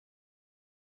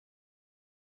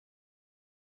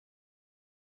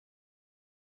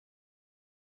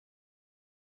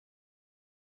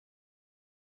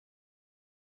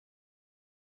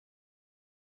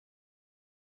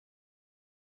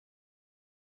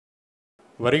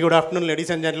Very good afternoon, ladies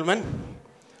and gentlemen.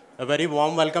 A very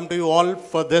warm welcome to you all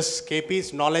for this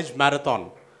KP's Knowledge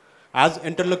Marathon. As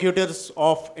interlocutors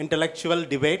of intellectual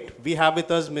debate, we have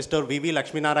with us Mr. V.V.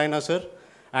 Lakshminarayana Sir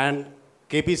and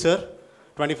KP Sir,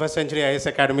 21st Century IS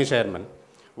Academy Chairman.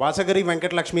 Vasagari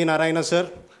Venkat Lakshminarayana Sir,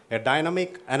 a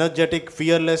dynamic, energetic,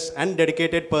 fearless and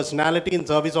dedicated personality in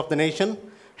service of the nation,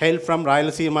 hailed from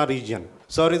Rayalaseema region.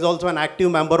 Sir is also an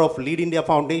active member of Lead India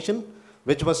Foundation,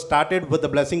 which was started with the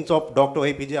blessings of Dr.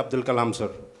 APJ Abdul Kalam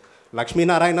Sir.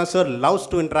 Lakshminarayana Sir loves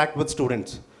to interact with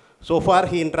students. So far,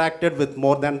 he interacted with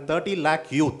more than 30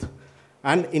 lakh youth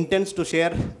and intends to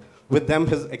share with them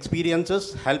his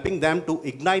experiences, helping them to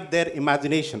ignite their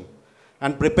imagination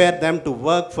and prepare them to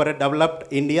work for a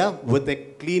developed India with a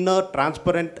cleaner,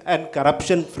 transparent, and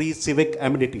corruption-free civic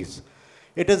amenities.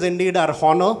 It is indeed our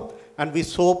honor, and we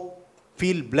so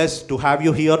feel blessed to have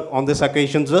you here on this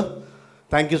occasion, sir.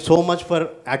 Thank you so much for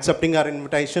accepting our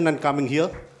invitation and coming here.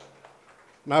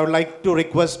 Now I would like to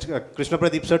request Krishna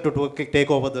Pradeep sir to take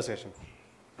over the session.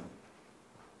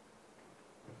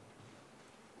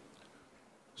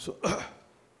 So,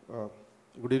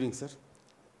 good evening, sir.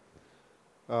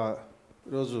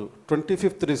 Roju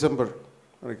 25th December,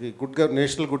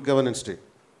 National Good Governance Day.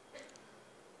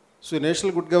 So,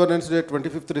 National Good Governance Day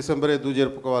 25th December edu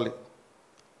jarupukovali.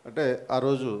 Ante aa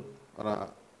roju mana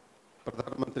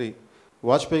Pradhana Mantri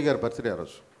Vajpayee గారి birthday ఆ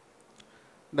రోజు.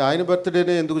 అంటే ఆయన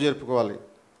బర్త్డేనే ఎందుకు జరుపుకోవాలి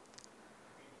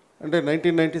అంటే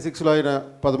 1996లో ఆయన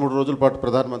 13 రోజుల పాటు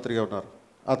ప్రధానమంత్రిగా ఉన్నారు.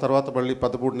 ఆ తర్వాత మళ్ళీ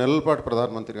 13 నెలల పాటు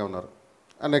ప్రధానమంత్రిగా ఉన్నారు.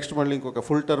 ఆ నెక్స్ట్ మళ్ళీ ఇంకొక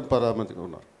ఫుల్ టర్మ్ ప్రధానమంత్రిగా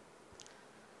ఉన్నారు.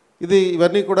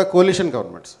 ఇవన్నీ కూడా కోalition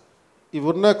గవర్నమెంట్స్. ఇవి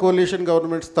ఉన్న కోalition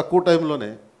గవర్నమెంట్స్ తక్కువ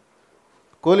టైంలోనే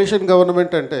కోalition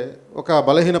గవర్నమెంట్ అంటే ఒక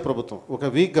బలహీన ప్రభుత్వం, ఒక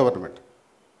week government.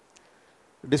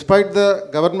 Despite the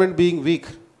government being week,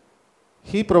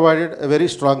 he provided a very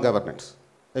strong governance.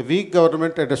 A weak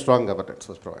government and a strong governance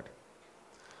was provided.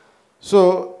 So,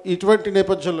 ఇటువంటి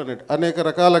నేపథ్యంలోనే అనేక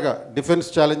రకాలుగా డిఫెన్స్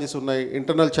ఛాలెంజెస్ ఉన్నాయి,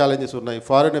 ఇంటర్నల్ ఛాలెంజెస్ ఉన్నాయి,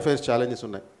 ఫారెన్ అఫైర్స్ ఛాలెంజెస్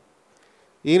ఉన్నాయి.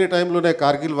 ఈయన టైంలోనే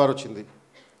కార్గిల్ వార్ వచ్చింది.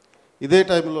 ఇదే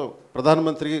టైంలో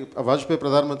వాజ్పేయి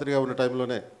ప్రధానమంత్రిగా ఉన్న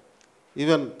టైంలోనే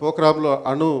ఈవెన్ పోఖ్రాన్లో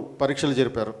అణు పరీక్షలు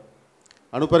జరిపారు.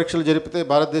 అణు పరీక్షలు జరిపితే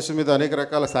భారతదేశం మీద అనేక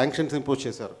రకాల శాంక్షన్స్ ఇంపోజ్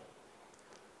చేశారు.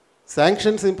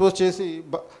 శాంక్షన్స్ ఇంపోజ్ చేసి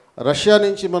రష్యా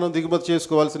నుంచి మనం దిగుమతి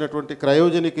చేసుకోవాల్సినటువంటి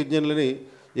క్రయోజనిక్ ఇంజిన్లని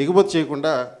ఎగుమతి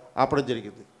చేయకుండా ఆపడం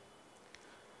జరిగింది.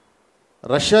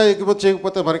 రష్యా ఎగుమతి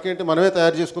చేయకపోతే మనకేంటి, మనమే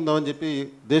తయారు చేసుకుందామని చెప్పి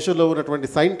దేశంలో ఉన్నటువంటి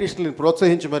సైంటిస్టులను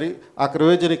ప్రోత్సహించి మరి ఆ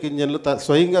క్రయోజనిక్ ఇంజిన్లు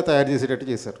స్వయంగా తయారు చేసేటట్టు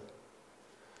చేశారు.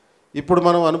 ఇప్పుడు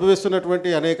మనం అనుభవిస్తున్నటువంటి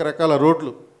అనేక రకాల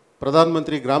రోడ్లు,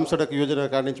 ప్రధానమంత్రి గ్రామ్ సడక్ యోజన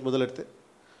కాడి నుంచి మొదలెడితే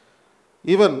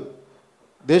ఈవెన్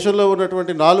దేశంలో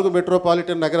ఉన్నటువంటి 4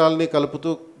 మెట్రోపాలిటన్ నగరాలని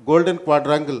కలుపుతూ గోల్డెన్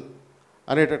క్వాడ్రాంగిల్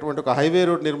అనేటటువంటి ఒక హైవే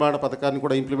రోడ్ నిర్మాణ పథకాన్ని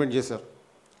కూడా ఇంప్లిమెంట్ చేశారు.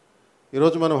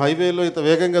 ఈరోజు మనం హైవేలో ఇంత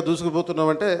వేగంగా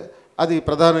దూసుకుపోతున్నామంటే అది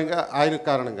ప్రధానంగా ఆయన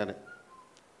కారణంగానే.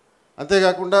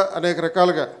 అంతేకాకుండా అనేక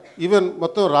రకాలుగా ఈవెన్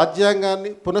మొత్తం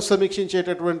రాజ్యాంగాన్ని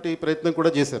పునఃసమీక్షించేటటువంటి ప్రయత్నం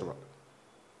కూడా చేశారు వాళ్ళు.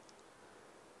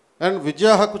 అండ్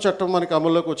విద్యా హక్కు చట్టం మనకి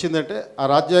అమల్లోకి వచ్చిందంటే ఆ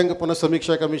రాజ్యాంగ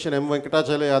పునఃసమీక్షా కమిషన్ ఎం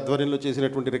వెంకటాచలయ ఆధ్వర్యంలో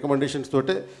చేసినటువంటి రికమెండేషన్స్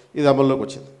తోటే ఇది అమల్లోకి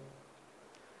వచ్చింది.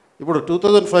 ఇప్పుడు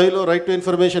 2005లో రైట్ టు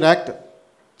ఇన్ఫర్మేషన్ యాక్ట్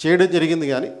చేయడం జరిగింది.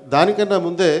 కానీ దానికన్నా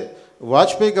ముందే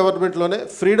Vajpayee గవర్నమెంట్లోనే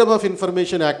freedom of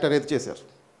information act అనేది చేశారు.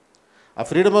 ఆ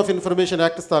ఫ్రీడమ్ ఆఫ్ ఇన్ఫర్మేషన్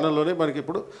యాక్ట్ స్థానంలోనే మనకి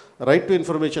ఇప్పుడు రైట్ టు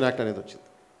ఇన్ఫర్మేషన్ యాక్ట్ అనేది వచ్చింది.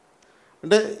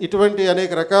 అంటే ఇటువంటి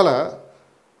అనేక రకాల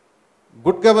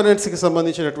గుడ్ గవర్నెన్స్కి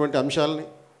సంబంధించినటువంటి అంశాలని,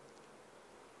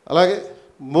 అలాగే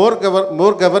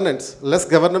మోర్ గవర్నెన్స్ లెస్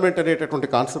గవర్నమెంట్ అనేటటువంటి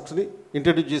కాన్సెప్ట్స్ని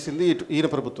ఇంట్రడ్యూస్ చేసింది ఈయన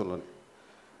ప్రభుత్వంలోనే.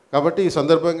 కాబట్టి ఈ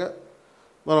సందర్భంగా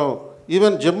మనం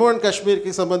ఈవెన్ జమ్మూ అండ్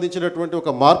కాశ్మీర్కి సంబంధించినటువంటి ఒక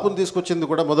మార్పును తీసుకొచ్చింది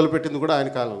కూడా, మొదలుపెట్టింది కూడా ఆయన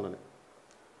కాలంలోనే.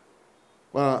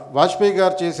 మన వాజ్పేయి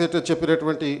గారు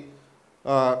చెప్పినటువంటి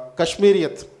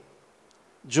కశ్మీరియత్,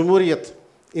 జుమూరియత్,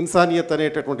 ఇన్సానియత్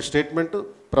అనేటటువంటి స్టేట్మెంటు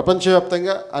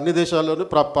ప్రపంచవ్యాప్తంగా అన్ని దేశాల్లోనూ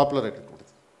పాపులర్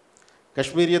అయినటువంటిది.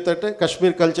 కశ్మీరియత్ అంటే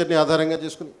కశ్మీర్ కల్చర్ని ఆధారంగా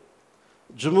చేసుకుని,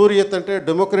 జుమూరియత్ అంటే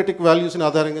డెమోక్రటిక్ వాల్యూస్ని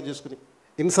ఆధారంగా చేసుకుని,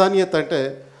 ఇన్సానియత్ అంటే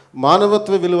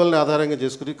మానవత్వ విలువల్ని ఆధారంగా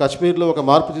చేసుకుని కాశ్మీర్లో ఒక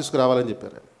మార్పు తీసుకురావాలని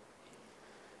చెప్పారు.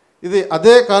 ఇది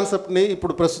అదే కాన్సెప్ట్ని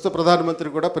ఇప్పుడు ప్రస్తుత ప్రధానమంత్రి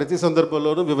కూడా ప్రతి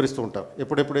సందర్భంలోనూ వివరిస్తూ ఉంటారు.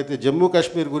 ఎప్పుడెప్పుడైతే జమ్మూ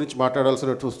కాశ్మీర్ గురించి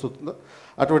మాట్లాడాల్సినట్టు వస్తుందో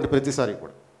అటువంటి ప్రతిసారి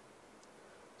కూడా.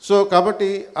 సో కాబట్టి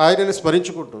ఆయనని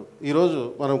స్మరించుకుంటూ ఈరోజు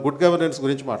మనం గుడ్ గవర్నెన్స్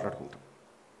గురించి మాట్లాడుకుంటాం.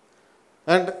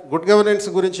 అండ్ గుడ్ గవర్నెన్స్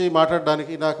గురించి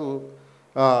మాట్లాడడానికి నాకు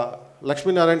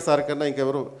లక్ష్మీనారాయణ సార్ కన్నా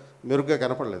ఇంకెవరు మెరుగ్గా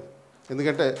కనపడలేదు.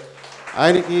 ఎందుకంటే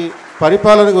ఆయనకి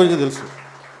పరిపాలన గురించి తెలుసు,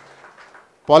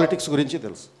 పాలిటిక్స్ గురించి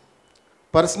తెలుసు,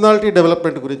 పర్సనాలిటీ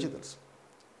డెవలప్మెంట్ గురించి తెలుసు.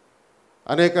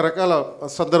 అనేక రకాల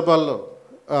సందర్భాల్లో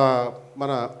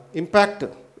మన ఇంపాక్ట్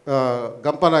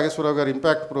గంపా నాగేశ్వరరావు గారి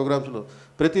ఇంపాక్ట్ ప్రోగ్రామ్స్లో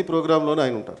ప్రతి ప్రోగ్రాంలోనూ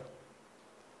ఆయన ఉంటారు.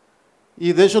 ఈ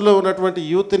దేశంలో ఉన్నటువంటి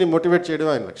యూత్ని మోటివేట్ చేయడం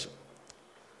ఆయన లక్ష్యం.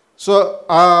 సో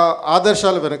ఆ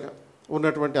ఆదర్శాల వెనక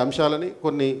ఉన్నటువంటి అంశాలని,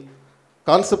 కొన్ని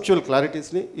కాన్సెప్చువల్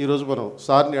క్లారిటీస్ని ఈరోజు మనం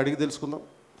సార్ని అడిగి తెలుసుకుందాం.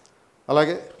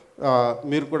 అలాగే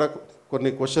మీరు కూడా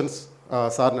కొన్ని క్వశ్చన్స్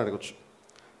సార్ని అడగచ్చు.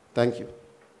 Thank you.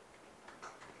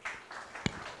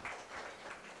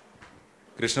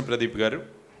 కృష్ణ ప్రదీప్ గారు,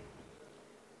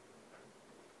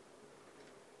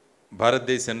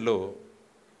 భారతదేశంలో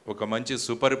ఒక మంచి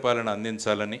సుపరిపాలన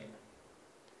అందించాలని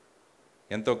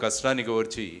ఎంతో కష్టానికి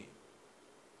వచ్చి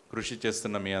కృషి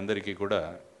చేస్తున్న మీ అందరికీ కూడా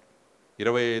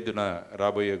 25న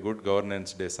రాబోయే గుడ్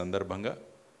గవర్నెన్స్ డే సందర్భంగా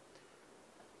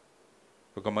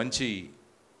ఒక మంచి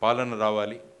పాలన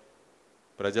రావాలి,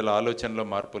 ప్రజల ఆలోచనలో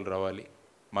మార్పులు రావాలి,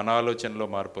 మన ఆలోచనలో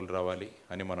మార్పులు రావాలి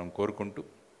అని మనం కోరుకుంటూ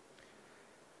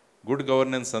గుడ్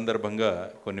గవర్నెన్స్ సందర్భంగా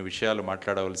కొన్ని విషయాలు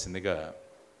మాట్లాడవలసిందిగా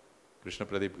కృష్ణ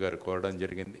ప్రదీప్ గారు కోరడం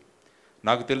జరిగింది.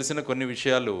 నాకు తెలిసిన కొన్ని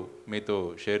విషయాలు మీతో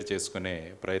షేర్ చేసుకునే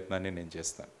ప్రయత్నాన్ని నేను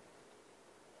చేస్తాను.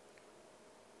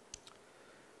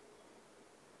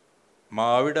 మా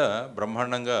ఆవిడ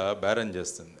బ్రహ్మాండంగా బేరం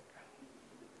చేస్తుంది,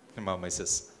 మా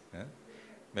మిసెస్.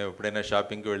 మేము ఎప్పుడైనా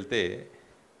షాపింగ్కి వెళ్తే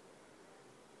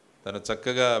తను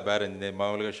చక్కగా బేరం, నేను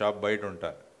మామూలుగా షాప్ బయట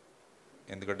ఉంటా,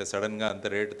 ఎందుకంటే సడన్గా అంత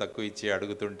రేటు తక్కువ ఇచ్చి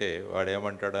అడుగుతుంటే వాడు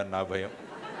ఏమంటాడో అని నా భయం.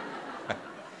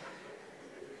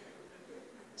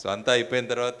 సో అంతా అయిపోయిన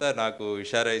తర్వాత నాకు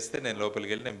ఇషారా ఇస్తే నేను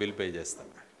లోపలికి వెళ్ళి నేను బిల్ పే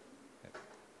చేస్తాను.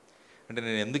 అంటే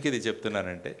నేను ఎందుకు ఇది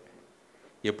చెప్తున్నానంటే,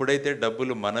 ఎప్పుడైతే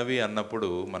డబ్బులు మనవి అన్నప్పుడు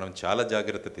మనం చాలా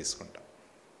జాగ్రత్త తీసుకుంటాం.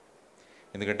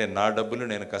 ఎందుకంటే నా డబ్బులు,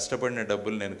 నేను కష్టపడిన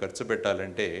డబ్బులు నేను ఖర్చు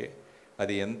పెట్టాలంటే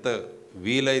అది ఎంత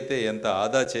వీలైతే ఎంత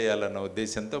ఆదా చేయాలన్న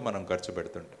ఉద్దేశంతో మనం ఖర్చు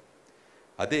పెడుతుంటాం.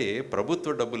 అదే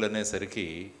ప్రభుత్వ డబ్బులు అనేసరికి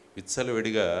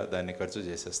విచ్చలవిడిగా దాన్ని ఖర్చు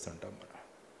చేసేస్తుంటాం మనం.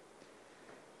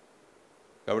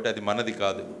 కాబట్టి అది మనది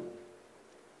కాదు.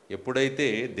 ఎప్పుడైతే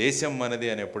దేశం మనది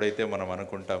అని ఎప్పుడైతే మనం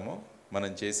అనుకుంటామో,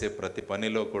 మనం చేసే ప్రతి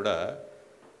పనిలో కూడా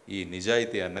ఈ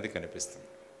నిజాయితీ అన్నది కనిపిస్తుంది.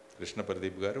 కృష్ణ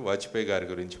ప్రదీప్ గారు వాజ్పేయి గారి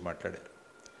గురించి మాట్లాడారు.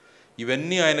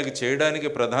 ఇవన్నీ ఆయనకు చేయడానికి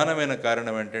ప్రధానమైన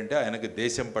కారణం ఏంటంటే ఆయనకు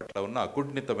దేశం పట్ల ఉన్న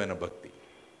అకుంఠితమైన భక్తి,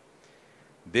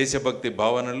 దేశభక్తి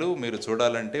భావనలు. మీరు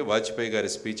చూడాలంటే వాజ్పేయి గారి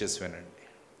స్పీచెస్ వినండి.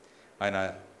 ఆయన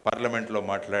పార్లమెంట్లో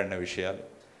మాట్లాడిన విషయాలు,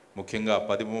 ముఖ్యంగా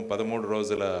 13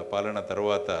 రోజుల పాలన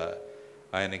తర్వాత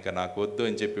ఆయన ఇక నాకు వద్దు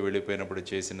అని చెప్పి వెళ్ళిపోయినప్పుడు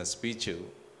చేసిన స్పీచ్,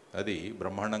 అది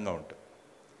బ్రహ్మాండంగా ఉంటుంది.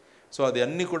 సో అది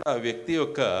అన్నీ కూడా ఆ వ్యక్తి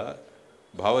యొక్క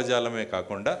భావజాలమే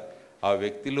కాకుండా ఆ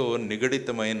వ్యక్తిలో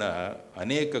నిగడితమైన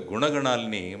అనేక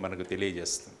గుణగణాలని మనకు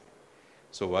తెలియజేస్తుంది.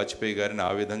 సో వాజ్పేయి గారిని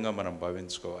ఆ విధంగా మనం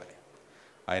భావించుకోవాలి.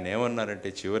 ఆయన ఏమన్నారంటే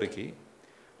చివరికి,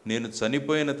 నేను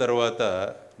చనిపోయిన తర్వాత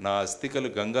నా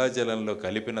అస్థికలు గంగాజలంలో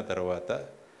కలిపిన తర్వాత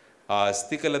ఆ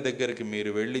అస్థికల దగ్గరికి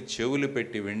మీరు వెళ్ళి చెవులు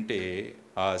పెట్టి వింటే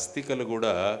ఆ అస్థికలు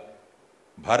కూడా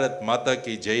భారత్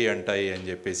మాతాకి జై అంటాయి అని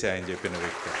చెప్పేసి ఆయన చెప్పిన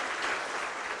వ్యక్తి.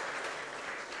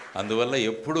 అందువల్ల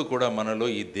ఎప్పుడూ కూడా మనలో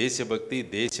ఈ దేశభక్తి,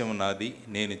 దేశం నాది,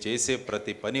 నేను చేసే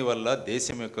ప్రతి పని వల్ల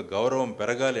దేశం యొక్క గౌరవం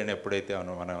పెరగాలి అని ఎప్పుడైతే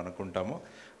మనం అనుకుంటామో,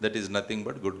 that is nothing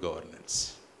but good governance.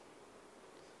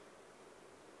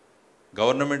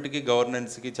 గవర్నమెంట్కి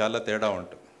గవర్నెన్స్కి చాలా తేడా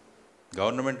ఉంటుంది.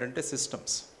 గవర్నమెంట్ అంటే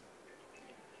సిస్టమ్స్,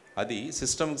 అది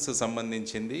సిస్టమ్స్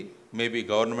సంబంధించింది. మేబీ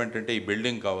గవర్నమెంట్ అంటే ఈ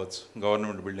బిల్డింగ్ కావచ్చు,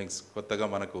 గవర్నమెంట్ బిల్డింగ్స్. కొత్తగా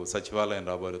మనకు సచివాలయం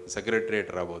రాబోతుంది,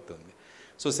 సెక్రటరియట్ రాబోతుంది.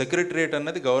 సో సెక్రటరియట్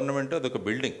అన్నది గవర్నమెంట్, అదొక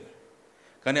బిల్డింగ్.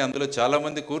 కానీ అందులో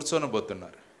చాలామంది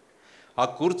కూర్చొనబోతున్నారు. ఆ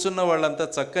కూర్చున్న వాళ్ళంతా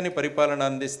చక్కని పరిపాలన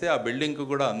అందిస్తే ఆ బిల్డింగ్కు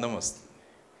కూడా అందం వస్తుంది.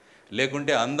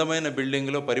 లేకుంటే అందమైన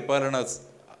బిల్డింగ్లో పరిపాలన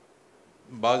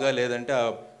బాగా లేదంటే ఆ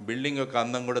బిల్డింగ్ యొక్క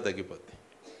అందం కూడా తగ్గిపోద్ది.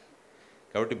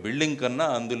 కాబట్టి బిల్డింగ్ కన్నా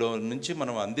అందులో నుంచి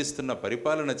మనం అందిస్తున్న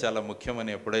పరిపాలన చాలా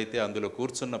ముఖ్యమని ఎప్పుడైతే అందులో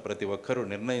కూర్చున్న ప్రతి ఒక్కరూ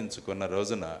నిర్ణయించుకున్న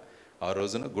రోజున, ఆ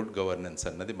రోజున గుడ్ గవర్నెన్స్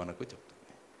అన్నది మనకు చెప్తుంది.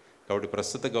 కాబట్టి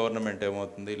ప్రస్తుత గవర్నమెంట్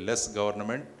ఏమవుతుంది, less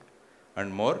government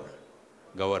and more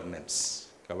governance.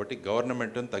 కాబట్టి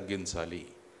గవర్నమెంట్ని తగ్గించాలి.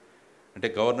 అంటే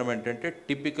గవర్నమెంట్ అంటే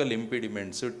typical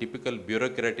ఇంపీడిమెంట్స్, typical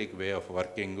bureaucratic way of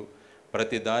working,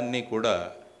 ప్రతి దాన్ని కూడా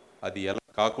అది ఎలా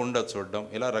కాకుండా చూడడం.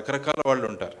 ఇలా రకరకాల వాళ్ళు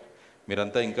ఉంటారు.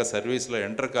 మీరంతా ఇంకా సర్వీస్లో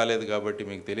ఎంటర్ కాలేదు కాబట్టి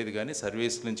మీకు తెలియదు, కానీ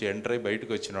సర్వీస్ నుంచి ఎంటర్ అయ్యి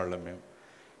బయటకు వచ్చిన వాళ్ళం మేము.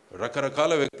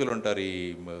 రకరకాల వ్యక్తులు ఉంటారు ఈ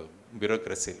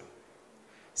బ్యూరోక్రసీలో.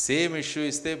 సేమ్ ఇష్యూ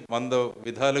ఇస్తే 100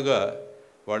 విధాలుగా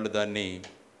వాళ్ళు దాన్ని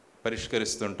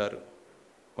పరిష్కరిస్తుంటారు.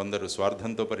 కొందరు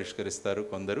స్వార్థంతో పరిష్కరిస్తారు,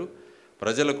 కొందరు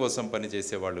ప్రజల కోసం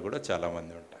పనిచేసే వాళ్ళు కూడా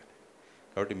చాలామంది ఉంటారు.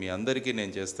 కాబట్టి మీ అందరికీ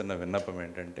నేను చేస్తున్న విన్నపం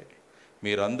ఏంటంటే,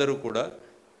 మీరందరూ కూడా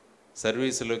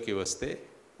సర్వీసులోకి వస్తే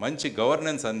మంచి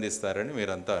గవర్నెన్స్ అందిస్తారని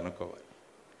మీరంతా అనుకోవాలి.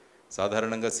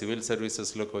 సాధారణంగా సివిల్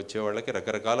సర్వీసెస్లోకి వచ్చే వాళ్ళకి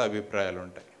రకరకాల అభిప్రాయాలు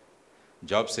ఉంటాయి.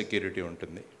 జాబ్ సెక్యూరిటీ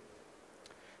ఉంటుంది,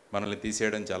 మనల్ని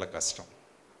తీసేయడం చాలా కష్టం.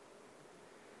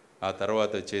 ఆ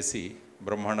తర్వాత వచ్చేసి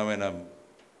బ్రహ్మాండమైన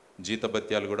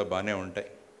జీతభత్యాలు కూడా బాగానే ఉంటాయి.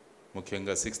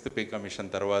 ముఖ్యంగా 6th పే కమిషన్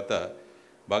తర్వాత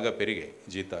బాగా పెరిగాయి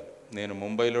జీతాలు. నేను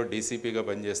ముంబైలో డీసీపీగా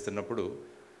పనిచేస్తున్నప్పుడు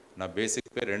నా బేసిక్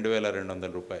పే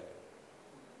 2200 రూపాయలు.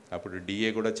 అప్పుడు డిఏ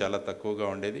కూడా చాలా తక్కువగా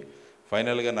ఉండేది.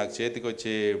 ఫైనల్గా నాకు చేతికి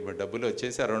వచ్చే డబ్బులు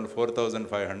వచ్చేసి అరౌండ్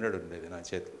 4500 ఉండేది నా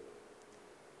చేతికి.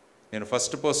 నేను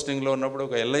ఫస్ట్ పోస్టింగ్లో ఉన్నప్పుడు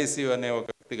ఒక ఎల్ఐసి అనే ఒక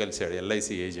వ్యక్తి కలిశాడు,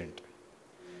 ఎల్ఐసి ఏజెంట్.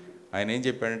 ఆయన ఏం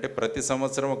చెప్పాడంటే ప్రతి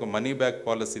సంవత్సరం ఒక మనీ బ్యాక్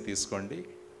పాలసీ తీసుకోండి,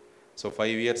 సో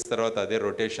 5 years తర్వాత అదే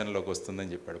రొటేషన్లోకి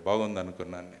వస్తుందని చెప్పాడు. బాగుంది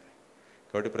అనుకున్నాను నేను.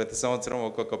 కాబట్టి ప్రతి సంవత్సరం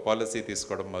ఒక్కొక్క పాలసీ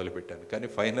తీసుకోవడం మొదలుపెట్టాను. కానీ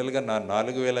ఫైనల్గా నా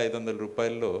 4500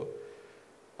 రూపాయల్లో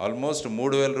ఆల్మోస్ట్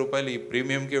 3000 రూపాయలు ఈ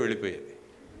ప్రీమియంకే వెళ్ళిపోయేది.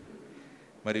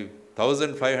 మరి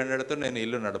 1500తో నేను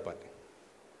ఇల్లు నడపాలి,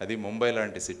 అది ముంబై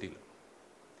లాంటి సిటీలో.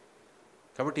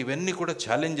 కాబట్టి ఇవన్నీ కూడా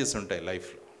ఛాలెంజెస్ ఉంటాయి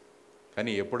లైఫ్లో.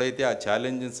 కానీ ఎప్పుడైతే ఆ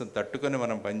ఛాలెంజెస్ని తట్టుకొని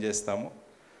మనం పనిచేస్తామో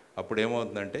అప్పుడు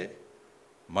ఏమవుతుందంటే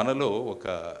మనలో ఒక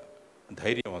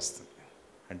ధైర్యం వస్తుంది.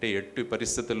 అంటే ఎట్టి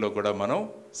పరిస్థితుల్లో కూడా మనం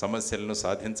సమస్యలను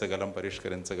సాధించగలం,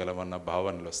 పరిష్కరించగలం అన్న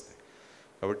భావనలు వస్తాయి.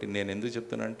 కాబట్టి నేను ఎందుకు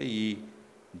చెప్తున్నా అంటే ఈ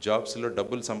జాబ్స్లో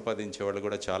డబ్బులు సంపాదించే వాళ్ళు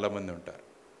కూడా చాలామంది ఉంటారు.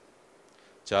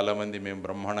 చాలామంది మేము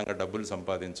బ్రహ్మాండంగా డబ్బులు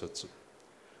సంపాదించవచ్చు,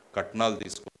 కట్నాలు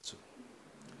తీసుకోవచ్చు,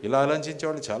 ఇలా ఆలోచించే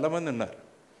వాళ్ళు చాలామంది ఉన్నారు.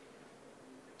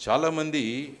 చాలామంది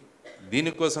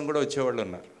దీనికోసం కూడా వచ్చేవాళ్ళు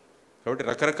ఉన్నారు. కాబట్టి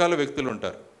రకరకాల వ్యక్తులు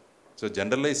ఉంటారు. సో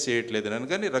జనరలైజ్ చేయట్లేదు నేను,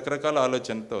 కానీ రకరకాల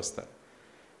ఆలోచనతో వస్తారు.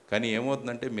 కానీ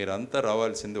ఏమవుతుందంటే మీరంతా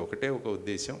రావాల్సింది ఒకటే ఒక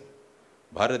ఉద్దేశం,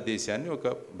 భారతదేశాన్ని ఒక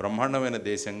బ్రహ్మాండమైన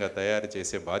దేశంగా తయారు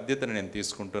చేసే బాధ్యతను నేను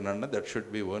తీసుకుంటున్నాను. That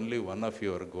should be only one of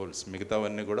your goals.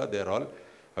 మిగతావన్నీ కూడా దేర్ ఆల్,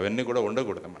 అవన్నీ కూడా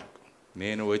ఉండకూడదు మనకు.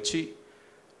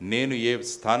 నేను ఏ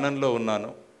స్థానంలో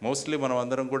ఉన్నానో, మోస్ట్లీ మనం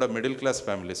అందరం కూడా మిడిల్ క్లాస్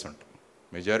ఫ్యామిలీస్ ఉంటాం.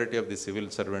 Majority of the civil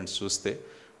servants చూస్తే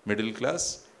middle class,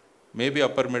 maybe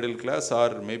upper middle class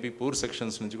or maybe poor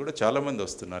sections నుంచి కూడా చాలామంది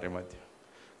వస్తున్నారు ఈ మధ్య.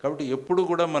 కాబట్టి ఎప్పుడు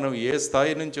కూడా మనం ఏ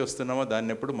స్థాయి నుంచి వస్తున్నామో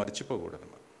దాన్ని ఎప్పుడు మర్చిపోకూడదు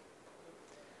మనం.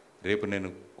 రేపు నేను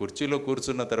కుర్చీలో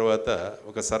కూర్చున్న తర్వాత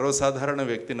ఒక సర్వసాధారణ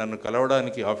వ్యక్తి నన్ను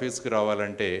కలవడానికి ఆఫీస్కి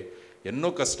రావాలంటే, ఎన్నో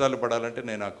కష్టాలు పడాలంటే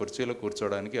నేను ఆ కుర్చీలో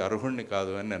కూర్చోవడానికి అర్హుణ్ణి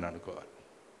కాదు అని నేను అనుకోవాలి.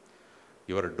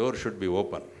 Your door should be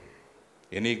open.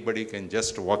 Anybody can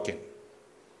just walk in,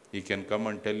 ఈ can come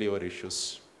and tell your issues.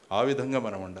 ఆ విధంగా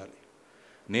మనం ఉండాలి.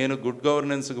 నేను గుడ్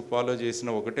గవర్నెన్స్కి ఫాలో చేసిన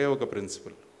ఒకటే ఒక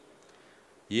ప్రిన్సిపల్,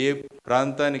 ఏ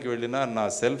ప్రాంతానికి వెళ్ళినా నా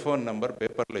సెల్ ఫోన్ నెంబర్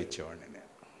పేపర్లో ఇచ్చేవాడిని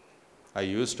నేను. I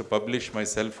use to publish my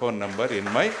cell phone number in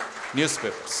my news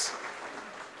papers.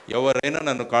 ఎవరైనా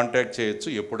నన్ను కాంటాక్ట్ చేయొచ్చు,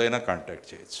 ఎప్పుడైనా కాంటాక్ట్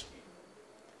చేయొచ్చు.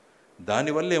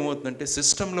 దానివల్ల ఏమవుతుందంటే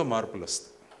సిస్టంలో మార్పులు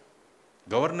వస్తాయి,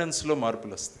 గవర్నెన్స్లో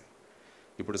మార్పులు వస్తాయి.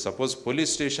 ఇప్పుడు సపోజ్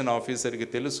పోలీస్ స్టేషన్ ఆఫీసర్కి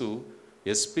తెలుసు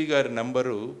ఎస్పీ గారి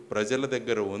నెంబరు ప్రజల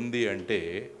దగ్గర ఉంది అంటే,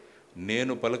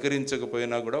 నేను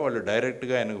పలకరించకపోయినా కూడా వాళ్ళు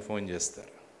డైరెక్ట్గా ఆయనకు ఫోన్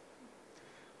చేస్తారు.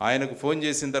 ఆయనకు ఫోన్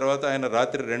చేసిన తర్వాత ఆయన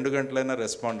రాత్రి 2 గంటలైనా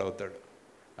రెస్పాండ్ అవుతాడు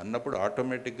అన్నప్పుడు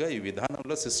ఆటోమేటిక్గా ఈ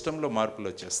విధానంలో సిస్టంలో మార్పులు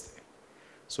వచ్చేస్తాయి.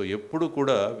 సో ఎప్పుడు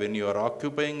కూడా when you are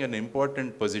occupying an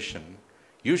important position,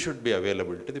 you should be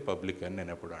available to the public అని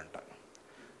నేను ఎప్పుడు అంటాను.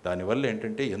 దానివల్ల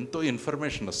ఏంటంటే ఎంతో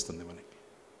ఇన్ఫర్మేషన్ వస్తుంది మనకి.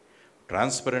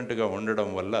 ట్రాన్స్పరెంట్గా ఉండడం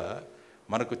వల్ల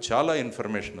మనకు చాలా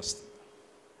ఇన్ఫర్మేషన్ వస్తుంది.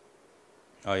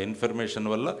 ఆ ఇన్ఫర్మేషన్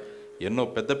వల్ల ఎన్నో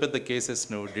పెద్ద పెద్ద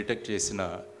కేసెస్ను డిటెక్ట్ చేసిన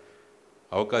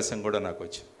అవకాశం కూడా నాకు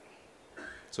వచ్చింది.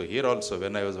 So here also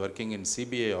when I was working in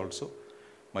CBI also,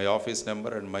 my office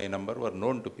number and my number were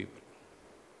known to people.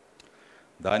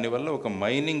 దానివల్ల ఒక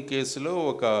మైనింగ్ కేసులో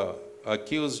ఒక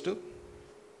అక్యూజ్డ్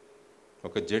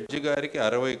ఒక జడ్జి గారికి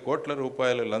 60 కోట్ల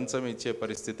రూపాయలు లంచం ఇచ్చే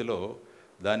పరిస్థితిలో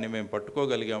దాన్ని మేము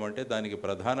పట్టుకోగలిగామంటే దానికి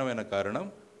ప్రధానమైన కారణం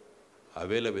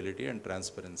అవైలబిలిటీ అండ్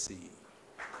ట్రాన్స్పరెన్సీ.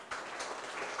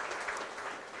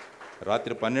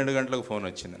 రాత్రి 12 గంటలకు ఫోన్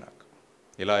వచ్చింది నాకు,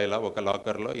 ఇలా ఒక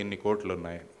లాకర్లో ఇన్ని కోట్లు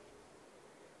ఉన్నాయని.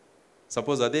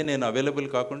 సపోజ్ అదే నేను అవైలబుల్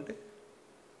కాకుంటే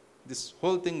this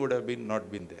whole thing would have been not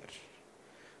been there.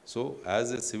 So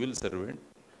as a civil servant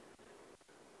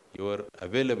your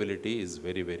availability is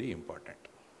very very important.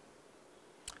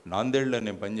 నాందేడ్లో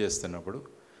నేను పనిచేస్తున్నప్పుడు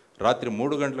రాత్రి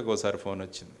 3 గంటలకు ఒకసారి ఫోన్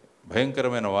వచ్చింది,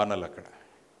 భయంకరమైన వానలు అక్కడ.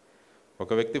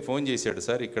 ఒక వ్యక్తి ఫోన్ చేశాడు,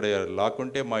 సార్ ఇక్కడ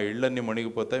లాక్కుంటే మా ఇళ్ళన్నీ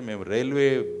మునిగిపోతాయి, మేము రైల్వే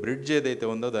బ్రిడ్జ్ ఏదైతే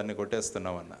ఉందో దాన్ని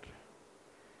కొట్టేస్తున్నాం అన్నారు.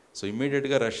 సో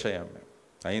ఇమ్మీడియట్గా రష్ అయ్యాం మేము.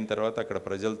 అయిన తర్వాత అక్కడ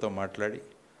ప్రజలతో మాట్లాడి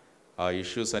ఆ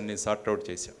ఇష్యూస్ అన్నీ సార్ట్అవుట్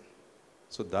చేశాం.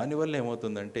 సో దానివల్ల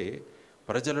ఏమవుతుందంటే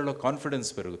ప్రజలలో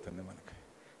కాన్ఫిడెన్స్ పెరుగుతుంది మనకి.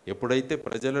 ఎప్పుడైతే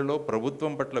ప్రజలలో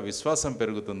ప్రభుత్వం పట్ల విశ్వాసం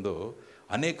పెరుగుతుందో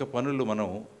అనేక పనులు మనం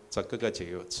చక్కగా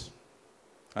చేయవచ్చు.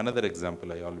 Another example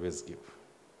I always give.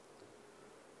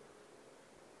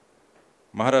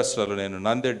 మహారాష్ట్రలో నేను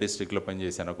నాందేడ్ డిస్ట్రిక్ట్లో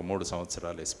పనిచేశాను ఒక 3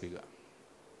 సంవత్సరాలు ఎస్పీగా.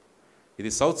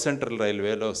 ఇది సౌత్ సెంట్రల్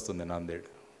రైల్వేలో వస్తుంది నాందేడ్,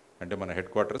 అంటే మన హెడ్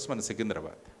క్వార్టర్స్ మన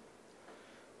సికింద్రాబాద్.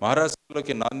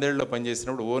 మహారాష్ట్రలోకి నాందేడ్లో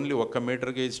పనిచేసినప్పుడు ఓన్లీ 1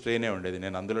 మీటర్ గేజ్ ట్రైనే ఉండేది,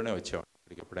 నేను అందులోనే వచ్చేవాడిని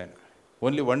ఇక్కడికి ఎప్పుడైనా.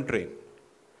 Only 1 train.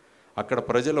 అక్కడ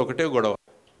ప్రజలు ఒకటే గొడవ,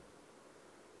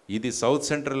 ఇది south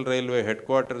central railway head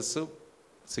quarters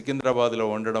సికింద్రాబాద్లో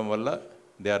ఉండడం వల్ల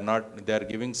they are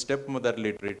giving step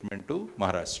motherly treatment to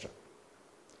Maharashtra.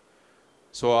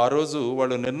 So ఆ రోజు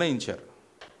వాళ్ళు నిర్ణయించారు,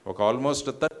 ఒక ఆల్మోస్ట్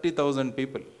 30,000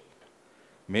 పీపుల్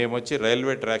మేము వచ్చి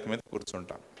రైల్వే ట్రాక్ మీద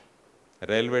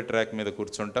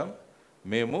కూర్చుంటాం.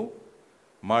 మేము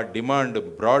మా డిమాండ్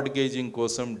బ్రాడ్ గేజింగ్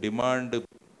కోసం డిమాండ్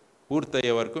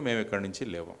పూర్తయ్యే వరకు మేము ఇక్కడి నుంచి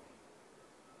లేవం.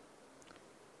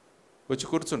 వచ్చి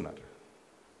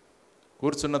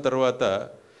కూర్చున్న తర్వాత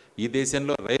ఈ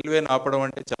దేశంలో రైల్వేని ఆపడం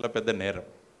అంటే చాలా పెద్ద నేరం.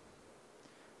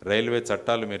 రైల్వే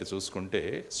చట్టాలు మీరు చూసుకుంటే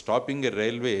stopping A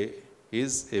railway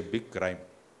is a big crime.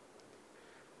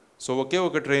 So ఒకే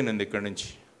ఒక ట్రైన్ ఉంది ఇక్కడి నుంచి,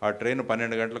 ఆ ట్రైన్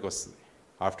 12 గంటలకు వస్తుంది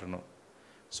ఆఫ్టర్నూన్.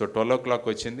 సో 12 o'clock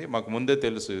వచ్చింది, మాకు ముందే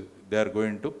తెలుసు they are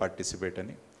going to participate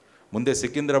అని. ముందే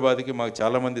సికింద్రాబాద్కి మాకు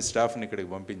చాలామంది స్టాఫ్ని ఇక్కడికి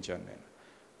పంపించాను నేను,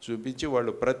 చూపించి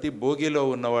వాళ్ళు ప్రతి బోగీలో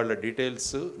ఉన్న వాళ్ళ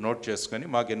డీటెయిల్స్ నోట్ చేసుకొని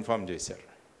మాకు ఇన్ఫామ్ చేశారు.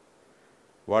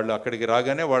 వాళ్ళు అక్కడికి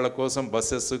రాగానే వాళ్ళ కోసం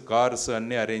బస్సెస్ కార్స్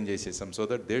అన్నీ అరేంజ్ చేసేసాం, so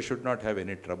that they should not have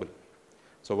any trouble.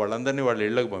 So వాళ్ళందరినీ వాళ్ళ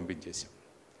ఇళ్ళకి పంపించేసాం.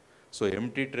 సో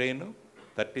ఎంటీ ట్రైన్,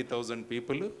 30,000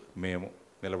 పీపుల్, మేము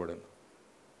నిలబడను.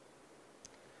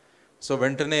 సో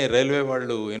వెంటనే రైల్వే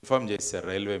వాళ్ళు ఇన్ఫామ్ చేశారు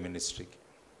రైల్వే మినిస్ట్రీకి.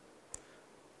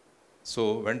 సో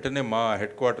వెంటనే మా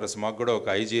హెడ్ క్వార్టర్స్, మాకు కూడా ఒక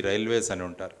ఐజీ రైల్వేస్ అని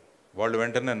ఉంటారు, వాళ్ళు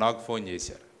వెంటనే నాకు ఫోన్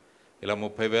చేశారు, ఇలా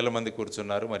 30,000 మంది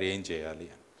కూర్చున్నారు, మరి ఏం చేయాలి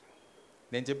అని.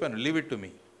 నేను చెప్పాను, leave it to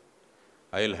me,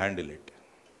 I will handle it.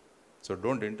 So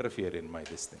don't interfere in my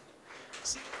this thing.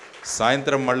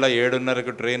 సాయంత్రం మళ్ళీ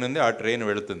 7:30కు ట్రైన్ ఉంది, ఆ ట్రైన్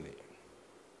వెళుతుంది.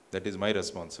 దట్ ఈజ్ మై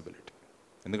రెస్పాన్సిబిలిటీ,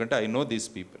 ఎందుకంటే ఐ నో దీస్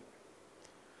పీపుల్.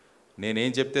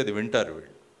 నేనేం చెప్తే అది వింటారు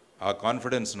వీళ్ళు, ఆ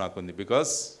కాన్ఫిడెన్స్ నాకుంది.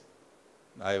 Because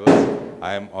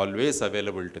I'm always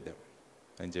available to them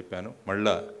అని చెప్పాను.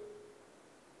 మళ్ళా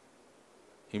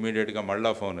ఇమీడియట్గా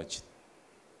మళ్ళా ఫోన్ వచ్చింది,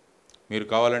 మీరు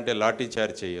కావాలంటే లాఠీ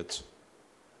చార్జ్ చేయొచ్చు.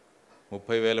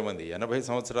 30,000 మంది, 80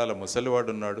 సంవత్సరాల ముసలివాడు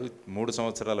ఉన్నాడు, 3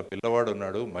 సంవత్సరాల పిల్లవాడు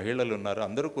ఉన్నాడు, మహిళలు ఉన్నారు,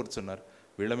 అందరూ కూర్చున్నారు,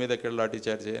 వీళ్ళ మీద ఎక్కడ లాఠీ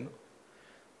చార్జ్ చేయను.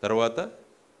 తర్వాత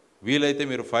వీలైతే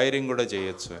మీరు ఫైరింగ్ కూడా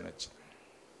చేయొచ్చు అని వచ్చింది.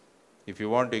 If you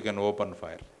want you can open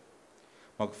fire.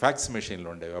 మాకు ఫ్యాక్స్ మెషిన్లు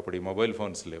ఉండేవి అప్పుడు, ఈ మొబైల్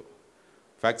ఫోన్స్ లేవు,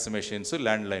 fax machines,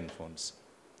 landline phones.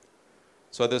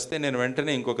 So అది వస్తే నేను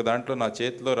వెంటనే ఇంకొక దాంట్లో నా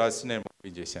చేతిలో రాసి నేను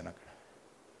పంపించేశాను అక్కడ.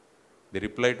 The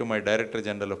reply to my director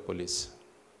general of police,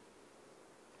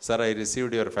 sir I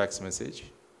received your fax message,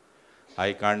 I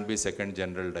can't be second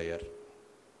general Dyer,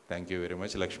 thank you very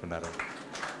much Lakshminarayana.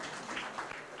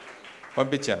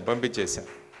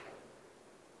 పంపించేశాను.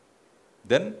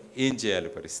 Then ఏం చేయాలి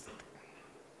పరిస్థితి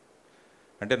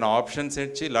అంటే, నా ఆప్షన్స్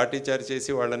ఇచ్చి లాఠీ చార్జ్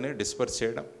చేసి వాళ్ళని డిస్పర్స్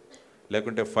చేయడం,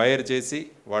 లేకుంటే ఫైర్ చేసి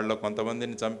వాళ్ళ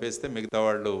కొంతమందిని చంపేస్తే మిగతా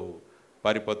వాళ్ళు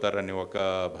పారిపోతారని ఒక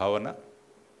భావన.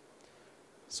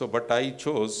 So but I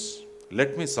chose,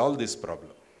 let me solve this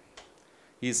problem,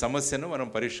 ఈ సమస్యను మనం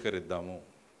పరిష్కరిద్దాము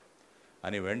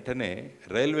అని వెంటనే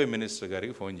రైల్వే మినిస్టర్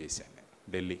గారికి ఫోన్ చేశాను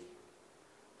Delhi.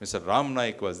 Mister Ram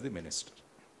Naik was the minister,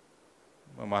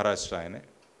 Maharashtra ఆయనే.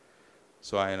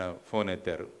 సో ఆయన ఫోన్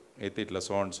ఎత్తారు, అయితే ఇట్లా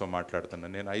సో అండ్ సో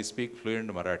మాట్లాడుతున్నాను నేను. ఐ స్పీక్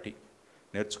ఫ్లూయెంట్ మరాఠీ,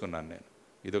 నేర్చుకున్నాను నేను.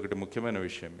 ఇదొకటి ముఖ్యమైన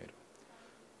విషయం, మీరు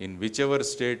in which ever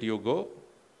state you go,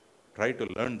 try to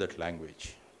learn that language.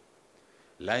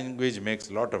 Language makes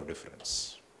lot of difference,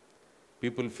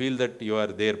 people feel that you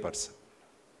are there person.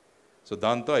 So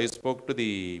దాంతో I spoke to the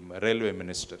railway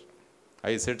minister.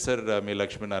 I said, sir मी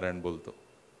लक्ष्मीनारायण बोलतो,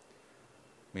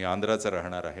 मी आंध्राचा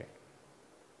राहणार आहे,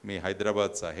 मी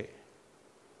हैदराबादचा आहे,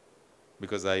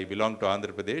 because I belong to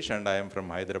Andhra Pradesh and I am from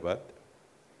Hyderabad.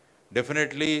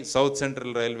 Definitely South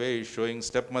Central Railway is showing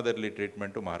stepmotherly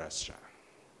treatment to Maharashtra.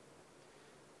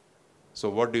 So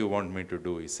what do you want me to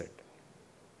do, he said.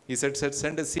 He said, sir,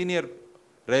 send a senior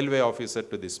railway officer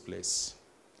to this place.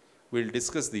 We'll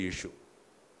discuss the issue.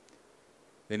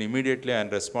 Then immediately I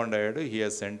responded, he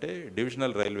has sent a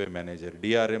divisional railway manager,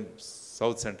 DRM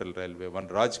South Central Railway, one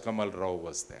Raj Kamal Rao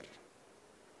was there.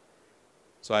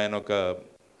 So I know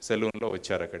సెలూన్లో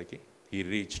వచ్చారు అక్కడికి. He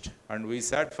reached and we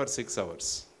short for 6 hours.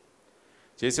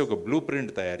 చేసి ఒక blue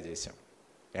print తయారు చేసాం,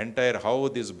 entire how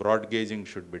this broad gauging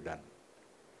should be done,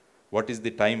 what is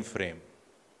the time frame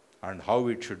and how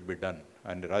it should be done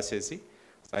అని రాసేసి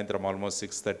సాయంత్రం almost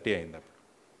 6:30 అయింది అప్పుడు.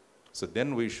 So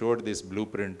then we showed this blue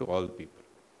print to all people.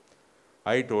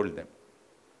 I told them,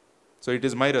 so it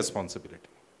is my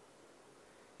responsibility.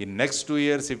 In next 2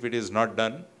 years if it is not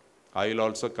done, I will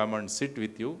also come and sit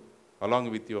with you, along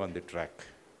with you on the track.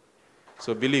 So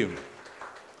believe me.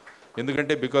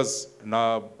 ఎందుకంటే because నా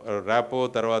rapport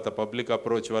తర్వాత public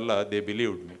approach వల్ల they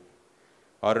believed మీ.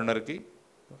 6:30కి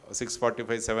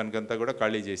 6:45, 7కి అంతా కూడా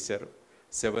ఖాళీ చేశారు.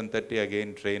 7:30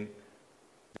 again train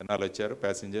జనాలు వచ్చారు,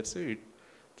 passengers. It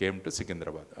came to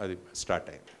Secunderabad. అది స్టార్ట్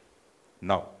అయింది.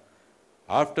 Now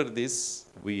after this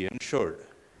we ensured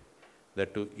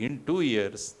that in 2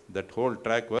 years that whole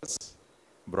track was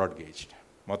brought gazed.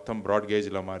 మొత్తం బ్రాడ్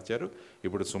గేజ్లో మార్చారు.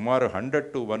 ఇప్పుడు సుమారు 100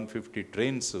 to 150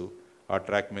 ట్రైన్స్ ఆ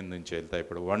ట్రాక్ మీద నుంచి వెళ్తాయి.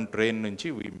 ఇప్పుడు 1 train నుంచి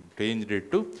we changed it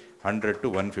to 100 to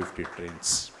 150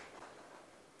 trains.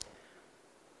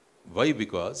 Why?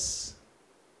 Because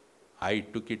I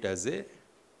took it as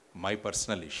my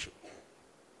personal issue.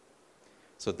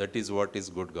 So that is what is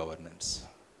good governance.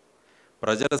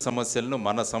 ప్రజల సమస్యలను,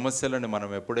 మన సమస్యలను మనం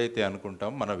ఎప్పుడైతే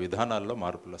అనుకుంటాం, మన విధానాల్లో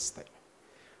మార్పులు వస్తాయి.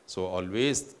 So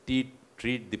always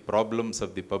treat the problems of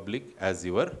the public as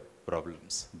your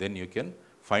problems. Then you can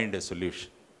find a solution.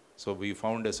 So we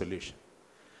found a solution.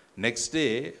 Next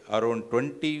day around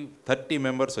 20-30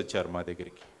 members వచ్చారు మా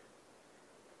దగ్గరికి.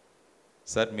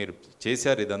 సార్ మీరు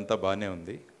చేశారు, ఇదంతా బాగానే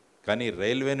ఉంది, కానీ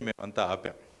రైల్వేని మేమంతా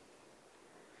ఆపాం.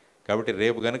 కాబట్టి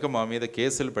రేపు కనుక మా మీద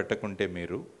కేసులు పెట్టకుంటే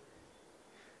మీరు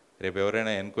రేపు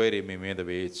ఎవరైనా ఎంక్వైరీ మీ మీద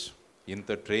వేయచ్చు.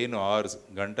 ఇంత ట్రైన్ 6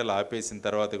 గంటలు ఆపేసిన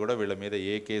తర్వాత కూడా వీళ్ళ మీద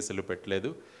ఏ కేసులు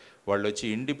పెట్టలేదు. వాళ్ళు వచ్చి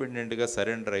ఇండిపెండెంట్గా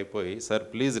సరెండర్ అయిపోయి, sir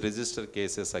please register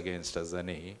cases against అస్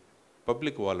అని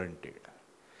పబ్లిక్ వాలంటీర్డ్.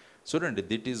 చూడండి,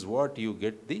 దిట్ is what you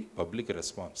get the public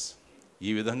response.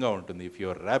 ఈ విధంగా ఉంటుంది. If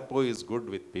your rapport is good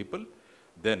with people,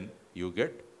 then you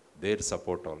get their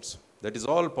support also. That is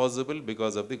all possible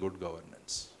because of the good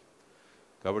governance.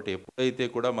 కాబట్టి ఎప్పుడైతే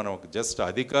కూడా మనం just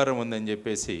అధికారం ఉందని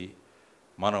చెప్పేసి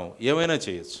మనం ఏమైనా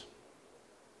చేయొచ్చు.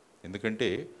 ఎందుకంటే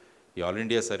ఈ ఆల్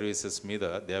ఇండియా సర్వీసెస్ మీద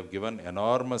they have given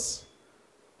enormous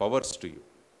powers to you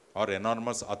are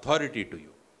enormous authority to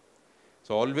you.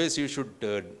 So always you should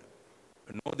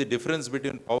know the difference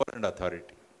between power and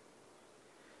authority.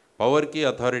 పవర్కి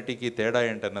అథారిటీకి తేడా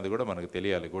ఏంటన్నది కూడా మనకు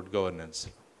తెలియాలి good governance.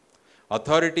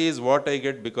 Authority is what I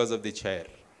get because of the chair.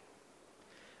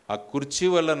 ఆ కుర్చీ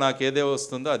వల్ల నాకేదే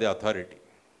వస్తుందో అది అథారిటీ.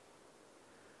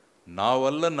 నా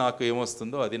వల్ల నాకు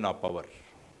ఏమొస్తుందో అది నా పవర్.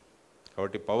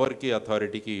 కాబట్టి పవర్కి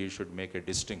అథారిటీకి you should make a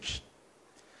distinction.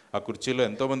 ఆ కుర్చీలో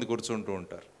ఎంతోమంది కూర్చుంటూ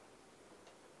ఉంటారు,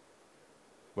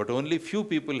 but only few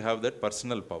people have that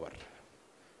personal power.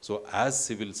 So as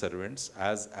civil servants,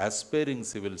 as aspiring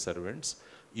civil servants,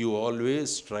 you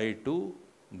always try to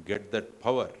get that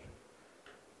power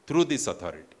through this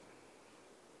authority.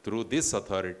 Through this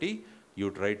authority, you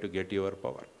try to get your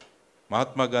power.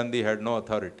 Mahatma Gandhi had no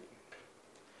authority,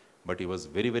 but he was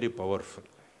very, very powerful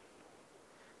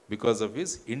because of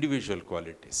his individual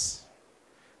qualities.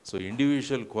 So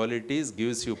individual qualities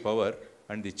gives you power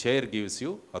and the chair gives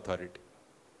you authority.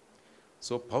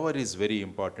 So power is very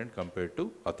important compared to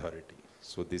authority.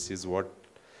 So this is what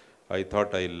I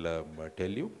thought I'll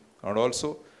tell you. And also,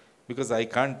 because I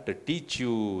can't teach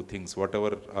you things, whatever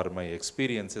are my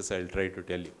experiences, I'll try to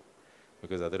tell you.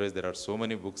 Because otherwise there are so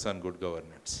many books on good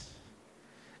governance.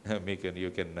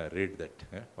 You can read that.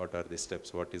 What are the steps?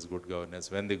 What is good governance?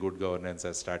 When the good governance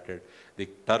has started? The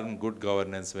term good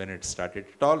governance, when it started?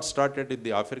 It all started in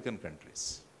the African countries.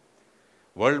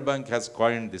 World Bank has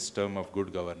coined this term of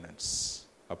good governance.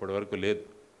 అప్పటి వరకు లేదు.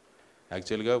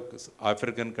 యాక్చువల్గా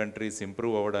African countries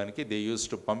improve అవ్వడానికి they used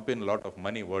to pump in lot of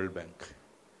money, World Bank.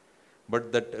 But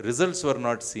that results were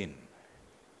not seen,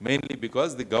 mainly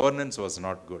because the governance was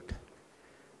not good.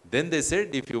 Then they said,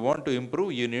 if you want to improve,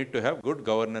 you need to have good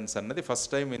governance. And the first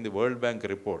time in the World Bank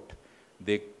report,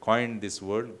 they coined this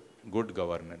word, good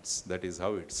governance. That is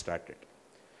how it started.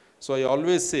 So I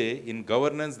always say, in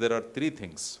governance, there are 3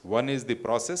 things. One is the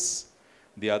process,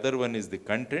 the other one is the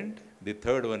content, the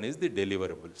third one is the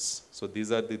deliverables. So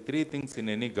these are the 3 things in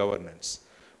any governance.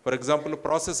 For example,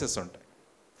 processes ఉంటాయి.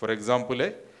 For example,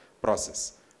 a process.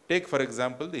 Take for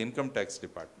example the income tax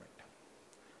department.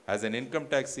 As an income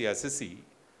tax assessee,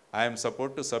 I am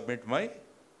supposed to submit my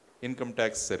income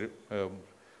tax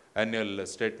annual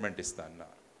statement istana,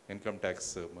 income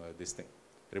tax this thing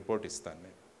report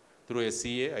istana. Through a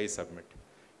CA I submit.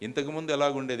 Intaku mundu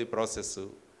elagundedi process,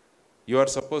 you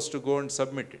are supposed to go and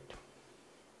submit it,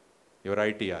 your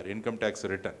ITR, income tax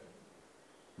return.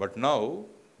 But now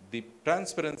the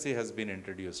transparency has been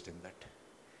introduced in that.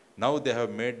 Now they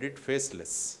have made it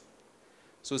faceless.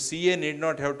 So CA need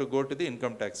not have to go to the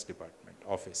income tax department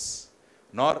office.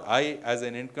 Nor I, as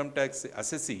an income tax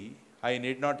assessee, I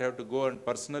need not have to go and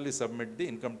personally submit the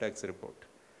income tax report.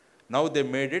 Now they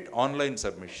made it online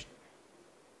submission.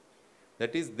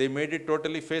 That is, they made it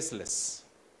totally faceless.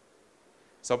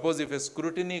 Suppose if a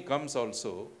scrutiny comes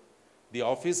also, the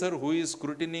officer who is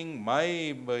scrutinizing my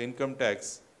income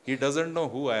tax He doesn't know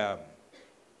who I am.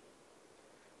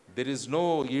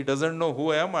 He doesn't know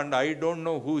who I am and I don't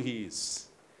know who he is.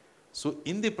 So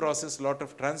in the process, a lot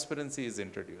of transparency is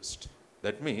introduced.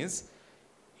 That means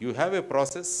you have a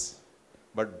process,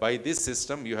 but by this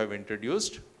system you have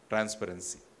introduced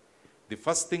transparency. The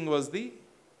first thing was the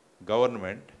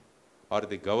government or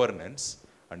the governance,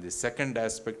 and the second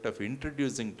aspect of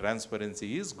introducing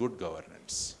transparency is good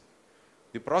governance.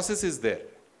 The process is there,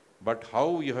 but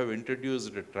how you have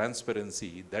introduced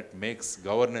transparency, that makes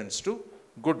governance to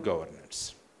good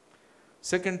governance.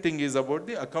 Second thing is about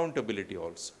the accountability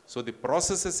also. So the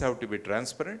processes have to be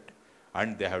transparent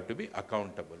and they have to be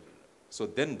accountable. So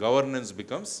then governance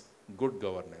becomes good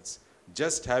governance.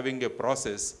 Just having a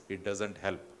process, it doesn't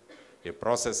help. A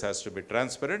process has to be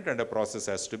transparent and a process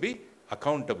has to be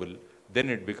accountable. Then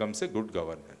it becomes a good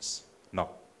governance.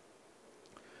 Now,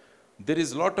 there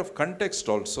is a lot of context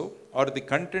also, or the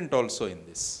content also in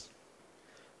this.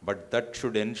 But that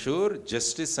should ensure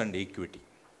justice and equity.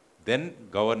 Then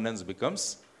governance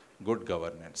becomes good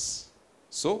governance.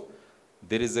 So,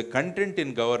 there is a content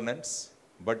in governance,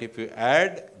 but if you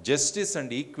add justice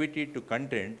and equity to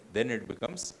content, then it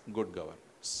becomes good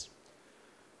governance.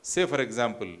 Say for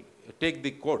example, take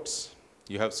the courts.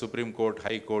 You have Supreme Court,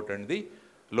 High Court and the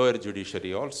lower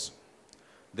judiciary also.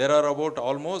 There are about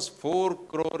almost 4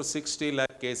 crore 60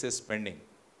 lakh cases pending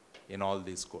in all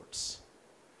these courts.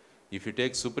 If you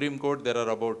take Supreme Court, there are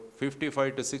about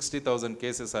 55 to 60,000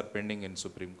 cases are pending in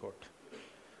Supreme Court.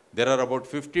 There are about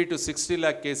 50 to 60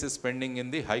 lakh cases pending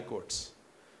in the High Courts.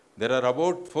 There are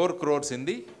about 4 crores in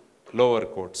the lower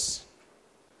courts.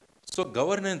 So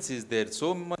governance is there,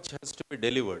 so much has to be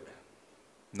delivered.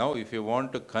 Now if you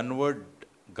want to convert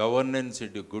governance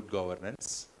into good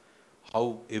governance,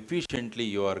 how efficiently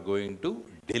you are going to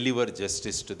deliver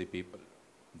justice to the people.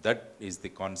 That is the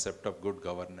concept of good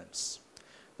governance.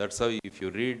 That's how if you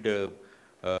read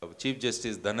Chief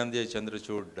Justice Dhananjay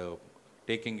Chandrachud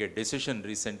taking a decision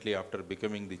recently after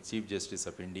becoming the Chief Justice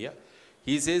of India,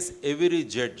 he says every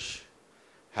judge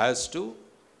has to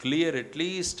clear at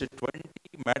least 20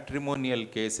 matrimonial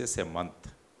cases a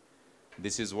month.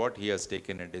 This is what he has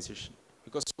taken a decision.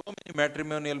 Because so many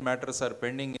matrimonial matters are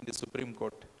pending in the Supreme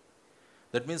Court.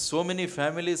 That means so many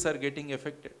families are getting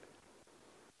affected.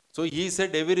 So he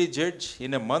said every judge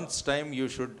in a month's time you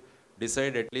should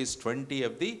decide at least 20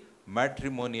 of the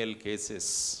matrimonial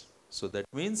cases. So that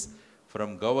means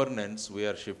from governance we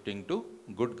are shifting to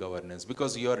good governance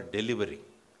because you are delivering.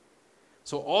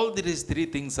 So all these 3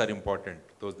 things are important.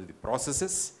 Those are the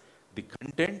processes, the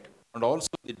content and also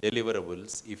the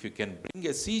deliverables. If you can bring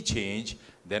a sea change,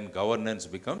 then governance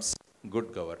becomes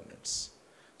good governance.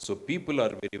 So people are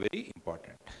very, very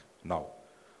important. Now,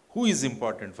 who is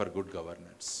important for good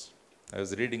governance? I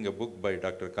was reading a book by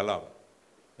Dr. Kalam.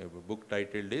 A book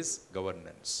titled is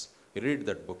Governance. You read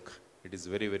that book. It is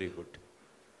very, very good.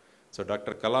 So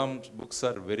Dr. Kalam's books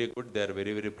are very good. They are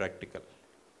very, very practical.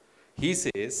 He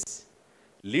says,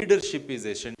 leadership is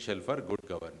essential for good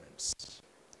governance.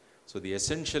 So the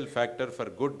essential factor for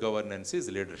good governance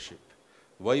is leadership.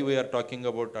 Why we are talking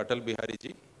about Atal Bihari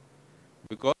Ji?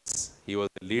 Because he was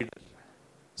a leader.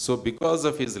 So because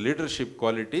of his leadership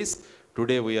qualities,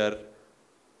 today we are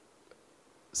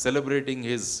celebrating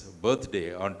his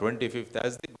birthday on 25th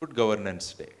as the Good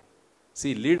Governance Day.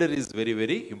 See, leader is very,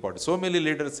 very important. So many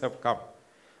leaders have come,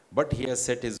 but he has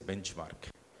set his benchmark.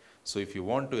 So if you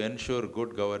want to ensure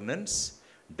good governance,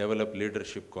 develop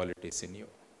leadership qualities in you.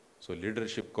 So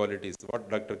leadership qualities, what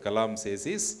Dr. Kalam says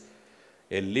is,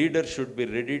 a leader should be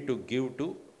ready to give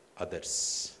to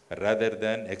others rather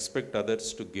than expect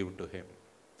others to give to him.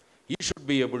 He should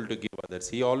be able to give others.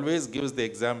 He always gives the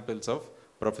examples of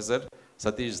Professor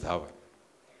Satish Dhawan.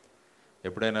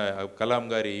 ఎప్పుడైనా కలాం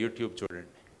గారి YouTube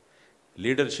చూడండి.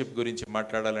 Leadership గురించి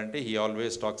మాట్లాడాలంటే he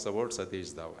always talks about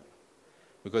Satish Dhawan.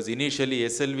 Because initially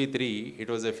SLV3, it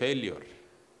was a failure.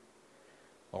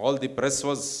 All the press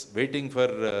was waiting for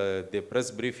the press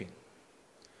briefing.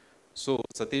 So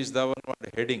Satish Dhawan was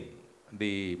heading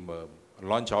the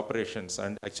launch operations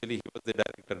and actually he was the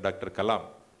director, Dr. Kalam.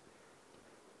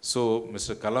 So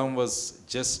Mr. Kalam was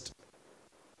just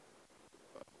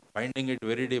finding it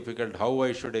very difficult how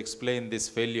I should explain this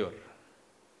failure.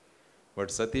 But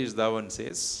Satish Dhawan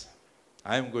says,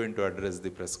 I am going to address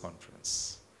the press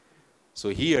conference. So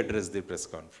he addressed the press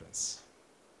conference.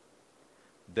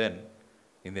 Then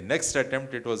in the next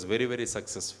attempt, it was very, very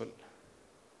successful.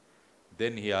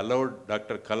 Then he allowed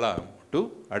Dr. Kalam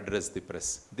to address the press.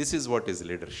 This is what is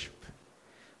leadership.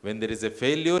 When there is a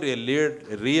failure,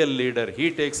 a real leader,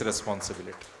 he takes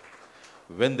responsibility.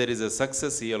 When there is a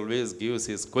success, he always gives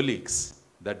his colleagues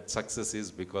that success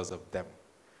is because of them.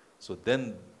 So then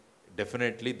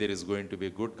definitely there is going to be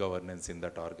good governance in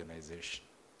that organization.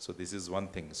 So this is one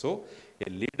thing. So a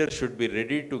leader should be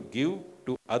ready to give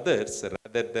to others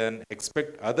rather than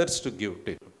expect others to give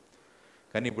to him.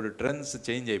 కానీ ఇప్పుడు trends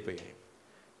change అయిపోయాయి.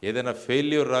 ఏదైనా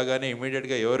failure రాగానే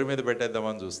ఇమీడియట్గా ఎవరి మీద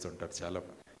పెట్టేద్దామని చూస్తుంటారు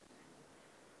చాలామంది.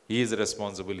 Is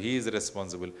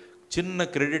responsible. చిన్న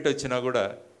క్రెడిట్ వచ్చినా కూడా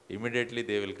immediately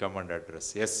they will come and address,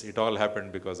 yes, it all happened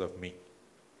because of me.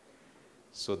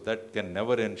 So that can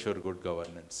never ensure good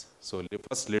governance. So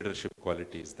first leadership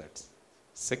quality is that.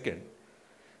 Second,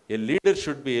 a leader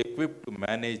should be equipped to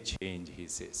manage change, he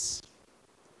says.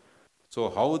 So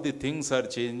how the things are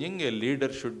changing, a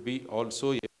leader should be also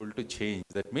able to change.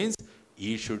 That means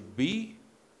he should be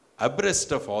abreast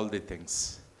of all the things.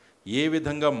 ఏ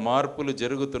విధంగా మార్పులు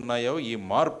జరుగుతున్నాయో ఈ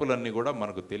మార్పులన్నీ కూడా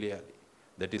మనకు తెలియాలి.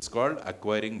 That is called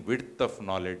acquiring width of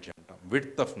knowledge.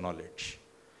 Width of knowledge.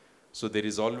 So there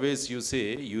is always, you say,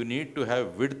 you need to have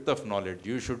width of knowledge.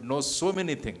 You should know so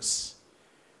many things.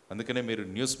 అందుకనే మీరు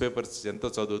news papers ఎంతో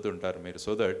చదువుతుంటారు మీరు.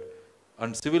 So that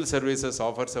and civil services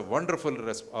offers a wonderful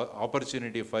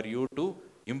opportunity for you to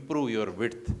improve your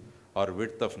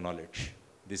width of knowledge.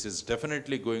 This is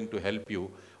definitely going to help you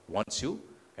once you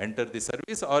enter the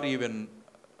service, or even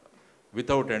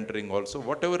without entering also.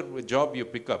 Whatever job you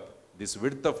pick up, this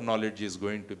width of knowledge is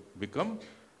going to become,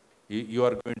 you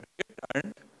are going to get, and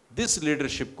this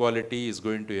leadership quality is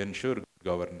going to ensure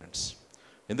governance.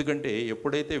 ఎందుకంటే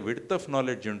ఎప్పుడైతే width of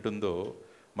knowledge ఉంటుందో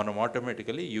మనం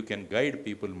automatically you can guide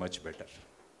people much better.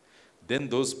 Then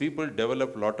those people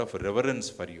develop lot of reverence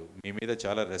for you. మీ మీద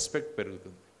చాలా respect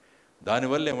పెరుగుతుంది.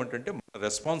 దానివల్ల ఏమంటే మన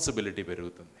రెస్పాన్సిబిలిటీ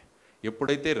పెరుగుతుంది.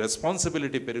 ఎప్పుడైతే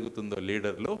రెస్పాన్సిబిలిటీ పెరుగుతుందో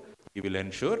లీడర్లో, you will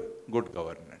ensure good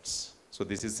governance. So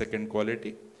this is second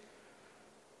quality.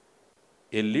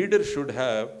 A leader should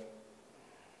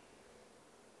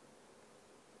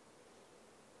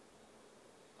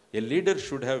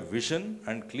have vision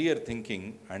and clear thinking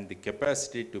and the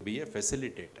capacity to be a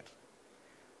facilitator.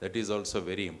 That is also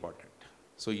very important.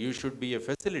 So you should be a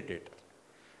facilitator.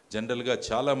 జనరల్గా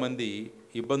చాలామంది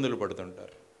ఇబ్బందులు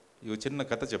పడుతుంటారు. ఈ చిన్న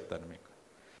కథ చెప్తాను మీకు.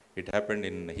 It happened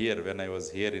when I was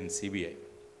here in CBI.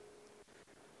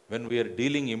 When we are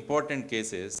dealing important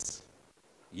cases,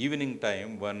 evening time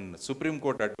one supreme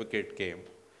court advocate came.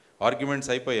 Arguments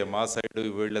అయిపోయాయి, మా సైడు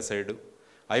వీళ్ళ సైడు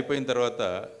అయిపోయిన తర్వాత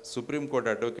సుప్రీంకోర్టు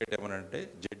అడ్వకేట్ ఏమనంటే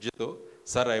జడ్జితో,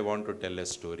 sir I want to tell a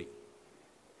story,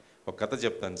 ఒక కథ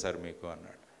చెప్తాను sir మీకు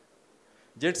అన్నాడు.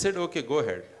 Judge said okay go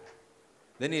head.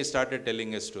 Then ఈ started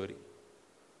telling a story.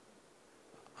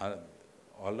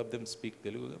 All of them speak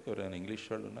Telugu, ఎవరైనా ఇంగ్లీష్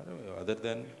వాళ్ళు ఉన్నారు అదర్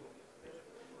దాన్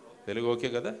తెలుగు?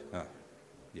 ఓకే కదా.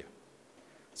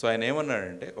 సో ఆయన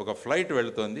ఏమన్నాడంటే, ఒక ఫ్లైట్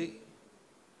వెళుతోంది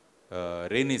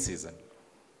rainy season.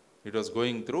 It was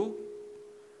going through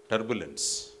turbulence.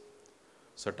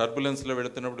 So టర్బులెన్స్లో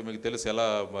వెళుతున్నప్పుడు మీకు తెలుసు ఎలా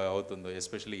అవుతుందో,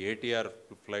 ఎస్పెషల్లీ ఏటీఆర్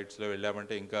ఫ్లైట్స్లో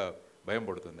వెళ్ళామంటే ఇంకా భయం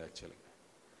పడుతుంది యాక్చువల్గా.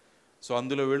 సో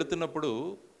అందులో వెళుతున్నప్పుడు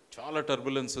చాలా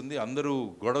టర్బులెన్స్ ఉంది, అందరూ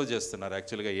గొడవ చేస్తున్నారు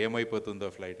యాక్చువల్గా ఏమైపోతుందో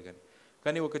ఫ్లైట్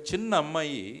కానీ ఒక చిన్న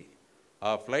అమ్మాయి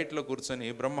ఆ ఫ్లైట్లో కూర్చొని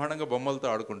బ్రహ్మాండంగా బొమ్మలతో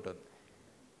ఆడుకుంటుంది.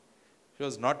 She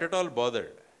was not at all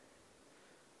bothered.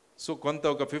 So కొంత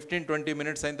ఒక 15-20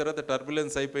 minutes అయిన తర్వాత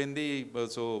టర్బులెన్స్ అయిపోయింది.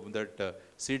 So that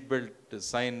seat belt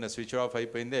sign switch off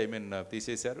అయిపోయింది,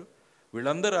 తీసేశారు.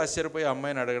 వీళ్ళందరూ ఆశ్చర్యపోయి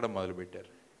అమ్మాయిని అడగడం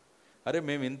మొదలుపెట్టారు, అరే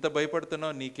మేము ఇంత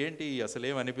భయపడుతున్నాం నీకేంటి అసలు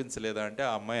ఏం అనిపించలేదా అంటే,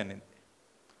 ఆ అమ్మాయి అనింది,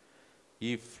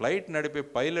 ఈ ఫ్లైట్ నడిపే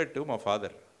పైలట్ మా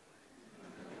ఫాదర్,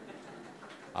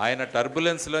 ఆయన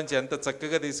టర్బులెన్స్లోంచి ఎంత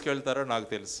చక్కగా తీసుకెళ్తారో నాకు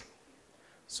తెలుసు.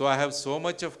 So I have so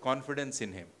much of confidence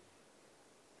in him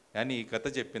అని ఈ కథ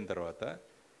చెప్పిన తర్వాత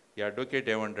ఈ అడ్వకేట్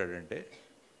ఏమంటాడంటే,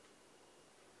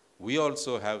 we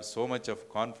also have so much of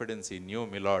confidence in you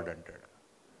milord అంటాడు.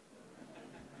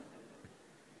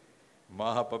 మా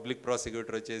పబ్లిక్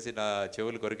ప్రాసిక్యూటర్ వచ్చేసి నా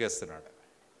చెవులు కొరికేస్తున్నాడు,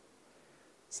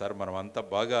 సార్ మనం అంతా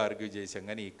బాగా ఆర్గ్యూ చేసాం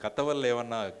కానీ ఈ కథ వల్ల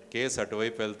ఏమన్నా కేసు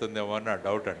అటువైపు వెళ్తుందేమో అని నా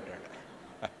డౌట్ అంటాడు.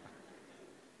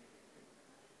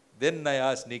 దెన్ నా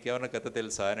ఆస్ నీకేమన్నా కథ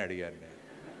తెలుసా అని అడిగాను నేను.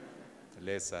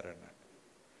 లేదు సార్ అన్నాడు.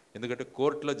 ఎందుకంటే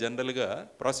కోర్టులో జనరల్గా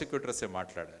ప్రాసిక్యూటర్సే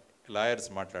మాట్లాడాలి, లాయర్స్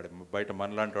మాట్లాడాలి, బయట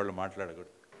మనలాంటి వాళ్ళు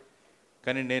మాట్లాడకూడదు.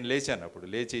 కానీ నేను లేచాను, అప్పుడు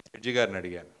లేచి జడ్జి గారిని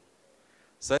అడిగాను,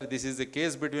 sir this is the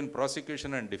case between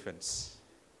prosecution and defence,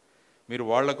 మీరు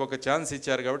వాళ్ళకు ఒక ఛాన్స్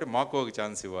ఇచ్చారు కాబట్టి మాకు ఒక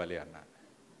ఛాన్స్ ఇవ్వాలి అన్నాను.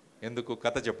 ఎందుకు?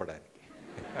 కథ చెప్పడానికి.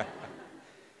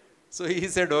 So he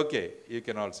said okay you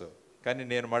can also. కానీ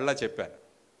నేను మళ్ళా చెప్పాను,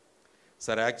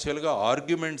 సార్ యాక్చువల్గా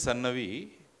ఆర్గ్యుమెంట్స్ అన్నవి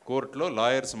కోర్టులో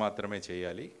లాయర్స్ మాత్రమే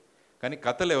చేయాలి, కానీ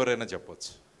కథలు ఎవరైనా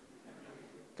చెప్పొచ్చు,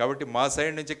 కాబట్టి మా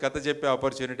సైడ్ నుంచి కథ చెప్పే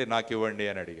ఆపర్చునిటీ నాకు ఇవ్వండి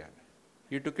అని అడిగాను.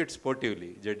 ఈ టుక్ ఇట్ స్పోర్టివ్లీ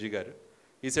జడ్జి గారు.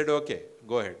 ఈ సెడ్ ఓకే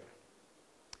గో హెడ్.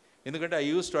 ఎందుకంటే I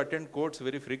use to attend courts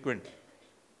very frequently.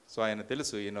 So ఆయన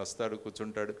తెలుసు ఈయన వస్తాడు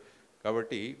కూర్చుంటాడు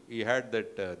కాబట్టి ఈ had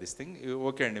that this thing.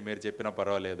 Okay అండి మీరు చెప్పినా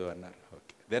పర్వాలేదు అన్నారు.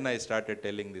 Okay, then I started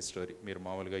telling the story. మీరు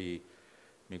మామూలుగా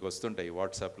మీకు వస్తుంటాయి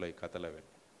వాట్సాప్లో ఈ కథలు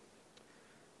అవన్నీ.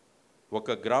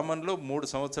 ఒక గ్రామంలో 3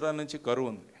 సంవత్సరాల నుంచి కరువు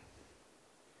ఉంది.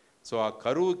 సో ఆ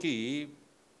కరువుకి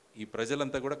ఈ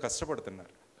ప్రజలంతా కూడా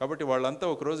కష్టపడుతున్నారు. కాబట్టి వాళ్ళంతా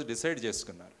ఒకరోజు డిసైడ్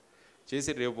చేసుకున్నారు.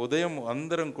 చేసి రేపు ఉదయం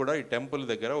అందరం కూడా ఈ టెంపుల్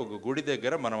దగ్గర ఒక గుడి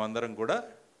దగ్గర మనం అందరం కూడా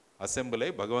అసెంబ్లీ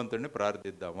అయి భగవంతుడిని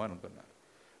ప్రార్థిద్దాము అనుకున్నారు.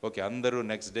 ఓకే, అందరూ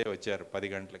నెక్స్ట్ డే వచ్చారు 10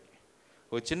 గంటలకి.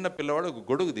 ఒక చిన్న పిల్లవాడు ఒక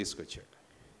గొడుగు తీసుకొచ్చాడు.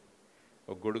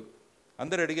 ఒక గొడుగు.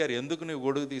 అందరు అడిగారు, ఎందుకు నువ్వు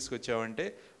గొడుగు తీసుకొచ్చావంటే,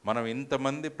 మనం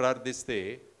ఇంతమంది ప్రార్థిస్తే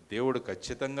దేవుడు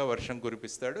ఖచ్చితంగా వర్షం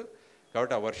కురిపిస్తాడు,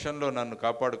 కాబట్టి ఆ వర్షంలో నన్ను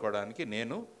కాపాడుకోవడానికి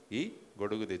నేను ఈ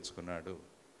గొడుగు తెచ్చుకున్నాడు.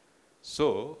 సో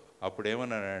అప్పుడు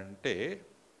ఏమన్నానంటే,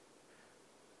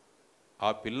 ఆ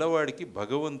పిల్లవాడికి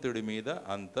భగవంతుడి మీద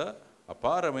అంత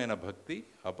అపారమైన భక్తి,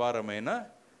 అపారమైన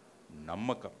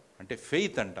నమ్మకం, అంటే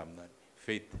ఫెయిత్ అంటాం దాన్ని,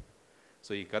 ఫెయిత్.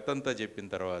 సో ఈ కథ అంతా చెప్పిన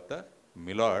తర్వాత,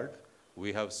 milord we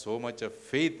have so much of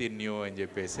faith in you అని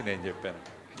చెప్పేసి నేను చెప్పాను.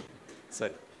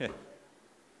 సరే.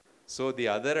 So the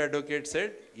other advocate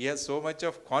said he has so much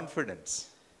of confidence,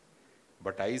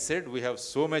 but I said we have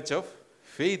so much of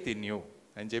faith in you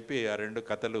అని చెప్పి ఆ 2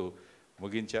 కథలు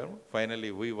ముగించాము.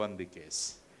 Finally we one the case,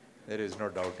 there is no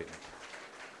doubt in it.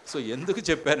 So ఎందుకు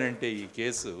చెప్పానంటే, ఈ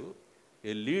case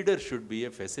A leader should be A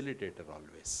facilitator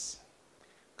always.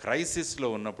 క్రైసిస్లో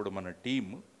ఉన్నప్పుడు మన టీం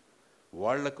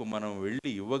వాళ్లకు మనం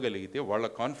వెళ్ళి ఇవ్వగలిగితే వాళ్ళ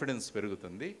కాన్ఫిడెన్స్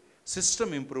పెరుగుతుంది,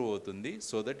 సిస్టమ్ ఇంప్రూవ్ అవుతుంది,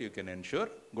 so that you can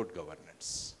ensure good governance.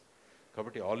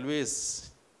 కాబట్టి always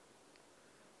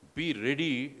be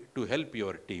ready to help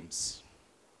your teams.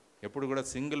 ఎప్పుడు కూడా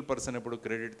సింగిల్ పర్సన్ ఎప్పుడు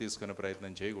క్రెడిట్ తీసుకునే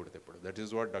ప్రయత్నం చేయకూడదు ఎప్పుడు. That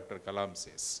is what doctor Kalam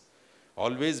says.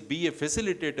 Always be A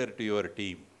facilitator to your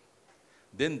team,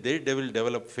 then they will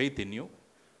develop faith in you.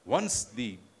 Once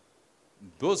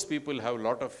those people have a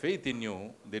lot of faith in you,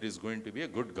 there is going to be a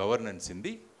good governance in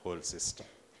the whole system.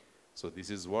 So this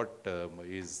is what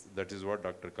that is what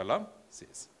Dr. Kalam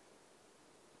says.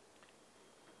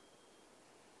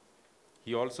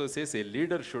 He also says a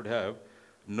leader should have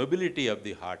nobility of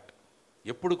the heart.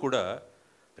 Eppudu kuda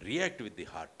react with the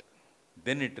heart,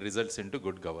 then it results into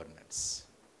good governance.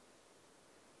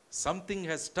 Something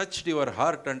has touched your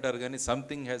heart అంటారు, కానీ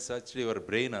something has touched your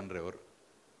brain అనరు ఎవరు.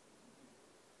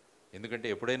 ఎందుకంటే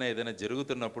ఎప్పుడైనా ఏదైనా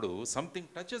జరుగుతున్నప్పుడు something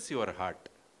touches your heart,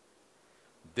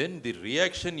 then the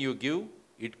reaction you give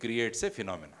it creates a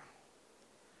phenomena.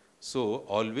 So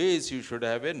always you should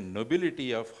have a nobility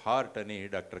of heart అని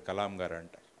doctor Kalam గారు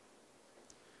అంటారు.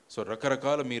 సో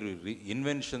రకరకాల మీరు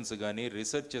ఇన్వెన్షన్స్ కానీ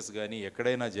రీసెర్చెస్ కానీ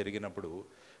ఎక్కడైనా జరిగినప్పుడు,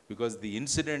 because the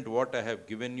incident what I have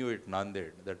given you at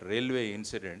Nanded, that railway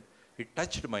incident, it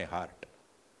touched my heart,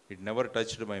 it never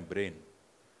touched my brain.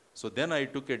 So then I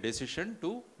took a decision to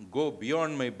go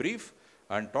beyond my brief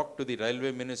and talk to the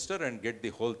railway minister and get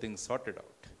the whole thing sorted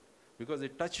out, because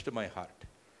it touched my heart.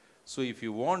 So if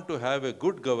you want to have a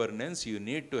good governance, you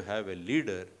need to have a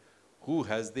leader who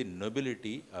has the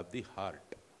nobility of the heart.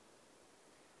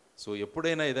 So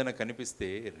ఎప్పుడైనా ఏదైనా కనిపిస్తే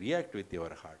react with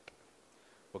your heart.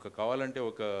 కావాలంటే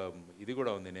ఒక ఇది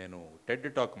కూడా ఉంది, నేను Ted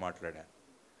talk మాట్లాడాను.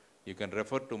 You can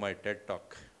refer to my Ted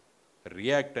talk.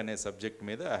 React అనే సబ్జెక్ట్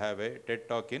మీద I have a Ted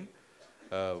talk in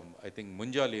I think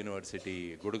Munjal university,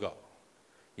 Gurgaon.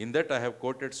 In that I have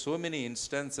coated so many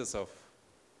instances of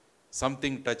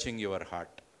something touching your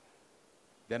heart,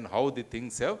 then how the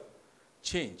things have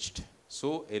changed.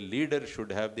 So A leader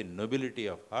should have the nobility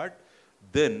of heart,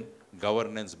 then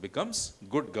governance becomes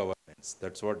good governance.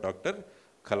 That's what doctor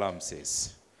Kalam says.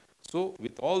 So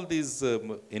with all these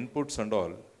inputs and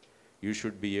all, you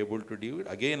should be able to do it.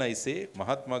 Again I say,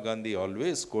 Mahatma Gandhi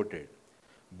always quoted,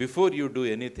 before you do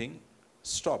anything,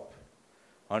 stop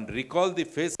and recall the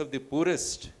face of the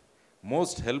poorest,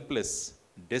 most helpless,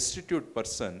 destitute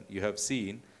person you have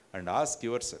seen and ask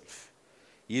yourself,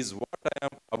 is what I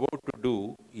am about to do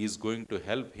is going to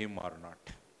help him or not?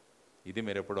 ఇది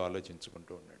మీరు ఎప్పుడు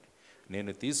ఆలోచించుకుంటూ ఉండండి.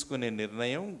 నేను తీసుకునే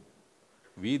నిర్ణయం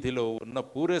వీధిలో ఉన్న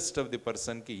పూరెస్ట్ ఆఫ్ ది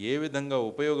పర్సన్కి ఏ విధంగా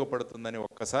ఉపయోగపడుతుందని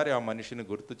ఒక్కసారి ఆ మనిషిని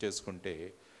గుర్తు చేసుకుంటే,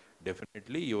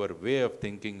 definitely your way of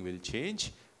thinking will change,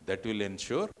 that will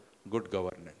ensure good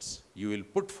governance. You will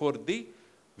put four the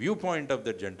view point of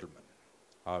the gentlemen.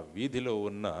 ఆ వీధిలో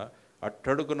ఉన్న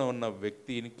అట్టడుగున ఉన్న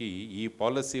వ్యక్తికి ఈ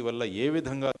పాలసీ వల్ల ఏ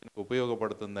విధంగా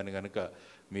ఉపయోగపడుతుందని కనుక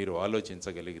మీరు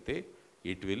ఆలోచించగలిగితే,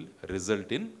 it will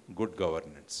result in good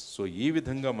governance. So ఈ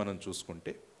విధంగా మనం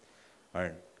చూసుకుంటే,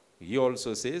 and he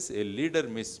also says a leader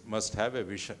must have a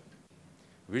vision.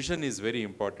 Vision is very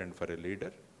important for a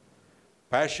leader.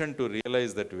 Passion to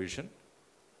realize that vision.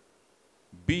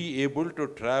 Be able to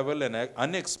travel an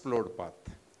unexplored path.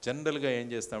 జనరల్గా ఏం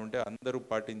చేస్తామంటే అందరూ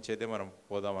పాటించేదే మనం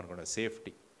పోదాం అనుకున్నాం,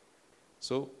 సేఫ్టీ.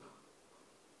 సో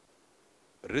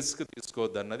రిస్క్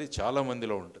తీసుకోవద్దు అన్నది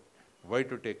చాలామందిలో ఉంటుంది. వై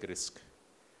టు టేక్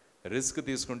రిస్క్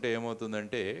తీసుకుంటే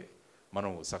ఏమవుతుందంటే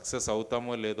మనం సక్సెస్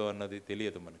అవుతామో లేదో అన్నది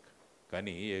తెలియదు మనకు.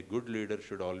 కానీ a good leader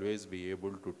should always be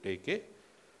able to take a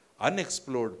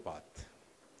unexplored path.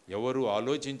 ఎవరు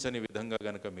ఆలోచించని విధంగా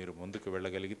కనుక మీరు ముందుకు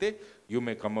వెళ్ళగలిగితే you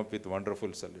may come up with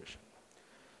wonderful solution.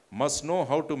 Must know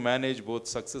how to manage both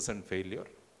success and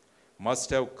failure.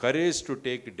 Must have courage to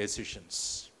take decisions.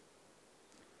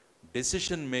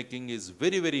 Decision making is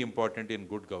very very important in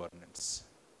good governance.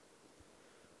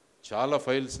 చాలా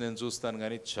files నేను చూస్తాను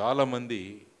కానీ చాలామంది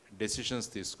decisions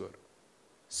తీసుకోరు.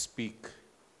 Speak,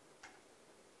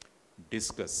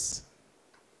 discuss,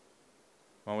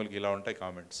 మామూలుగా ఇలా ఉంటాయి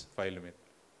comments file మీద.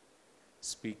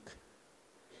 స్పీక్,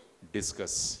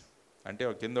 డిస్కస్ అంటే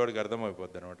కింద వాడికి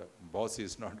అర్థమైపోద్ది అనమాట, boss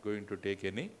is not going to take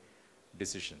any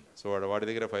decision. So వాడి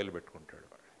దగ్గర ఫైల్ పెట్టుకుంటాడు.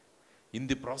 In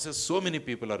the process so many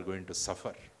people are going to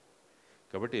suffer.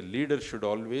 కాబట్టి leader should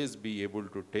always be able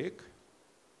to take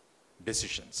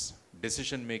decisions.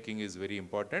 Decision making is very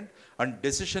important, and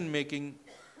decision making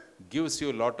gives you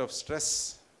a lot of stress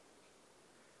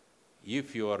if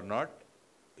you are not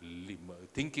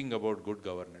thinking about good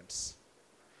governance.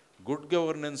 Good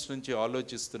governance నుంచి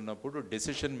ఆలోచిస్తున్నప్పుడు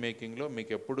decision మేకింగ్లో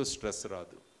మీకు ఎప్పుడూ stress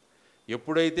రాదు.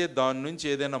 ఎప్పుడైతే దాని నుంచి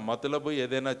ఏదైనా మతలబు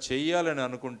ఏదైనా చెయ్యాలని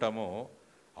అనుకుంటామో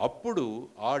అప్పుడు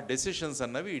ఆ డెసిషన్స్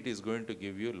అన్నవి it is going to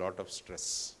give you lot of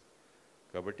stress.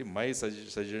 కాబట్టి my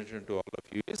suggestion to all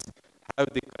of you is have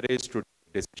the courage to take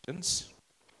decisions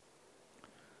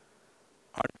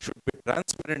and should be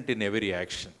transparent in every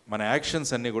action. మన యాక్షన్స్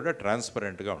అన్నీ కూడా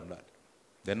ట్రాన్స్పరెంట్గా ఉండాలి.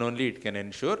 Then only it can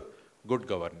ensure good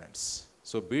governance.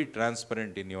 So be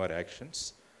transparent in your actions.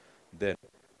 Then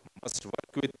must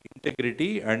work with integrity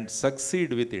and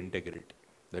succeed with integrity.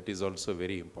 That is also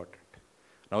very important.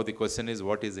 Now the question is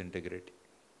what is integrity.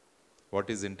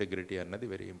 What is integrity అన్నది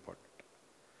very important.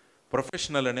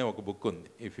 Professional అనే ఒక book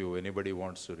ఉంది. If you anybody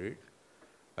wants to read,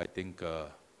 I think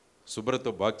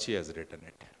Subrato Bakchi has written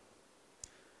it.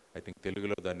 I think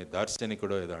Telugulo దాన్ని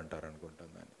దార్శనికుడో ఏదో అంటారు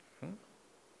అనుకుంటాను దాన్ని.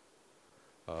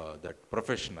 That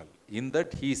professional. In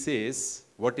that he says,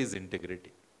 what is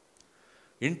integrity?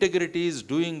 Integrity is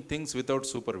doing things without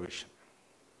supervision.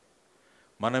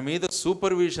 మన మీద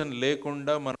supervision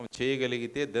లేకుండా మనం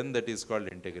చేయగలిగితే then that is called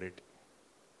integrity.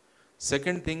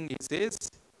 Second thing he says,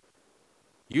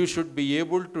 you should be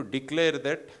able to declare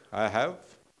that I have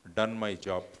done my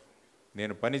job.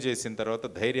 నేను పని చేసిన తర్వాత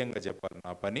ధైర్యంగా చెప్పాలి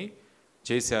నా పని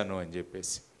చేశాను అని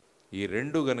చెప్పేసి. ఈ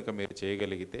రెండు కనుక మీరు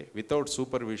చేయగలిగితే without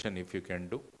supervision if you can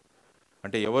do,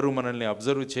 అంటే ఎవరు మనల్ని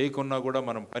అబ్జర్వ్ చేయకున్నా కూడా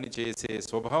మనం పని చేసే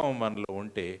స్వభావం మనలో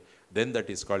ఉంటే then that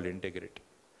is called integrity.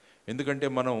 ఎందుకంటే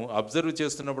మనం అబ్జర్వ్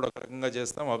చేస్తున్నప్పుడు ఒక రకంగా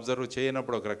చేస్తాం, అబ్జర్వ్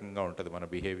చేయనప్పుడు ఒక రకంగా ఉంటుంది మన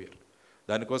బిహేవియర్.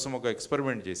 దానికోసం ఒక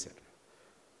ఎక్స్పెరిమెంట్ చేశారు.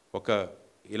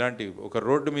 ఇలాంటి ఒక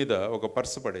రోడ్డు మీద ఒక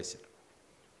పర్సు పడేశారు.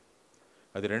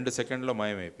 అది 2 సెకండ్లో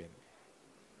మాయమైపోయింది.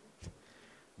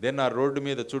 దెన్ ఆ రోడ్డు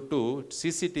మీద చుట్టూ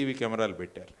సీసీటీవీ కెమెరాలు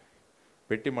పెట్టారు.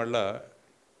 పెట్టి మళ్ళా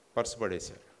పర్సు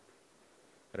పడేశారు.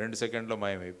 2 సెకండ్లో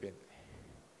మాయమైపోయింది.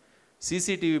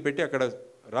 సీసీటీవీ పెట్టి అక్కడ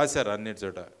రాశారు అన్ని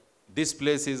చోట, this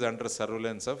place is under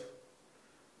surveillance of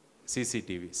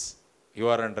CCTVs,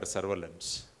 you are under surveillance.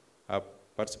 ఆ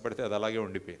పర్సు పడితే అది అలాగే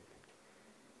ఉండిపోయింది.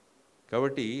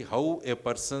 కాబట్టి how A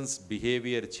persons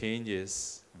behaviour changes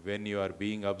when you are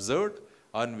being observed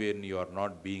and when you are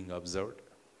not being observed.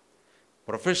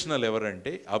 Professional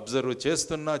ఎవరంటే అబ్జర్వ్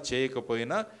చేస్తున్నా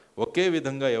చేయకపోయినా ఒకే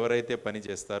విధంగా ఎవరైతే పని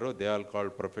చేస్తారో they are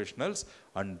called professionals,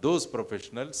 and those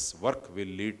professionals work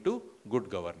will lead to good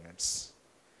governance.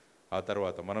 ఆ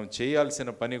తర్వాత మనం చేయాల్సిన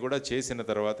పని కూడా చేసిన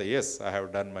తర్వాత yes I have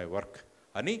done my work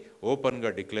అని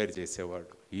ఓపెన్గా డిక్లేర్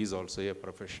చేసేవాడు ఈజ్ ఆల్సో ఏ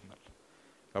ప్రొఫెషనల్.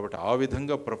 కాబట్టి ఆ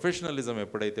విధంగా ప్రొఫెషనలిజం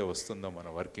ఎప్పుడైతే వస్తుందో మన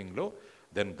వర్కింగ్లో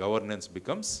then governance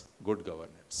becomes good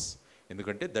governance.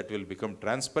 ఎందుకంటే that will become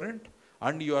transparent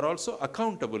and you are also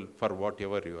accountable for what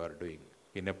ever you are doing.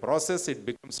 In a process it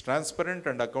becomes transparent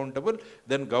and accountable,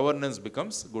 then governance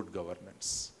becomes good governance.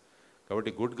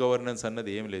 కాబట్టి good governance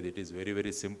అన్నది ఏం లేదు, it is very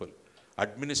very simple.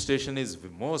 Administration is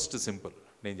most simple.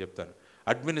 నేను చెప్తాను,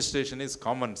 administration is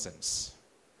common sense.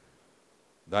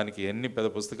 దానికి ఎన్ని పెద్ద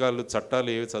పుస్తకాలు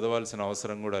చట్టాలు ఏవి చదవాల్సిన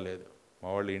అవసరం కూడా లేదు.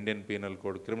 మా వాళ్ళు Indian penal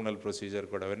code, criminal procedure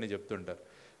code అవన్నీ చెప్తుంటారు.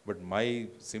 But my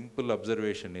simple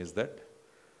observation is that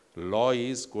law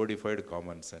is codified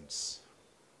common sense.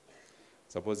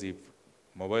 Suppose if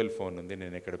mobile phone ఉంది,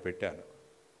 నేను ఎక్కడ పెట్టాను,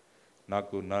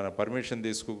 నాకు నా పర్మిషన్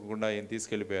తీసుకోకుండా ఏం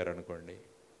తీసుకెళ్ళిపోయారు అనుకోండి,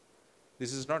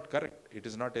 this is not correct, it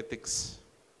is not ethics.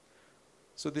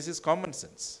 So this is common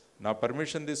sense. నా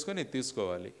పర్మిషన్ తీసుకొని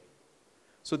తీసుకోవాలి.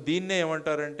 సో దీన్నే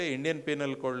ఏమంటారంటే ఇండియన్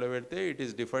పీనల్ కోడ్లో పెడితే it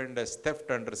is defined as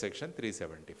theft under section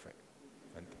 375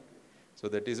 అంతే. So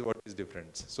that is what is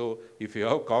difference. So if you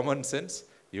have common sense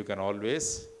you can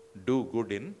always do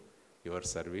good in your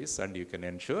service and you can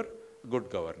ensure good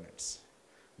governance.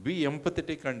 Be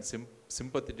empathetic and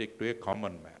sympathetic to a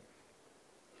common man.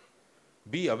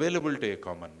 Be available to a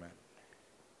common man.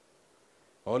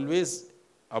 Always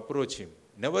approach him.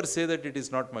 Never say that it is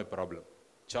not my problem.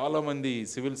 చాలా మంది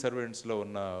civil సర్వెంట్స్లో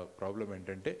ఉన్న problem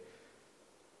ఏంటంటే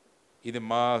ఇది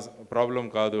మా problem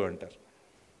కాదు అంటారు.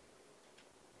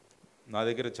 నా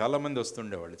దగ్గర చాలామంది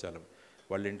వస్తుండేవాళ్ళు,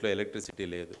 వాళ్ళ ఇంట్లో ఎలక్ట్రిసిటీ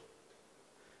లేదు,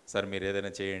 సార్ మీరు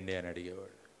ఏదైనా చేయండి అని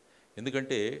అడిగేవాళ్ళు.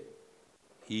 ఎందుకంటే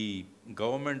ఈ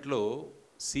గవర్నమెంట్లో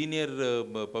senior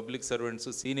public servants,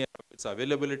 senior officers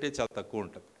availability చాలా తక్కువ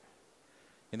ఉంటుంది.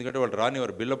 ఎందుకంటే వాళ్ళు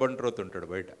రానివారు, బిల్ల బంట్రోత్ ఉంటాడు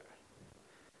బయట,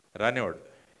 రానివాడు.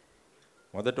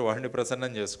 మొదట వాడిని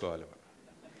ప్రసన్నం చేసుకోవాలి,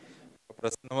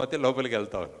 ప్రసన్నమైతే లోపలికి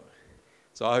వెళ్తాను.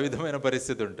 సో ఆ విధమైన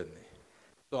పరిస్థితి ఉంటుంది.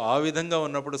 సో ఆ విధంగా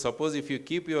ఉన్నప్పుడు suppose if you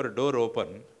keep your door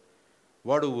open,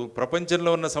 వాడు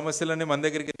ప్రపంచంలో ఉన్న సమస్యలన్నీ మన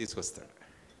దగ్గరికి తీసుకొస్తాడు.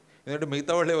 ఎందుకంటే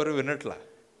మిగతా వాళ్ళు ఎవరు వినట్లా.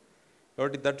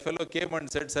 కాబట్టి that fellow came and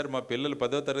said, sir మా పిల్లలు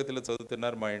 10వ తరగతిలో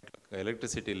చదువుతున్నారు, మా ఇంట్లో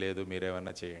ఎలక్ట్రిసిటీ లేదు,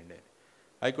 మీరేమన్నా చేయండి.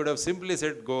 I could have simply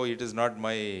said go, it is not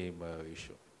my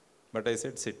issue, but I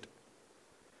said SIT.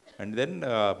 And then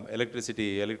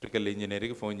electrical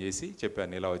ఇంజనీర్కి phone చేసి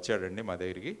చెప్పాను, ఇలా వచ్చాడండి మా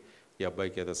దగ్గరికి, ఈ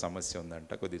అబ్బాయికి ఏదో సమస్య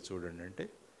ఉందంట, కొద్దిగా చూడండి అంటే,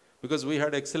 because we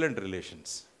had excellent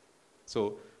relations. So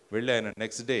వెళ్ళి ఆయన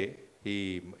నెక్స్ట్ డే ఈ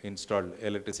ఇన్స్టాల్డ్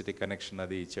ఎలక్ట్రిసిటీ కనెక్షన్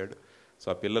అది ఇచ్చాడు. సో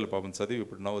ఆ పిల్లలు పాపం చదివి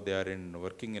ఇప్పుడు now they are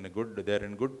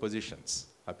in good positions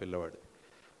ఆ పిల్లవాడు.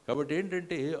 కాబట్టి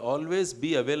ఏంటంటే ఆల్వేస్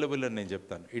బీ అవైలబుల్ అని నేను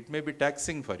చెప్తాను. It may be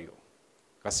taxing for you,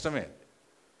 కష్టమే,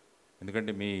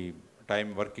 ఎందుకంటే మీ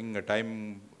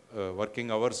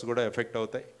వర్కింగ్ అవర్స్ కూడా ఎఫెక్ట్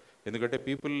అవుతాయి. ఎందుకంటే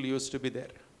people use to be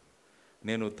there.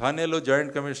 నేను థానేలో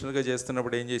జాయింట్ కమిషనర్గా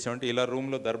చేస్తున్నప్పుడు ఏం చేసామంటే ఇలా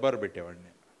రూమ్లో దర్బార్ పెట్టేవాడిని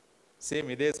నేను. సేమ్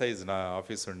ఇదే సైజ్ నా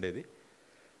ఆఫీస్ ఉండేది.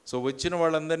 సో వచ్చిన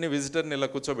వాళ్ళందరినీ విజిటర్ని ఇలా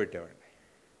కూర్చోబెట్టేవాడిని.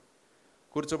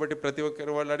 కూర్చోబెట్టి ప్రతి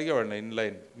ఒక్కరు వాళ్ళు అడిగేవాడిని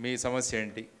ఇన్లైన్, మీ సమస్య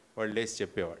ఏంటి, వాళ్ళు లేచి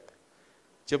చెప్పేవాళ్ళు.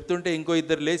 చెప్తుంటే ఇంకో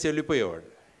ఇద్దరు లేచి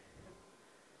వెళ్ళిపోయేవాళ్ళు.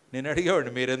 నేను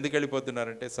అడిగేవాడిని, మీరు ఎందుకు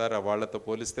వెళ్ళిపోతున్నారంటే, సార్ వాళ్ళతో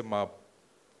పోలిస్తే మా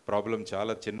ప్రాబ్లం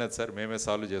చాలా చిన్నది సార్, మేమే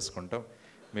సాల్వ్ చేసుకుంటాం,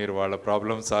 మీరు వాళ్ళ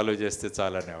ప్రాబ్లం సాల్వ్ చేస్తే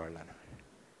చాలనేవాళ్ళని.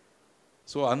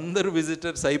 సో అందరూ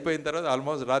విజిటర్స్ అయిపోయిన తర్వాత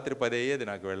ఆల్మోస్ట్ రాత్రి 10 అయ్యేది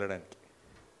నాకు వెళ్ళడానికి.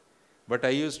 But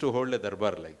I use to hold a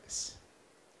Darbar like this.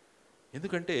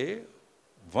 ఎందుకంటే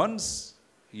once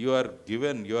you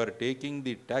are taking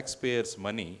the taxpayers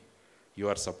money, you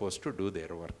are supposed to do their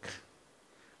work.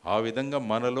 ఆ విధంగా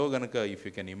మనలో గనక if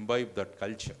you can imbibe that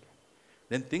culture,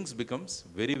 then things becomes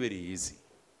very very easy.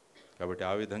 కాబట్టి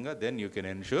ఆ విధంగా then you can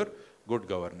ensure good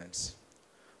governance.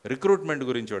 Recruitment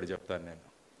గురించి ఒకటి చెప్తాను నేను,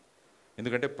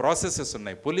 ఎందుకంటే ప్రాసెసెస్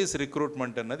ఉన్నాయి. పోలీస్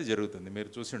రిక్రూట్మెంట్ అన్నది జరుగుతుంది,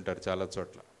 మీరు చూసి ఉంటారు చాలా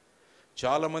చోట్ల.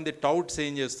 చాలామంది టౌట్స్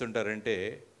ఏం చేస్తుంటారంటే,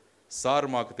 సార్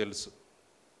మాకు తెలుసు.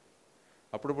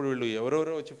 అప్పుడప్పుడు వీళ్ళు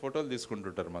ఎవరెవరో వచ్చి ఫోటోలు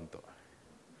తీసుకుంటుంటారు మనతో.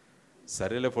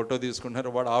 సరేలే ఫోటో తీసుకుంటున్నారు,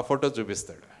 వాడు ఆ ఫోటో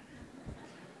చూపిస్తాడు.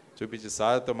 చూపించి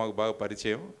సార్తో మాకు బాగా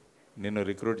పరిచయం, నిన్ను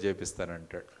రిక్రూట్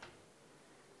చేపిస్తానంటాడు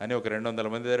అని ఒక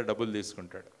 200 మంది దగ్గర డబ్బులు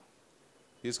తీసుకుంటాడు.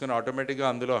 తీసుకుని ఆటోమేటిక్గా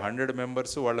అందులో 100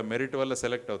 మెంబర్స్ వాళ్ళ మెరిట్ వల్ల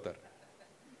సెలెక్ట్ అవుతారు,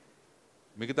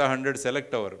 మిగతా 100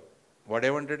 సెలెక్ట్ అవ్వరు.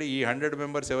 వాడేమంటాడు, ఈ 100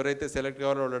 మెంబర్స్ ఎవరైతే సెలెక్ట్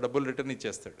కావాలో వాళ్ళ డబ్బులు రిటర్న్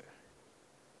ఇచ్చేస్తాడు.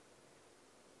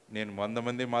 నేను 100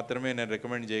 మంది మాత్రమే నేను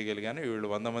రికమెండ్ చేయగలిగాను, వీళ్ళు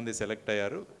 100 మంది సెలెక్ట్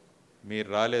అయ్యారు, మీరు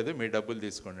రాలేదు, మీ డబ్బులు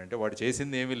తీసుకోండి అంటే వాడు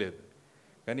చేసింది ఏమీ లేదు,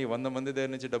 కానీ 100 మంది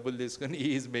దగ్గర నుంచి డబ్బులు తీసుకొని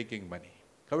ఈజ్ మేకింగ్ మనీ.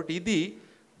 కాబట్టి ఇది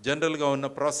జనరల్గా ఉన్న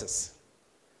ప్రాసెస్.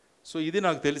 సో ఇది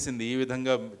నాకు తెలిసింది, ఈ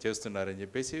విధంగా చేస్తున్నారని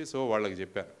చెప్పేసి. సో వాళ్ళకి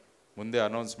చెప్పాను, ముందే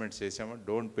అనౌన్స్మెంట్స్ చేసాము,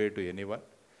 డోంట్ పే టు ఎనీవన్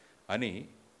అని.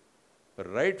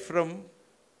 రైట్ ఫ్రమ్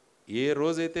ఏ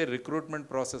రోజైతే రిక్రూట్మెంట్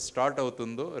ప్రాసెస్ స్టార్ట్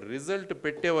అవుతుందో రిజల్ట్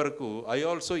పెట్టే వరకు I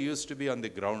also use to be on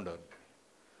the ground.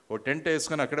 Oh tent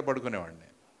వేసుకొని అక్కడే పడుకునేవాడిని.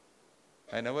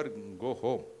 I never go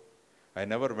home, I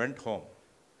never went home.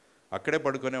 అక్కడే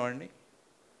పడుకునేవాడిని.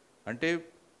 అంటే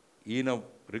ఈయన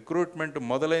రిక్రూట్మెంట్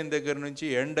మొదలైన దగ్గర నుంచి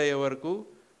ఎండ్ అయ్యే వరకు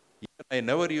I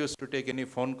never use to take any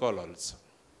phone call also.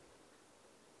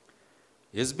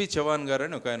 SB Chavan గారు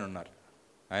అని ఒక ఆయన ఉన్నారు,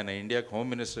 ఆయన ఇండియాకి హోమ్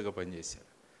మినిస్టర్గా పనిచేశారు.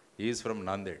 Is from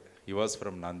Nanded, he was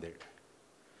from Nanded.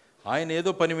 ఆయన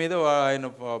ఏదో పని మీద ఆయన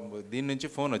దీని నుంచి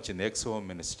ఫోన్ వచ్చింది, ఎక్స్ హోమ్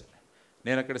మినిస్టర్.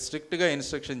 నేను అక్కడ స్ట్రిక్ట్గా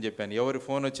ఇన్స్ట్రక్షన్ చెప్పాను, ఎవరి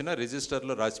ఫోన్ వచ్చినా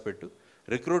రిజిస్టర్లో రాసిపెట్టు,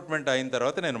 రిక్రూట్మెంట్ అయిన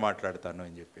తర్వాత నేను మాట్లాడతాను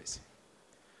అని చెప్పేసి.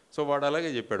 సో వాడు అలాగే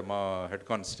చెప్పాడు, మా హెడ్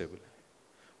కానిస్టేబుల్.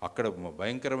 అక్కడ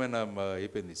భయంకరమైన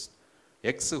అయిపోయింది.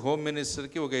 ఎక్స్ హోమ్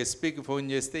మినిస్టర్కి ఒక ఎస్పీకి ఫోన్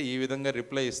చేస్తే ఈ విధంగా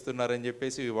రిప్లై ఇస్తున్నారని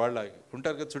చెప్పేసి వాళ్ళ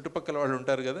ఉంటారు కదా, చుట్టుపక్కల వాళ్ళు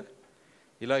ఉంటారు కదా,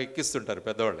 ఇలా ఎక్కిస్తుంటారు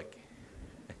పెద్దవాళ్ళకి.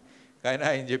 కానీ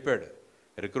ఆయన చెప్పాడు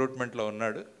రిక్రూట్మెంట్లో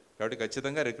ఉన్నాడు కాబట్టి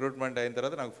ఖచ్చితంగా రిక్రూట్మెంట్ అయిన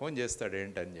తర్వాత నాకు ఫోన్ చేస్తాడు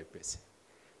ఏంటని చెప్పేసి.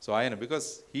 సో ఆయన because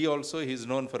he also he's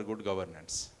known for good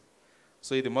governance.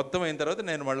 So ఇది మొత్తం అయిన తర్వాత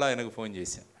నేను మళ్ళీ ఆయనకు ఫోన్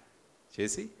చేశాను.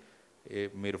 చేసి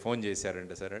మీరు ఫోన్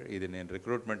చేశారంటే సరే ఇది నేను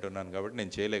రిక్రూట్మెంట్ ఉన్నాను కాబట్టి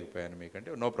నేను చేయలేకపోయాను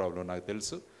మీకంటే నో ప్రాబ్లం నాకు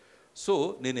తెలుసు. సో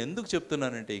నేను ఎందుకు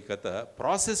చెప్తున్నానంటే ఈ కథ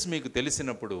ప్రాసెస్ మీకు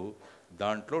తెలిసినప్పుడు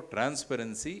దాంట్లో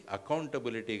ట్రాన్స్పరెన్సీ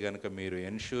అకౌంటబిలిటీ కనుక మీరు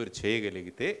ఎన్ష్యూర్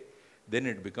చేయగలిగితే then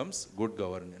it becomes good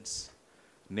governance.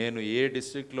 నేను ఏ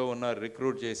డిస్ట్రిక్ట్లో ఉన్న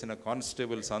రిక్రూట్ చేసిన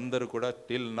కానిస్టేబుల్స్ అందరూ కూడా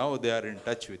till now they are in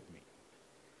touch with me.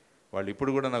 వాళ్ళు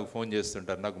ఇప్పుడు కూడా నాకు ఫోన్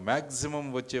చేస్తుంటారు. నాకు మ్యాక్సిమం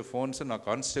వచ్చే ఫోన్స్ నా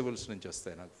కానిస్టేబుల్స్ నుంచి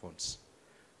వస్తాయి నాకు phones.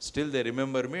 Still they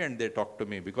remember me and they talk to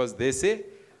me because they say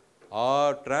ఆ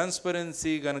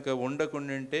ట్రాన్స్పరెన్సీ కనుక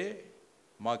ఉండకుండింటే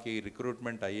మాకు ఈ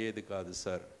రిక్రూట్మెంట్ అయ్యేది కాదు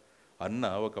సార్ అన్న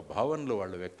ఒక భావనలో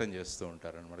వాళ్ళు వ్యక్తం చేస్తూ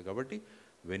ఉంటారనమాట. కాబట్టి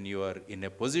when you are in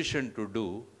a position to do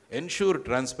ensure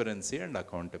transparency and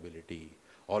accountability,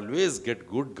 always get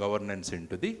good governance in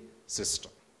to the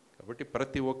system. కాబట్టి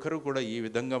ప్రతి ఒక్కరూ కూడా ఈ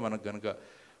విధంగా మనకు కనుక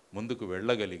ముందుకు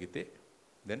వెళ్ళగలిగితే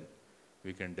then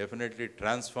we can definitely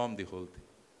transform the whole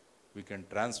thing, we can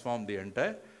transform the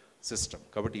entire system.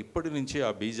 కాబట్టి ఇప్పటి నుంచి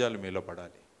ఆ బీజాలు మీలో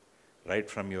పడాలి. Right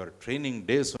from your training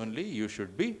days only you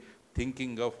should be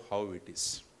thinking of how it is.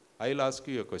 I will ask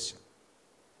you a question.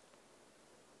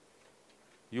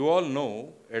 You all know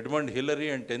Edmund Hillary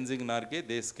and Tenzing Norgay,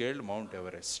 they scaled Mount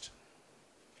Everest.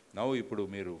 Now ఇప్పుడు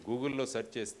మీరు గూగుల్లో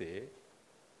search చేస్తే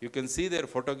you can see there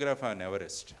photograph on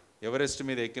Everest. Everest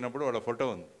మీద ఎక్కినప్పుడు వాళ్ళ photo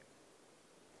ఉంది.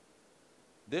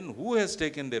 Then who has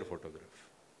taken there photograph?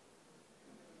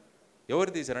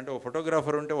 ఎవరు తీశారంటే ఒక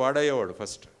ఫోటోగ్రాఫర్ ఉంటే వాడయ్యేవాడు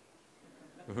ఫస్ట్.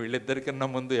 వీళ్ళిద్దరికన్నా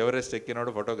ముందు ఎవరెస్ట్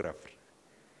ఎక్కినాడు ఫోటోగ్రాఫర్.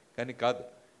 కానీ కాదు,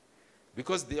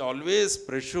 because they always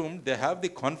presume they have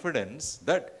the confidence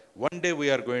that one day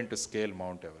we are going to scale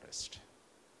mount Everest.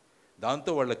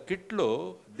 దాంతో వాళ్ళ కిట్లో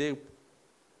they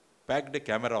packed A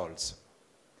camera also.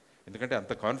 ఎందుకంటే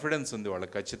అంత కాన్ఫిడెన్స్ ఉంది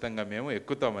వాళ్ళకి ఖచ్చితంగా మేము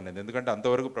ఎక్కుతామనేది. ఎందుకంటే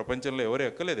అంతవరకు ప్రపంచంలో ఎవరు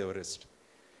ఎక్కలేదు ఎవరెస్ట్.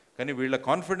 కానీ వీళ్ళ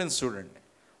కాన్ఫిడెన్స్ చూడండి,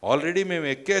 ఆల్రెడీ మేము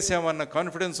ఎక్కేసామన్న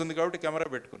కాన్ఫిడెన్స్ ఉంది కాబట్టి కెమెరా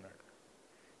పెట్టుకున్నాడు.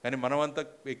 కానీ మనమంతా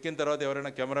ఎక్కిన తర్వాత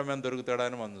ఎవరైనా కెమెరామ్యాన్ దొరుకుతాడా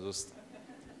అని మనం చూస్తాం.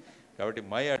 కాబట్టి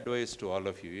my advice to all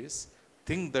of you is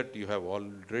think that you have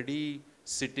already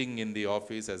sitting in the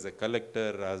office as a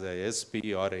collector, as a SP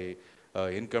or a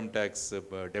income tax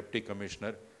deputy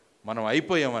commissioner. మనం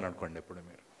అయిపోయామని అనుకోండి. ఎప్పుడు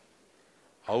మీరు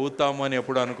అవుతామని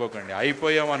ఎప్పుడు అనుకోకండి,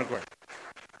 అయిపోయామనుకోండి.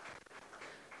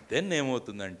 దెన్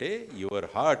ఏమవుతుందంటే your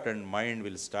heart and mind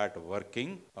will start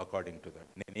working according to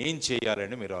that. నేను ఏం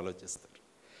చేయాలని మీరు ఆలోచిస్తారు.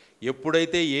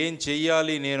 ఎప్పుడైతే ఏం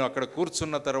చెయ్యాలి నేను అక్కడ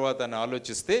కూర్చున్న తర్వాత అని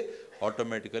ఆలోచిస్తే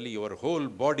automatically your whole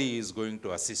body is going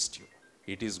to assist you,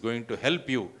 it is going to help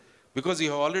you because you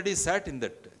have already sat in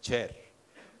that chair.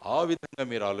 ఆ విధంగా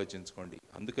మీరు ఆలోచించుకోండి.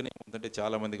 అందుకనే ఏమవుతుందంటే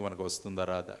చాలామందికి మనకు వస్తుందా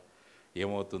రాదా,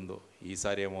 ఏమవుతుందో,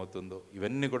 ఈసారి ఏమవుతుందో,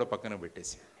 ఇవన్నీ కూడా పక్కన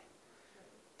పెట్టేసి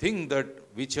think that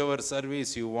which ever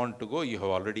service you want to go you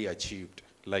have already achieved.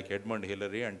 Like Edmund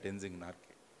Hillary and Tenzing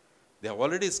Norgay, they have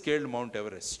already scaled mount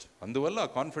Everest. అందువల్ల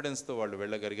ఆ కాన్ఫిడెన్స్తో వాళ్ళు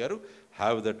వెళ్ళగలిగారు.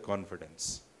 Have that confidence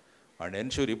and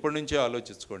ensure. ఇప్పటి నుంచే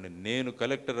ఆలోచించుకోండి, నేను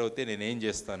కలెక్టర్ అవుతే నేనేం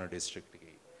చేస్తాను డిస్ట్రిక్ట్కి,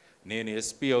 నేను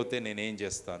ఎస్పీ అవుతే నేనేం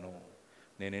చేస్తాను,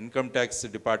 నేను ఇన్కమ్ ట్యాక్స్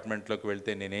డిపార్ట్మెంట్లోకి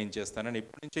వెళ్తే నేనేం చేస్తానని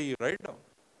ఇప్పటి నుంచే you right down.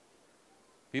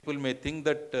 People may think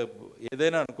that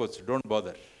ఏదైనా అనుకోవచ్చు, డోంట్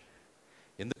బాదర్.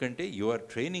 ఎందుకంటే you are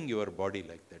training your body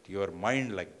like that, your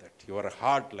mind like that, your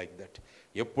heart like that.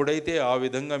 ఎప్పుడైతే ఆ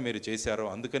విధంగా మీరు చేశారో,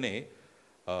 అందుకనే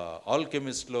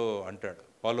ఆల్కెమిస్ట్లో అంటాడు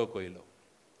పాలో కోయిలో,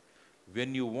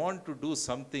 when you want to do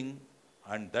something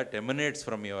and that ఎమనేట్స్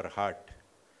from your heart,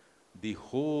 the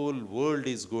whole world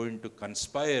is going to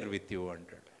conspire with you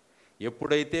అంటాడు.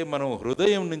 ఎప్పుడైతే మనం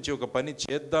హృదయం నుంచి ఒక పని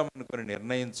చేద్దామనుకుని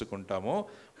నిర్ణయించుకుంటామో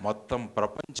మొత్తం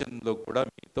ప్రపంచంలో కూడా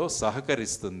మీతో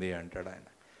సహకరిస్తుంది అంటాడు ఆయన.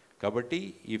 కాబట్టి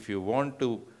if you want to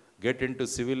get in to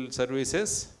civil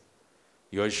services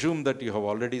you assume that you have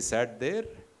already short there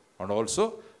and also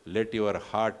let your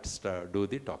heart do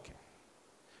the talking.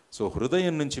 So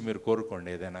హృదయం నుంచి మీరు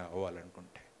కోరుకోండి ఏదైనా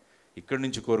అవ్వాలనుకుంటే. ఇక్కడి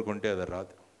నుంచి కోరుకుంటే అది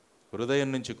రాదు. హృదయం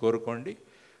నుంచి కోరుకోండి,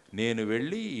 నేను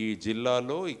వెళ్ళి ఈ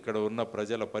జిల్లాలో ఇక్కడ ఉన్న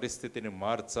ప్రజల పరిస్థితిని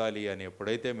మార్చాలి అని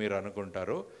ఎప్పుడైతే మీరు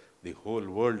అనుకుంటారో the whole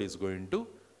world is going to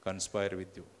conspire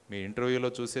with you. మీ ఇంటర్వ్యూలో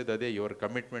చూసేది అదే, your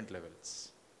commitment levels.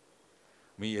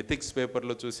 Me ethics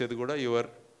పేపర్లో చూసేది కూడా యువర్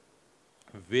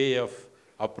వే ఆఫ్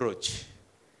అప్రోచ్.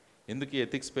 ఎందుకు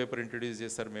ఎథిక్స్ పేపర్ ఇంట్రడ్యూస్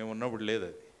చేస్తారు? మేము ఉన్నప్పుడు లేదు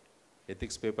అది.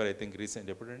 Ethics paper I think recent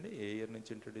ఎప్పుడండి, ఏ ఇయర్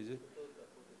నుంచి ఇంట్రడ్యూస్?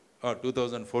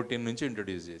 2014 నుంచి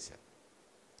ఇంట్రడ్యూస్ చేశారు.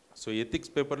 సో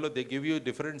ఎథిక్స్ పేపర్లో they give you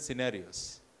different scenarios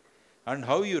and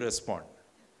how you respond.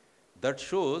 That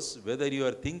shows whether you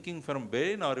are thinking from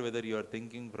brain or whether you are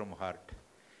thinking from heart.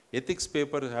 ethics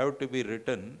papers have to be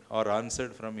written or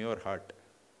answered from your heart.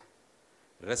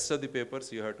 Rest of the papers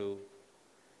you have to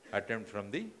attempt from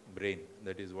the brain.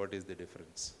 That is what is the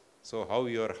difference. So how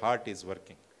your heart is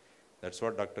working. That's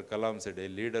what Dr. Kalam said, a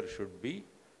leader should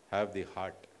have the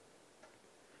heart.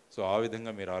 So ఆ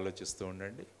విధంగా మీరు ఆలోచిస్తూ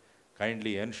ఉండండి.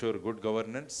 Kindly ensure good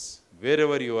governance.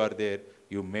 Wherever you are there,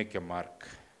 you make a mark.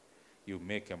 You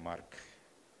make a mark.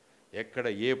 ఎక్కడ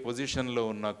ఏ పొజిషన్లో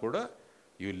ఉన్నా కూడా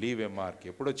you leave a mark.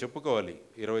 ఎప్పుడో చెప్పుకోవాలి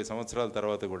 20 సంవత్సరాల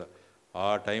తర్వాత కూడా, ఆ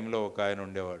టైంలో ఒక ఆయన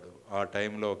ఉండేవాడు, ఆ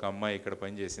టైంలో ఒక అమ్మాయి ఇక్కడ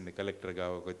పనిచేసింది కలెక్టర్గా,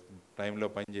 ఒక టైంలో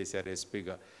పనిచేశారు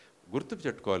ఎస్పీగా. గుర్తు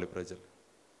పెట్టుకోవాలి ప్రజలు.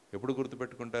 ఎప్పుడు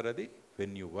గుర్తుపెట్టుకుంటారు అది?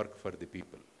 When you work for the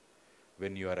people,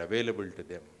 when you are available to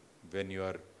them, when you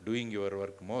are doing your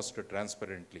work most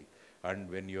transparently, and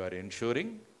when you are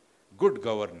ensuring good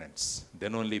governance,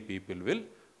 then only people will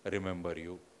remember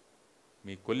you.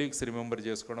 Me colleagues remember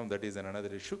చేసుకోవడం, that is an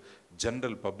another issue.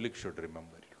 General public should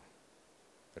remember you.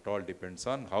 That all depends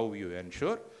on how you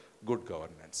ensure good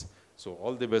governance. So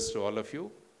all the best to all of you.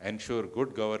 Ensure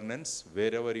good governance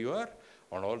wherever you are,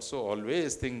 and also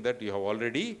always think that you have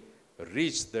already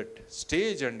reached that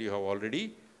stage and you have already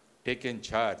taken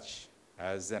charge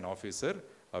as an officer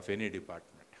of any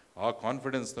department. Our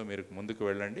confidence tho meer munduku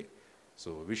vellandi.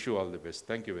 So wish you all the best.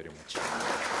 Thank you very much.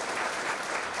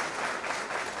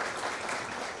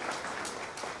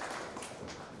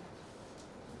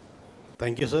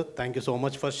 Thank you, sir. Thank you so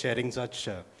much for sharing such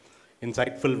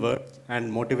insightful words and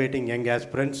motivating young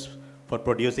aspirants for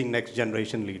producing next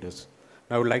generation leaders.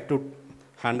 I would like to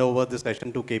hand over the session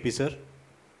to KP sir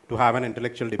to have an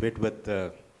intellectual debate with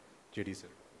GD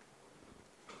sir.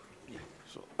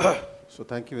 So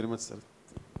thank you very much, sir.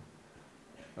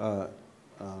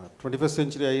 21st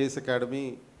Century IAS Academy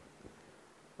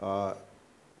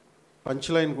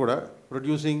punchline kuda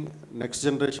producing next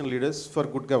generation leaders for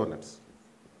good governance.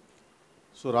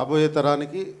 So రాబోయే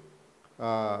తరానికి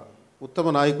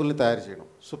ఉత్తమ నాయకుల్ని తయారు చేయడం,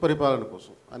 సుపరిపాలన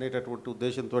కోసం అనేటటువంటి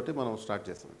ఉద్దేశంతో మనం స్టార్ట్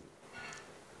చేస్తాం.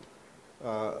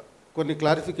 కొన్ని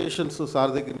క్లారిఫికేషన్స్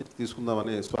సార్ దగ్గర నుంచి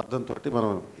తీసుకుందామనే స్వార్థంతో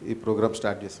మనం ఈ ప్రోగ్రామ్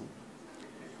స్టార్ట్ చేసాం.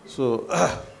 So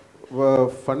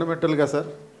ఫండమెంటల్గా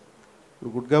sir,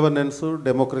 good governance,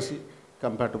 democracy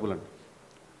compatible అండి.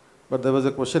 But there was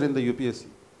a question in the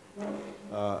UPSC,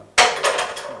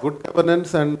 good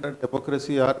governance and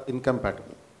democracy are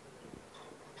incompatible.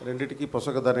 రెండింటికి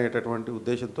పొసగదనేటటువంటి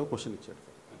ఉద్దేశంతో క్వశ్చన్ ఇచ్చాడు.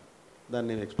 దాన్ని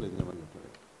నేను ఎక్స్ప్లెయిన్ చేయమని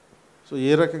చెప్పాను. సో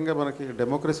ఏ రకంగా మనకి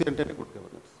డెమోక్రసీ అంటేనే good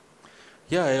governance?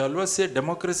 Yeah, I always say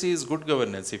democracy is good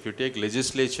governance. If you take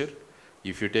legislature,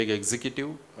 if you take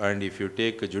executive, and if you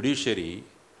take judiciary,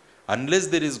 unless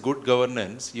there is good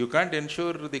governance, you can't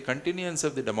ensure the continuance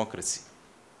of the democracy.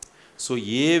 So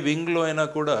ఏ వింగ్లో అయినా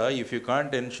కూడా if you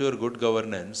can't ensure good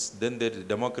governance, then the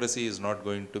democracy is not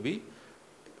going to be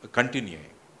continuing.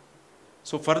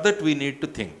 So for that we need to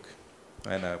think.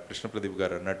 ఆయన కృష్ణ ప్రదీప్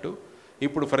గారు అన్నట్టు,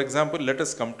 ఇప్పుడు for example let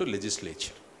us come to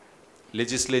legislature.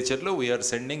 Legislature we are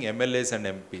sending MLAs and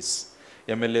MPs,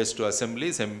 MLAs to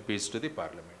assemblies, MPs to the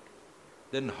parliament.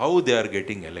 Then how they are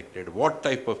getting elected, what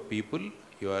type of people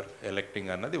you are electing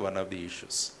అన్నది one of the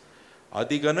issues.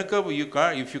 అది గనక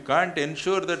if you can't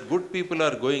ensure that good people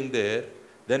are going there,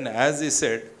 then as he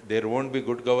said, there won't be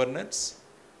good governance,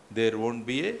 there won't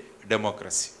be a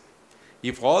democracy.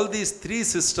 If all these three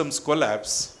systems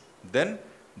collapse, then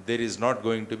there is not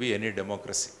going to be any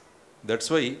democracy. That's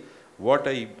why what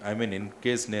I mean, in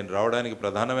case నేను రావడానికి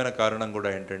ప్రధానమైన కారణం కూడా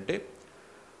ఏంటంటే,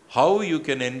 how you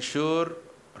can ensure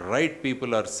right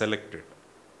people are selected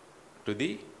to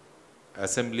the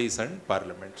assemblies and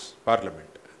parliament.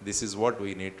 This is what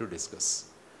we need to discuss.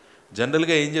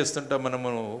 జనరల్గా ఏం చేస్తుంటాం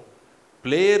మనము,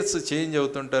 ప్లేయర్స్ చేంజ్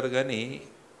అవుతుంటారు కానీ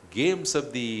games of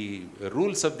the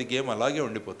rules of the game అలాగే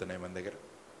ఉండిపోతున్నాయి మన దగ్గర.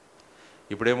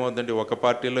 ఇప్పుడు ఏమవుతుందంటే, ఒక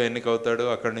పార్టీలో ఎన్నికవుతాడు,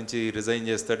 అక్కడి నుంచి రిజైన్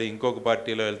చేస్తాడు, ఇంకొక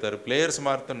పార్టీలో వెళ్తారు, ప్లేయర్స్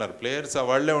మారుతున్నారు, ప్లేయర్స్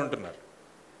వాళ్ళే ఉంటున్నారు,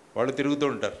 వాళ్ళు తిరుగుతూ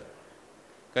ఉంటారు,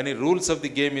 కానీ rules of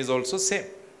the game is also same.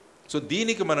 So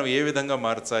దీనికి మనం ఏ విధంగా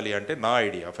మార్చాలి అంటే, నా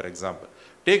idea for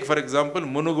example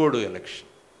Munugode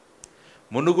election.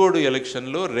 Munugode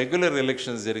ఎలక్షన్లో రెగ్యులర్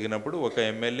ఎలక్షన్స్ జరిగినప్పుడు ఒక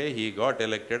MLA he got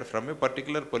elected from A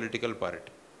particular political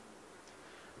party.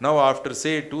 Now after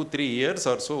say 2-3 years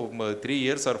or so, 3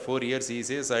 years or 4 years, he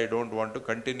says, I don't want to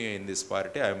continue in this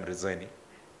party, I am resigning.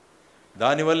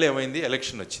 దానివల్ల ఏమైంది,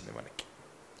 election వచ్చింది మనకి.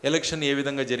 Election ఏ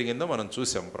విధంగా జరిగిందో మనం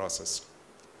చూసాం process.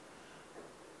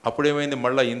 అప్పుడేమైంది,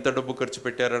 మళ్ళీ ఇంత డబ్బు ఖర్చు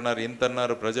పెట్టారన్నారు, ఇంత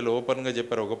అన్నారు, ప్రజలు ఓపెన్గా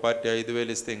చెప్పారు. ఒక పార్టీ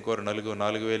 5,000 ఇస్తే ఇంకొకరు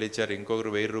 4,000 ఇచ్చారు,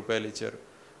 ఇంకొకరు 1,000 రూపాయలు ఇచ్చారు.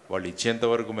 వాళ్ళు ఇచ్చేంత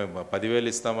వరకు మేము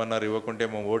 10,000 ఇస్తామన్నారు, ఇవ్వకుంటే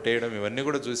మేము ఓటేయడం, ఇవన్నీ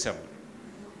కూడా చూసాం.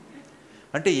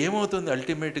 అంటే ఏమవుతుంది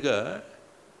అల్టిమేట్గా,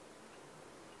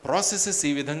 ప్రాసెసెస్ ఈ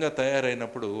విధంగా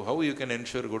తయారైనప్పుడు how you can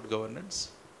ensure good governance?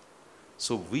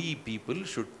 So we people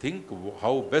should think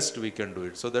how best we can do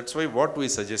it. So that's why what we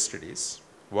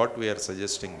are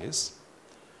suggesting is,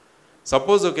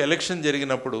 suppose ఒక ఎలక్షన్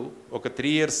జరిగినప్పుడు ఒక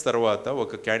 3 years తర్వాత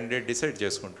ఒక క్యాండిడేట్ డిసైడ్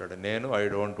చేసుకుంటాడు, నేను I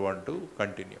don't want to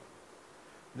continue,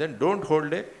 then don't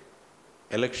hold a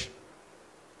election.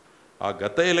 ఆ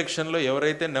గత ఎలక్షన్లో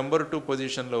ఎవరైతే నెంబర్ 2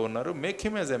 పొజిషన్లో ఉన్నారో make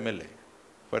him as MLA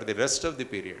for the rest of the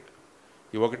period.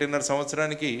 ఈ 1.5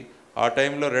 సంవత్సరానికి ఆ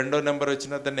టైంలో 2వ నెంబర్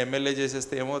వచ్చిన దాన్ని ఎమ్మెల్యే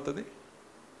చేసేస్తే ఏమవుతుంది?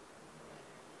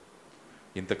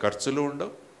 ఇంత ఖర్చులు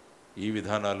ఉండవు, ఈ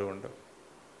విధానాలు ఉండవు.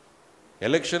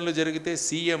 ఎలక్షన్లు జరిగితే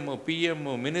సీఎం, పిఎం,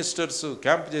 మినిస్టర్స్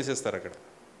క్యాంప్ చేసేస్తారు అక్కడ.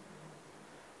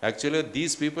 యాక్చువల్గా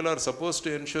these people are suppose to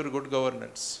ensure good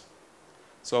governance.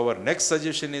 So our next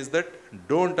suggestion is that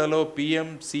don't allow PM,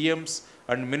 CMS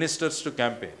and ministers to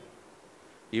campaign.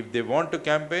 If they want to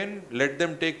campaign, let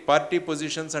them take party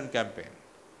positions and campaign.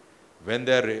 When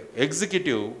they are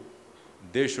executive,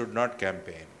 they should not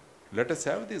campaign. Let us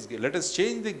have this, let us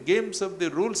change the games of the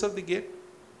rules of the game.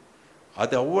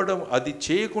 అది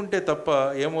చేయకుంటే తప్ప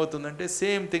ఏమవుతుందంటే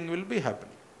same thing will be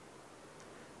happening.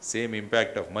 Same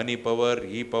impact of money power,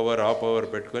 ఈ power, ఆ power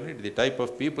పెట్టుకొని the type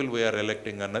of people we are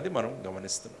electing అన్నది మనం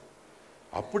గమనిస్తున్నాం.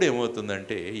 అప్పుడు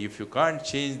ఏమవుతుందంటే if you can't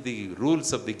change the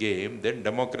rules of the game, then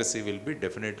democracy will be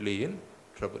definitely in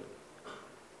trouble.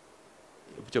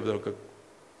 చెప్తాను, ఒక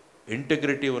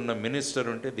ఇంటెగ్రిటీ ఉన్న మినిస్టర్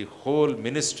ఉంటే the whole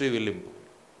ministry will improve.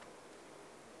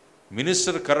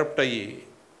 Minister corrupt అయ్యి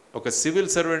ఒక సివిల్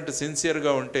సర్వెంట్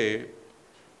సిన్సియర్గా ఉంటే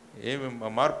ఏమి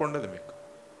మార్పు ఉండదు మీకు.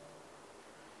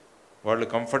 వాళ్ళు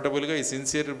కంఫర్టబుల్గా ఈ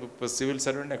సిన్సియర్ సివిల్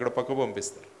సర్వెంట్ని ఎక్కడ పక్క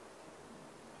పంపిస్తారు.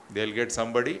 They will get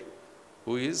somebody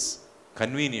who is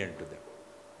convenient to them.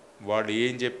 వాళ్ళు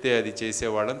ఏం చెప్తే అది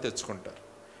చేసేవాళ్ళని తెచ్చుకుంటారు.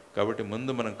 కాబట్టి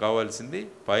ముందు మనం కావాల్సింది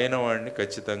పైన వాడిని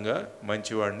ఖచ్చితంగా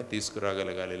మంచివాడిని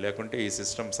తీసుకురాగలగాలి, లేకుంటే ఈ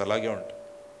సిస్టమ్స్ అలాగే ఉంటాయి.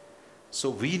 So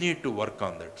we need to work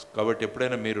on that. కాబట్టి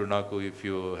ఎప్పుడైనా మీరు నాకు, if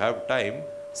you have time,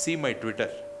 see my Twitter.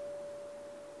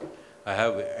 I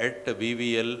have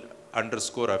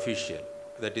 @VVL_official.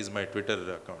 That is my Twitter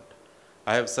account.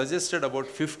 I have suggested about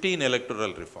 15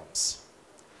 electoral reforms.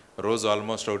 రోజు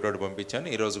ఆల్మోస్ట్ ఒకటి పంపించాను.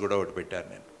 ఈరోజు కూడా ఒకటి పెట్టాను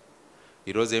నేను.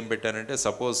 ఈరోజు ఏం పెట్టానంటే,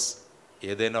 సపోజ్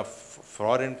ఏదైనా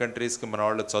ఫారిన్ కంట్రీస్కి మన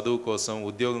వాళ్ళు చదువు కోసం,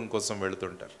 ఉద్యోగం కోసం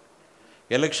వెళుతుంటారు.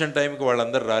 ఎలక్షన్ టైంకి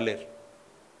వాళ్ళందరూ రాలేరు.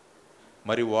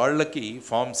 మరి వాళ్ళకి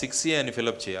ఫామ్ 6A అని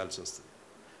ఫిలప్ చేయాల్సి వస్తుంది.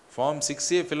 ఫామ్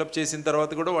 6A ఫిలప్ చేసిన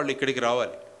తర్వాత కూడా వాళ్ళు ఇక్కడికి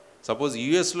రావాలి. సపోజ్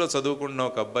యూఎస్లో చదువుకున్న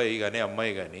ఒక అబ్బాయి కానీ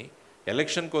అమ్మాయి కానీ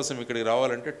ఎలక్షన్ కోసం ఇక్కడికి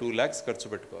రావాలంటే 2 lakhs ఖర్చు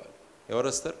పెట్టుకోవాలి. ఎవరు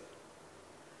వస్తారు?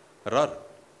 రారు.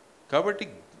 కాబట్టి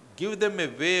give them A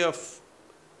way of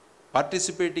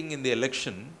participating in the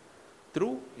election through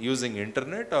using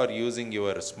internet are using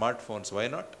your smart phones. Why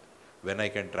not? When I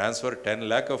can transfer 10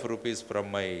 lakh rupees from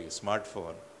my smart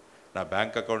phone, నా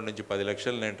బ్యాంక్ అకౌంట్ నుంచి 10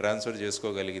 లక్షలు నేను transfer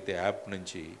చేసుకోగలిగితే app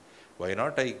నుంచి, why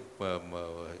not I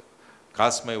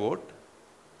cost my vote?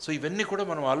 So ఇవన్నీ కూడా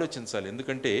మనం ఆలోచించాలి.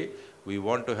 ఎందుకంటే we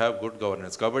want to have good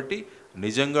governance. కాబట్టి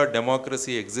నిజంగా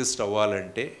డెమోక్రసీ ఎగ్జిస్ట్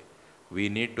అవ్వాలంటే we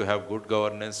need to have good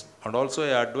governance. And also I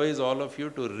advise all of you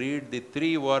to read the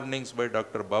 3 warnings by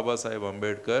doctor Babasaheb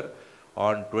Ambedkar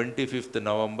on 25th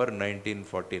November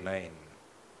 1949.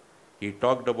 He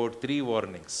talked about 3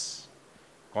 warnings.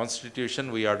 Constitution,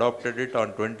 we adopted it on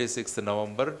 26th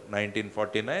November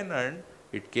 1949 and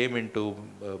it came into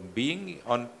being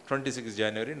on 26th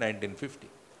January 1950.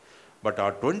 But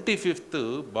our 25th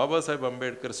Baba Sahib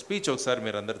Ambedkar speech okkar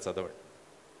meer andaru chadavandi.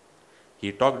 He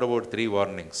talked about 3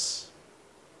 warnings.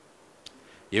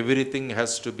 Everything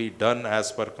has to be done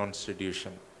as per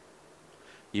Constitution.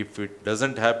 If it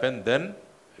doesn't happen, then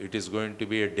it is going to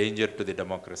be a danger to the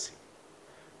democracy.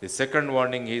 The second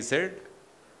warning, he said,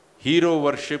 hero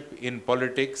worship in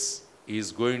politics is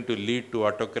going to lead to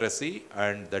autocracy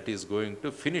and that is going to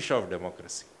finish off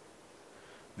democracy.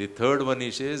 The third one, he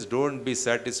says, don't be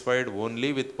satisfied only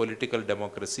with political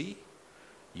democracy.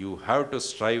 You have to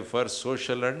strive for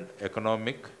social and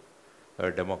economic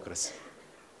democracy.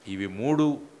 Ivi 3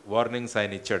 warnings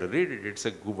ఆయన ఇచ్చాడు. Read it. It's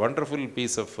a wonderful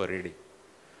piece of reading.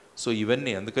 So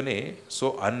ఇవన్నీ అందుకనే, so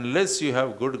unless you have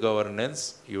good governance,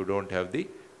 you don't have the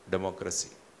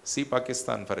democracy. See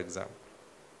Pakistan, for example.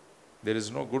 There is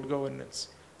no good governance.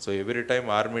 So every time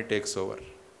army takes over.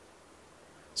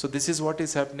 So this is what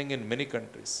is happening in many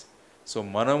countries. So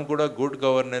manam kuda good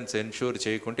governance ensure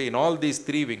cheyakunte in all these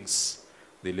 3 wings,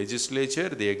 the legislature,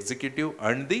 the executive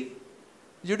and the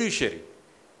judiciary,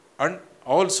 and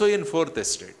also in 4th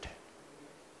estate,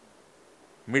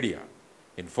 media.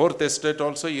 In 4th estate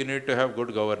also you need to have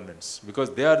good governance, because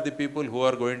they are the people who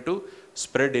are going to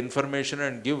spread information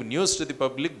and give news to the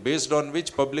public, based on which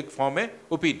public form a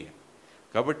opinion.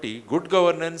 Kabatti good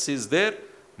governance is there.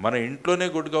 మన ఇంట్లోనే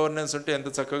good governance ఉంటే ఎంత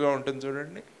చక్కగా ఉంటుంది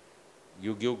చూడండి.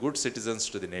 You give good citizens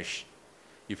to the nation.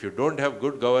 If you don't have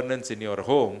good governance in your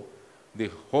home, the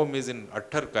home is in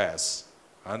utter chaos.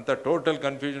 అంత total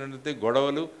confusion ఉంటుంది,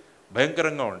 గొడవలు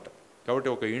భయంకరంగా ఉంటాయి. కాబట్టి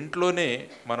ఒక ఇంట్లోనే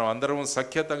మనం అందరం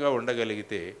సఖ్యతగా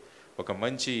ఉండగలిగితే, ఒక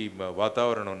మంచి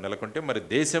వాతావరణం నెలకొంటే, మరి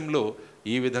దేశంలో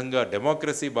ఈ విధంగా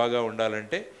డెమోక్రసీ బాగా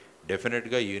ఉండాలంటే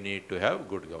డెఫినెట్గా you need to have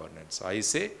good governance. I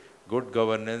say good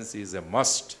governance is a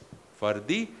must for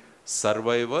the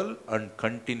survival and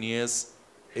continuous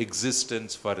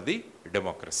existence for the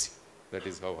democracy. That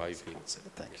is how I feel.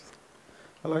 Thank you.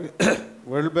 అలాగే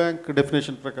వరల్డ్ బ్యాంక్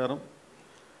డెఫినేషన్ ప్రకారం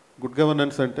good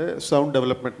governance అంటే sound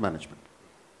development management.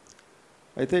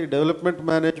 అయితే ఈ development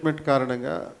management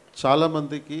కారణంగా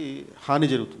చాలామందికి హాని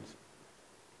జరుగుతుంది,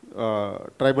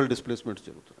 tribal displacements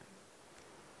జరుగుతున్నాయి.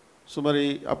 సో మరి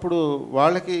అప్పుడు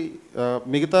వాళ్ళకి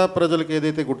మిగతా ప్రజలకి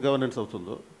ఏదైతే గుడ్ గవర్నెన్స్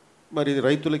అవుతుందో, మరి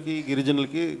రైతులకి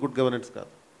గిరిజనులకి గుడ్ గవర్నెన్స్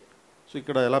కాదు. సో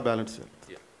ఇక్కడ ఎలా బ్యాలెన్స్ చేయాలి?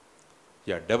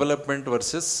 Yeah, development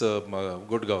versus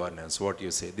good governance, what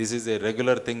you say. This is a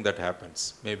regular thing that happens.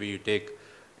 Maybe you take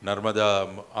Narmada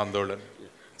Andolan.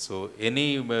 So any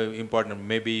important,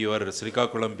 maybe your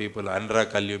Srikakulam people,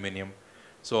 Anrak Aluminium.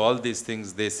 So all these things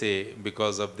they say,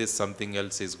 because of this something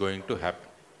else is going to happen.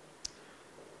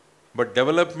 But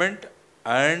development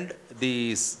and the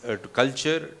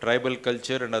culture, tribal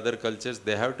culture and other cultures,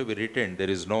 they have to be retained.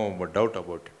 There is no doubt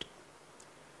about it.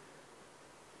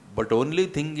 But only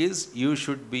thing is, you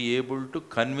should be able to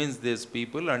convince these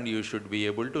people and you should be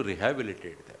able to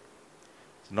rehabilitate them.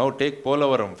 So now take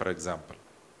Polavaram for example.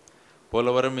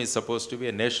 Polavaram is supposed to be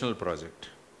a national project.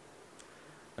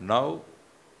 Now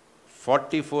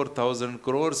 44,000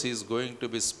 crores is going to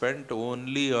be spent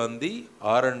only on the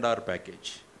R&R package,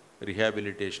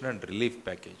 rehabilitation and relief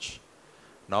package.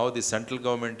 Now the central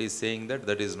government is saying that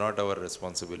that is not our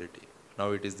responsibility. Now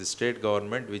it is the state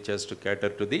government which has to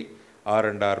cater to the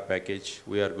R&R package.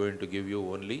 We are going to give you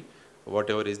only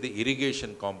whatever is the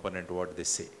irrigation component, what they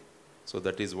say. So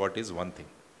that is what is one thing.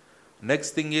 Next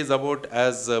thing is about,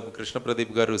 as Krishna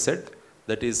Pradeep Garu said,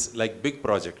 that is like big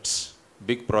projects.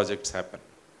 Big projects happen.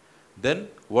 Then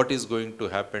what is going to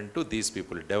happen to these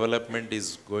people? Development is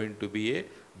going to be a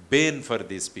bane for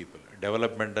these people.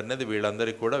 Development annadi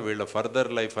veelandariki kuda veela further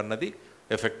life annadi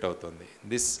effect avutundi.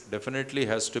 This definitely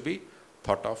has to be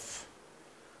thought of.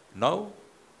 Now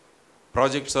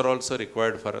projects are also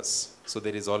required for us. So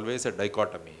there is always a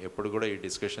dichotomy. ఎప్పుడు కూడా ఈ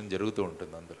discussion జరుగుతూ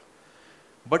ఉంటుంది అందులో.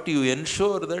 But you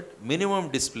ensure that minimum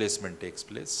displacement takes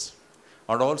place.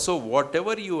 And also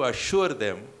whatever you assure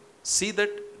them, see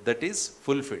that that is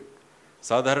fulfilled.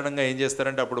 సాధారణంగా ఏం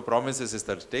చేస్తారంటే అప్పుడు ప్రామిసెస్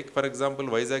ఇస్తారు. Take for example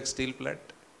Vizag steel plant.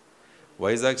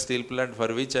 Vizag steel plant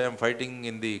for which I am fighting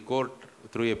in the court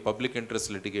through a public interest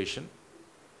litigation.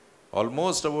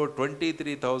 Almost about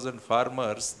 23,000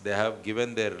 farmers, they have given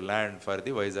their land for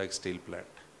the Vizag steel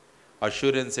plant.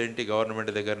 Assurance enti government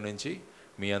దగ్గర నుంచి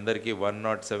మీ అందరికీ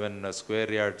 107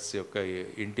 square yards యొక్క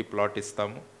ఇంటి plot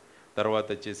ఇస్తాము, తర్వాత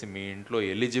వచ్చేసి మీ ఇంట్లో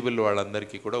eligible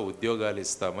వాళ్ళందరికీ కూడా ఉద్యోగాలు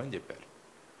ఇస్తామని చెప్పారు.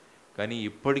 కానీ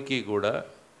ఇప్పటికీ కూడా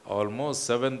almost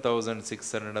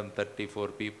 7,634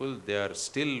 people, they are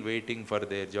still waiting for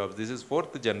their jobs. This is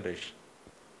fourth generation.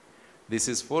 This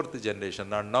is fourth generation,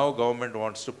 and now government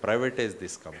wants to privatize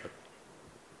this company.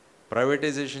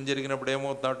 Privatization జరిగినప్పుడు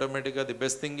ఏమవుతుంది? ఆటోమేటిక్గా the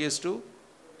best thing is to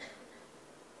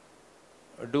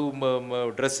do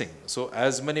dressing. So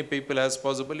as many people as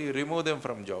possible, you remove them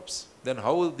from jobs. Then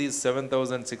how these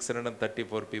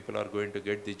 7,634 people are going to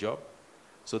get the job?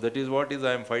 So that is what is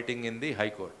I am fighting in the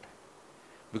High Court.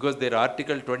 Because their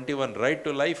Article 21 right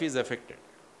to life is affected.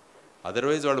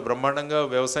 Otherwise వాళ్ళు బ్రహ్మాండంగా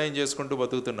వ్యవసాయం చేసుకుంటూ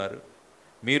బతుకుతున్నారు.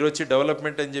 మీరు వచ్చి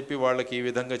development అని చెప్పి వాళ్ళకి ఈ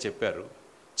విధంగా చెప్పారు.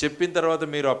 చెప్పిన తర్వాత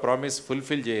మీరు ఆ ప్రామిస్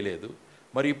ఫుల్ఫిల్ చేయలేదు.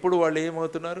 మరి ఇప్పుడు వాళ్ళు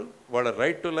ఏమవుతున్నారు? వాళ్ళ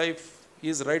right to life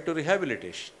is right to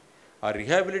rehabilitation. ఆ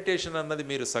రిహాబిలిటేషన్ అన్నది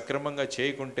మీరు సక్రమంగా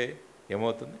చేయకుంటే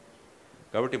ఏమవుతుంది?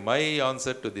 కాబట్టి my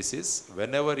answer to this is,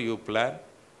 when ever you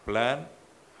plan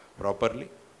properly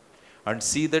and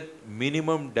see that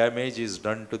minimum damage is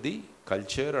done to the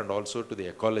culture and also to the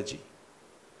ecology.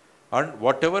 And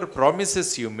what ever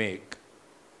promises you make,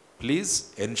 please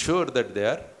ensure that they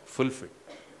are fulfilled.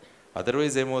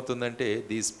 Otherwise ఏమవుతుందంటే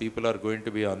these people are going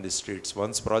to be on the streets.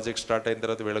 Once project start అయిన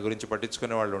తర్వాత వీళ్ళ గురించి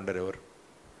పట్టించుకునే వాళ్ళు ఉండరు ఎవరు.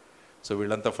 So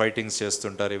వీళ్ళంతా ఫైటింగ్స్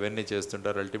చేస్తుంటారు, ఇవన్నీ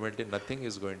చేస్తుంటారు. Ultimately nothing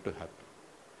is going to happen.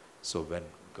 So when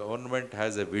government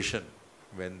has a vision,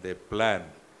 when they plan,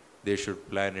 they should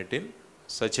plan it in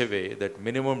such a way that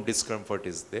minimum discomfort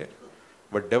is there.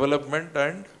 But development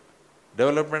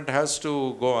has to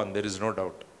go on, there is no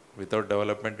doubt. Without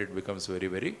development it becomes very,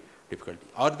 very difficult.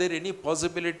 Are there any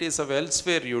possibilities of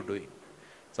elsewhere you doing?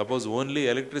 Suppose only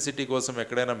electricity కోసం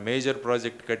ఎక్కడైనా major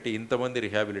project కట్టి ఇంతమంది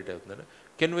రిహాబిలిట్ అవుతున్నారు.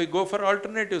 Can we go for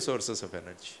alternative sources of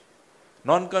energy,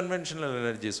 non conventional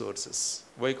energy sources?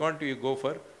 Why can't you go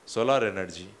for solar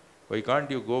energy? Why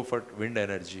can't you go for wind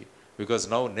energy? Because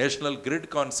now national grid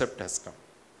concept Hess come.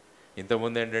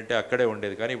 ఇంతకుముందు ఏంటంటే అక్కడే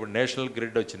ఉండేది, కానీ ఇప్పుడు national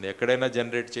grid వచ్చింది, ఎక్కడైనా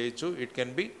generate చేయొచ్చు. It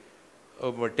can be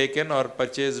taken are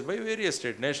purchased by various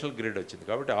state. National grid వచ్చింది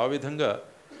కాబట్టి ఆ విధంగా,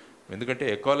 ఎందుకంటే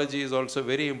ecology is also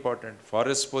very important.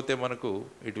 Forest పోతే మనకు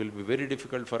it will be very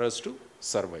difficult for us to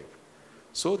survive.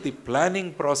 So the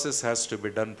planning process has to be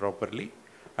done properly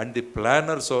and the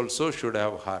planners also should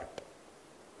have heart.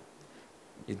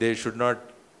 They should not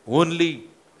only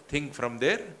think from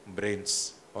there brains,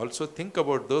 also think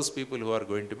about those people who are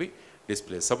going to be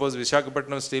displays. Suppose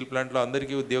Visakhapatnam steel ప్లాంట్లో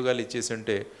అందరికీ ఉద్యోగాలు ఇచ్చేసి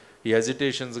ఉంటే ఈ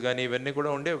agitations కానీ ఇవన్నీ కూడా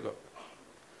ఉండేవి కావు.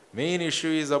 Main issue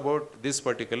is about this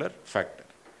particular factor.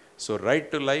 So right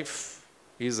to life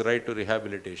is right to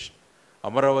rehabilitation.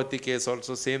 Amaravati case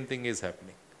also same thing is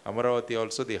happening. Amaravati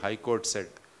also the High Court said,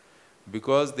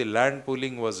 because the land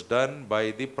pooling was done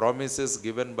by the promises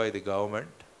given by the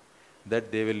government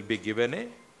that they will be given a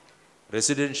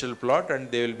residential plot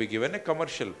and they will be given a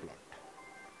commercial plot.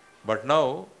 But now,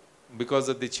 because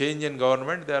of the change in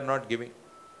government, they are not giving.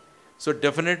 So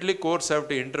definitely courts have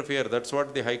to interfere. That's what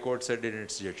the High Court said in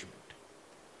its judgment.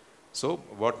 So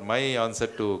what my answer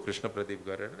to Krishna Pradeep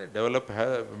garu,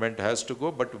 development has to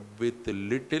go, but with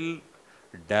little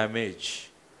damage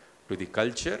to the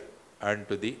culture and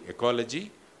to the ecology,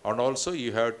 and also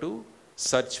you have to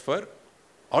search for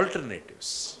alternatives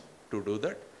to do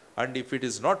that. And if it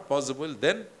is not possible,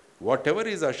 then whatever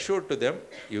is assured to them,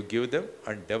 you give them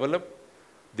and develop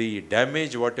the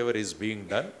damage whatever is being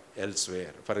done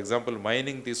elsewhere. For example,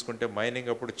 mining తీసుకుంటే mining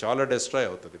అప్పుడు చాలా destroy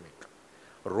అవుతుంది, మీకు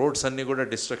roads అన్నీ కూడా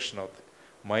destruction అవుతాయి.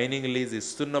 Mining lease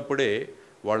ఇస్తున్నప్పుడే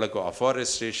వాళ్లకు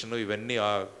అఫారెస్టేషను ఇవన్నీ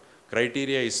ఆ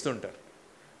క్రైటీరియా ఇస్తుంటారు.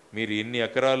 మీరు ఇన్ని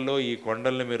ఎకరాల్లో ఈ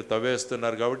కొండల్ని మీరు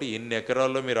తవ్వేస్తున్నారు కాబట్టి ఇన్ని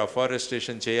ఎకరాల్లో మీరు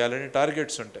అఫారెస్టేషన్ చేయాలని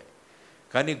టార్గెట్స్ ఉంటాయి.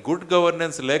 కానీ గుడ్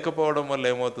గవర్నెన్స్ లేకపోవడం వల్ల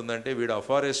ఏమవుతుందంటే వీడు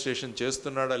అఫారెస్టేషన్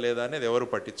చేస్తున్నాడా లేదా అనేది ఎవరు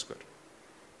పట్టించుకోరు.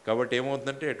 కాబట్టి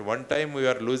ఏమవుతుందంటే at one time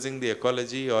we are losing the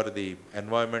ecology are the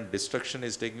environment destruction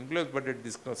is taking place, but at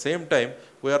the same time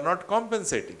we are not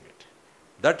compensating it.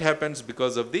 That happens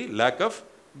because of the lack of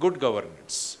good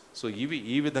governance. So ఇవి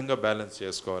ఈ విధంగా balance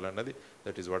చేసుకోవాలన్నది,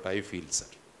 that is what I feel,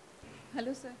 sir.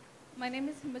 Hello sir, my name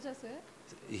is Himaja sir.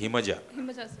 Himaja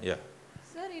Sir. Yeah.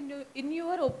 Sir, in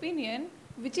your opinion,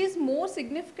 which is more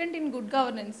significant in good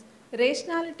governance,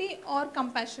 rationality or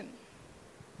compassion?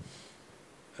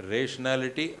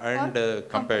 Rationality and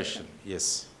compassion. Yes,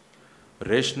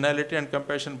 rationality and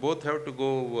compassion both have to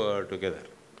go together.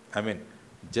 I mean,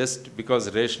 just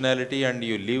because rationality and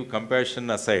you leave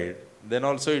compassion aside, then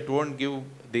also it won't give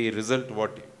the result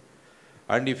what.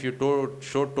 And if you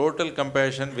show total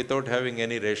compassion without having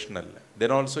any rational,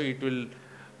 then also it will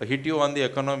hit you on the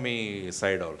economy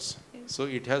side also. Yes. So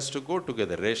it has to go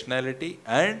together, rationality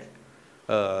and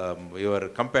your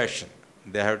compassion.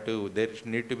 There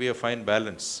need to be a fine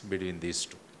balance between these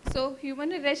two. So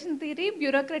human relation theory,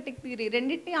 bureaucratic theory,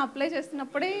 రెండిటిని apply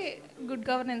చేస్తున్నప్పుడే good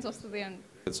governance వస్తుంది అండి.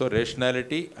 So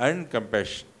rationality and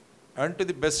compassion, and to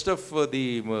the best of the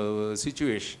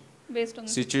situation. Based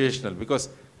on situational, because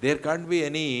there can't be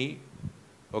any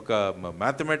ఒక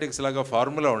mathematics లాగా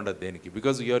formula ఉండదు దేనికి,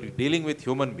 because you are dealing with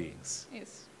human beings.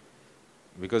 yes,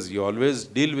 because you always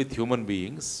deal with human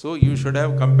beings, so you should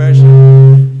have compassion,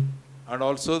 and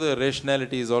also the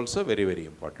rationality is also very very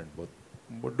important. Both,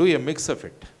 but do a mix of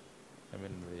it. I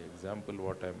mean, the example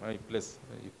what I plus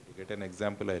if you get an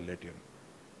example, I'll let you know.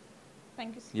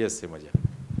 thank you sir. Yes, Himaja.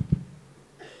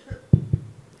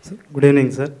 Good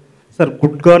evening sir. Sir,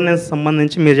 good governance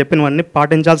సంబంధించి మీరు చెప్పినవన్నీ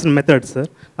పాటించాల్సిన methods sir.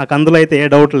 నాకు అందులో అయితే ఏ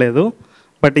doubt లేదు.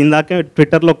 But ఇందాకే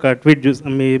ట్విట్టర్లో ఒక ట్వీట్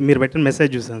మీరు పెట్టిన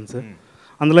మెసేజ్ చూసాను సార్.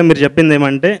 అందులో మీరు చెప్పింది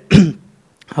ఏమంటే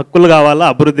హక్కులు కావాలా,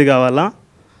 అభివృద్ధి కావాలా,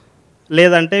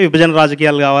 లేదంటే విభజన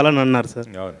రాజకీయాలు కావాలని అన్నారు సార్.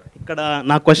 ఇక్కడ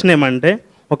నా క్వశ్చన్ ఏమంటే,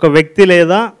 ఒక వ్యక్తి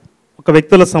లేదా ఒక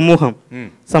వ్యక్తుల సమూహం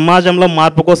సమాజంలో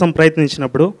మార్పు కోసం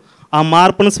ప్రయత్నించినప్పుడు ఆ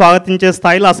మార్పును స్వాగతించే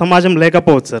స్థాయిలో ఆ సమాజం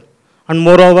లేకపోవచ్చు sir. And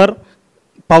more over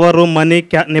power, money,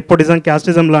 nepotism,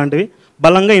 casteism లాంటివి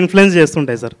బలంగా ఇన్ఫ్లుయెన్స్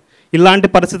చేస్తుంటాయి సార్. ఇలాంటి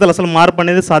పరిస్థితులు అసలు మార్పు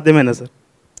అనేది సాధ్యమేనా సార్?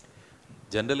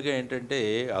 జనరల్గా ఏంటంటే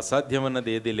అసాధ్యం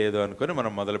అన్నది ఏది లేదు అనుకొని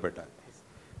మనం మొదలు పెట్టాలి.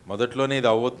 మొదట్లోనే ఇది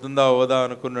అవుతుందా అవ్వదా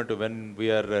అనుకున్నట్టు, when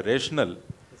we are rational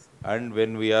and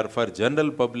when we are for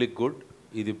general public good,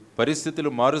 ఇది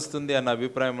పరిస్థితులు మారుస్తుంది అన్న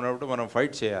అభిప్రాయం ఉన్నప్పుడు మనం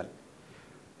ఫైట్ చేయాలి.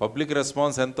 పబ్లిక్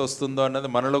రెస్పాన్స్ ఎంత వస్తుందో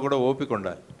అన్నది మనలో కూడా ఓపిక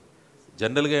ఉండాలి.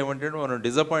 జనరల్గా ఏమంటే మనం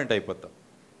డిసప్పాయింట్ అయిపోతాం.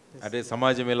 అంటే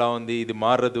సమాజం ఎలా ఉంది, ఇది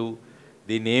మారదు,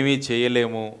 దీన్ని ఏమీ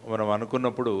చేయలేము మనం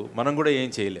అనుకున్నప్పుడు మనం కూడా ఏం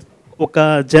చేయలేము. ఒక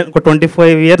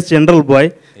 25 years జనరల్ బాయ్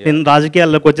నేను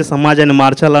రాజకీయాల్లోకి వచ్చి సమాజాన్ని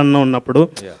మార్చాలన్న ఉన్నప్పుడు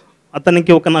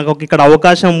అతనికి నాకు ఇక్కడ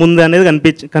అవకాశం ఉంది అనేది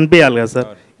కనిపించాలి కదా సార్.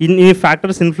 ఇన్ని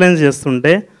ఫ్యాక్టర్స్ ఇన్ఫ్లుయెన్స్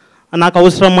చేస్తుంటే నాకు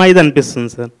అవసరమా ఇది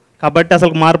అనిపిస్తుంది సార్. కాబట్టి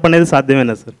అసలు మార్పు అనేది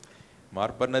సాధ్యమేనా సార్?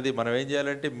 మార్పు అన్నది మనం ఏం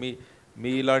చేయాలంటే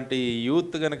మీ ఇలాంటి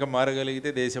యూత్ కనుక మారగలిగితే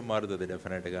దేశం మారుతుంది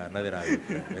డెఫినెట్గా అన్నది నా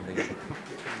అభిప్రాయం. ఎందుకంటే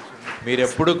మీరు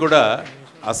ఎప్పుడు కూడా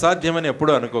అసాధ్యమని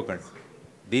ఎప్పుడూ అనుకోకండి.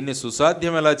 దీన్ని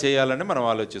సుసాధ్యం ఎలా చేయాలని మనం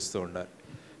ఆలోచిస్తూ ఉండాలి.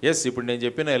 ఎస్, ఇప్పుడు నేను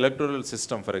చెప్పిన electoral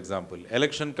system for example,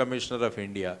 election commissioner of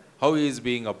India how is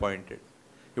being appointed.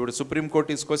 ఇప్పుడు supreme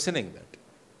court is questioning that.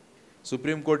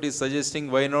 Supreme court is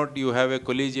suggesting why not you have a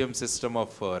collegium system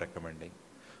of recommending.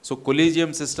 So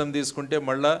collegium system తీసుకుంటే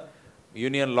మళ్ళా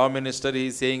union law minister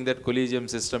is saying that collegium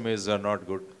system is not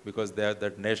good because they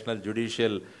that national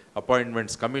judicial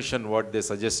appointments commission what they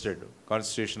suggested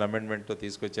constitution అమెండ్మెంట్తో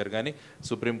తీసుకొచ్చారు, కానీ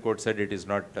supreme court said it is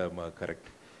not correct.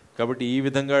 కాబట్టి ఈ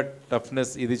విధంగా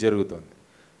toughness ఇది జరుగుతుంది.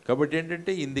 కాబట్టి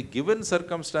ఏంటంటే in the given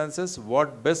circumstances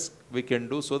what best we can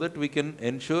do so that we can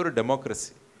ensure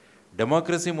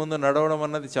democracy ముందు నడవడం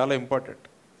అన్నది చాలా ఇంపార్టెంట్.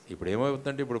 ఇప్పుడు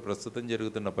ఏమవుతుందంటే ఇప్పుడు ప్రస్తుతం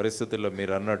జరుగుతున్న పరిస్థితుల్లో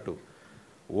మీరు అన్నట్టు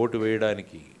ఓటు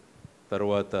వేయడానికి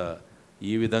తర్వాత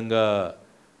ఈ విధంగా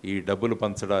ఈ డబ్బులు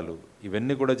పంచడాలు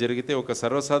ఇవన్నీ కూడా జరిగితే ఒక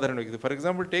సర్వసాధారణ వ్యక్తి, for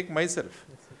example take my self,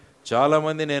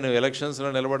 చాలామంది నేను ఎలక్షన్స్లో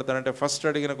నిలబడతానంటే ఫస్ట్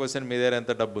అడిగిన క్వశ్చన్ మీ దగ్గర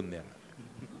ఎంత డబ్బు ఉంది అని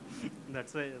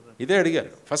ఇదే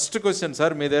అడిగారు. ఫస్ట్ క్వశ్చన్,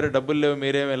 సార్ మీ దగ్గర డబ్బులు లేవు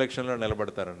మీరేం ఎలక్షన్లో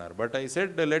నిలబడతారన్నారు. But I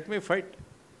said let me fight,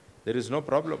 there is no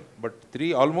problem. But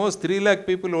almost 3 lakh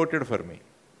people voted for me.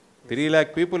 3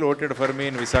 lakh people voted for me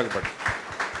in Visakhapatnam.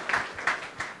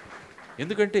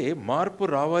 ఎందుకంటే మార్పు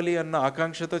రావాలి అన్న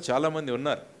ఆకాంక్షతో చాలామంది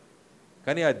ఉన్నారు,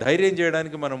 కానీ ఆ ధైర్యం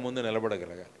చేయడానికి మనం ముందు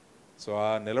నిలబడగలగాలి. సో ఆ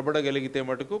నిలబడగలిగితే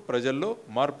మటుకు ప్రజల్లో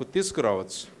మార్పు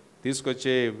తీసుకురావచ్చు,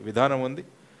 తీసుకొచ్చే విధానం ఉంది.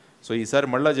 సో ఈసారి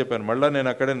మళ్ళా చెప్పాను, మళ్ళీ నేను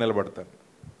అక్కడే నిలబడతాను.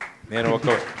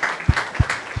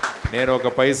 నేను ఒక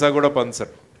పైసా కూడా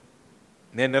పంచను,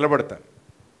 నేను నిలబడతాను.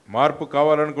 మార్పు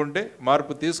కావాలనుకుంటే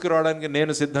మార్పు తీసుకురావడానికి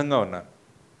నేను సిద్ధంగా ఉన్నాను.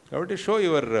 కాబట్టి షో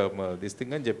యువర్ దిస్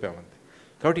థింగ్ అని చెప్పామంతే.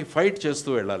 కాబట్టి ఫైట్ చేస్తూ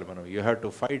వెళ్ళాలి మనం. You have to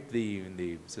fight the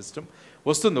system.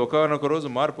 వస్తుంది ఒకనొక రోజు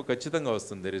మార్పు ఖచ్చితంగా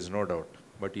వస్తుంది, there is no doubt.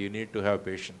 But you need to have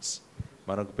patience.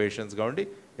 మనకు పేషెన్స్గా ఉండి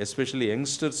ఎస్పెషల్లీ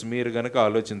యంగ్స్టర్స్ మీరు కనుక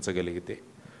ఆలోచించగలిగితే,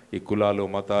 ఈ కులాలు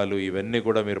మతాలు ఇవన్నీ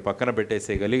కూడా మీరు పక్కన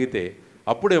పెట్టేసేయగలిగితే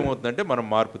అప్పుడు ఏమవుతుందంటే మనం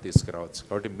మార్పు తీసుకురావచ్చు.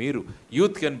 కాబట్టి మీరు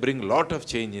youth can bring lot of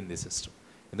change in the system.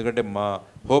 ఎందుకంటే మా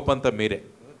హోప్ అంతా మీరే.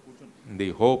 The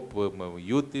hope,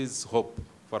 youth is hope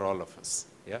for all of us.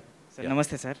 Yeah sir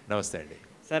నమస్తే సార్. నమస్తే అండి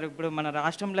సార్. ఇప్పుడు మన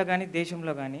రాష్ట్రంలో కానీ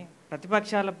దేశంలో కానీ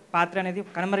ప్రతిపక్షాల పాత్ర అనేది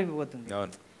కనుమరుగైపోతుంది.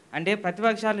 అంటే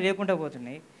ప్రతిపక్షాలు లేకుండా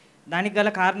పోతున్నాయి. దానికి గల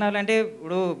కారణాలు అంటే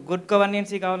ఇప్పుడు గుడ్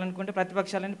గవర్నెన్సీ కావాలనుకుంటే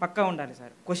ప్రతిపక్షాలని పక్కా ఉండాలి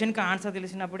సార్. క్వశ్చన్కి ఆన్సర్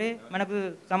తెలిసినప్పుడే మనకు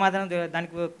సమాధానం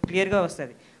దానికి క్లియర్గా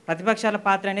వస్తుంది. ప్రతిపక్షాల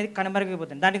పాత్ర అనేది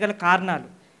కనుమరుగైపోతుంది. దానికి గల కారణాలు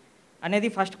అనేది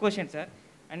ఫస్ట్ క్వశ్చన్ సార్.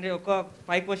 అంటే ఒక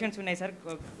 5 questions ఉన్నాయి సార్.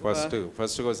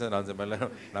 ఫస్ట్ క్వశ్చన్ ఆన్సర్ మళ్ళీ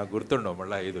నాకు గుర్తుండవు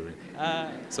మళ్ళీ 5.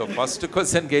 సో ఫస్ట్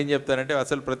క్వశ్చన్కి ఏం చెప్తానంటే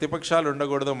అసలు ప్రతిపక్షాలు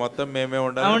ఉండకూడదు, మొత్తం మేమే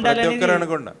ఉండాలి ప్రతి ఒక్కరు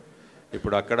అనుకున్నా.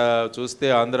 ఇప్పుడు అక్కడ చూస్తే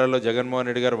ఆంధ్రాలో జగన్మోహన్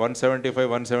రెడ్డి గారు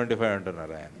 175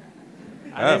 అంటున్నారు.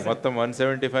 ఆయన మొత్తం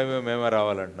 175 మేమే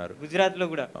రావాలంటున్నారు. గుజరాత్లో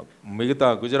కూడా, మిగతా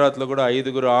గుజరాత్లో కూడా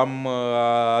 5 ఆమ్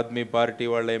ఆద్మీ పార్టీ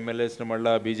వాళ్ళ ఎమ్మెల్యేస్ని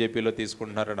మళ్ళీ బీజేపీలో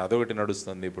తీసుకుంటున్నారని అదొకటి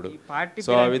నడుస్తుంది ఇప్పుడు.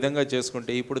 సో ఆ విధంగా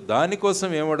చేసుకుంటే ఇప్పుడు దానికోసం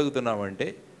ఏమడుగుతున్నామంటే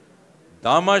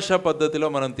దామాషా పద్ధతిలో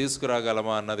మనం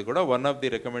తీసుకురాగలమా అన్నది కూడా one of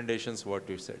the recommendations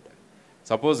what you said.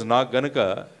 Suppose నాకు గనుక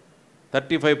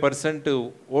 35%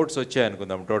 ఓట్స్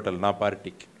వచ్చాయనుకుందాం టోటల్ నా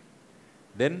పార్టీకి,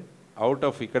 దెన్ అవుట్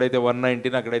ఆఫ్ ఇక్కడైతే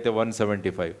 119 అక్కడైతే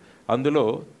 175, అందులో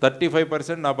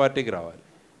 35% నా పార్టీకి రావాలి.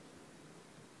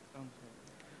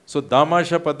 సో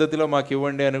దామాషా పద్ధతిలో మాకు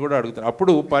ఇవ్వండి అని కూడా అడుగుతారు.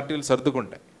 అప్పుడు పార్టీలు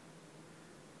సర్దుకుంటాయి.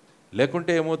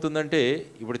 లేకుంటే ఏమవుతుందంటే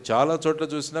ఇప్పుడు చాలా చోట్ల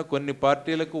చూసినా కొన్ని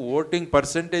పార్టీలకు ఓటింగ్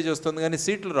పర్సెంటేజ్ వస్తుంది కానీ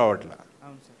సీట్లు రావట్లే.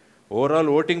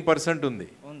 ఓవరాల్ ఓటింగ్ పర్సెంట్ ఉంది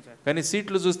కానీ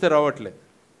సీట్లు చూస్తే రావట్లేదు.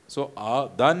 సో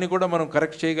దాన్ని కూడా మనం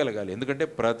కరెక్ట్ చేయగలగాలి. ఎందుకంటే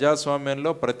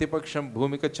ప్రజాస్వామ్యంలో ప్రతిపక్షం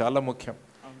భూమిక చాలా ముఖ్యం.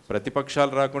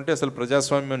 ప్రతిపక్షాలు రాకుంటే అసలు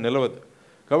ప్రజాస్వామ్యం నిలవదు.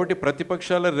 కాబట్టి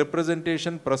ప్రతిపక్షాల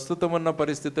రిప్రజెంటేషన్ ప్రస్తుతం ఉన్న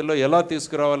పరిస్థితుల్లో ఎలా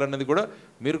తీసుకురావాలన్నది కూడా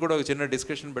మీరు కూడా ఒక చిన్న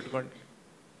డిస్కషన్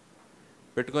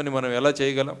పెట్టుకొని మనం ఎలా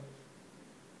చేయగలం.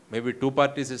 మేబీ 2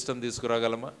 party సిస్టమ్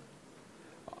తీసుకురాగలమా,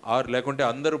 లేకుంటే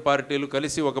అందరూ పార్టీలు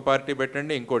కలిసి ఒక పార్టీ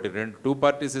పెట్టండి, ఇంకోటి 2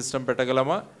 party సిస్టమ్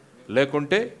పెట్టగలమా,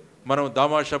 లేకుంటే మనం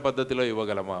దామాషా పద్ధతిలో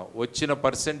ఇవ్వగలమా. వచ్చిన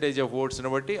పర్సెంటేజ్ ఆఫ్ ఓట్స్ని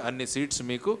బట్టి అన్ని సీట్స్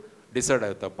మీకు డిసైడ్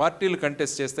అవుతాయి. పార్టీలు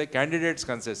కంటెస్ట్ చేస్తాయి, క్యాండిడేట్స్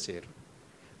కంటెస్ట్ చేయరు.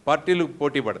 పార్టీలు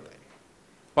పోటీ పడతాయి,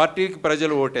 పార్టీకి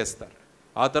ప్రజలు ఓటేస్తారు.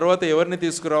 ఆ తర్వాత ఎవరిని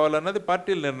తీసుకురావాలన్నది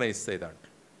పార్టీలు నిర్ణయిస్తాయి దాంట్లో.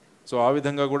 సో ఆ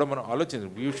విధంగా కూడా మనం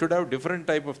ఆలోచించాలి. You should have different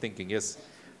type of thinking. Yes,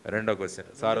 రెండో క్వశ్చన్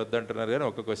సార్ వద్దంటున్నారు కానీ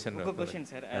ఒక question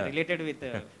sir related with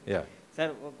yeah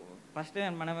sir. First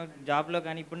మనం జాబ్లో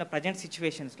కానీ ఇప్పుడున్న ప్రజెంట్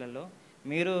సిచ్యువేషన్స్లలో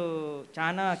మీరు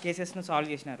చాలా కేసెస్ను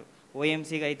సాల్వ్ చేసినారు.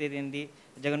 ఓఎంసీగా అయితే ఏంది,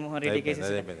 జగన్మోహన్ రెడ్డి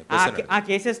కేసెస్, ఆ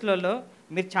కేసెస్లలో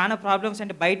మీరు చాలా ప్రాబ్లమ్స్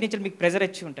అంటే బయట నుంచి మీకు ప్రెజర్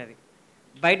వచ్చి ఉంటుంది,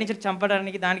 బయట నుంచి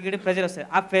చంపడానికి దానికి కూడా ప్రెజర్ వస్తుంది.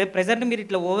 ఆ ప్రెజర్ని మీరు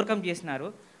ఇట్లా ఓవర్కమ్ చేసినారు.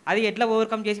 అది ఎట్లా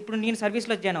ఓవర్కమ్ చేసి ఇప్పుడు నేను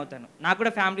సర్వీస్లో జాయిన్ అవుతాను, నాకు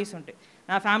కూడా ఫ్యామిలీస్ ఉంటాయి,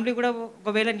 నా ఫ్యామిలీ కూడా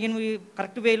ఒకవేళ నేను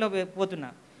కరెక్ట్ వేలో పోతున్నా,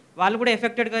 వాళ్ళు కూడా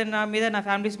ఎఫెక్టెడ్గా నా మీద, నా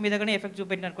ఫ్యామిలీస్ మీద కానీ ఎఫెక్ట్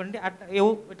చూపెట్టిన అనుకోండి.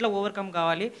 ఎట్లా ఓవర్కమ్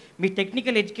కావాలి, మీ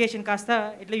టెక్నికల్ ఎడ్యుకేషన్ కాస్త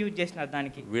ఎట్లా యూజ్ చేసినారు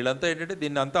దానికి? వీళ్ళంతా ఏంటంటే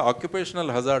దీన్ని అంతా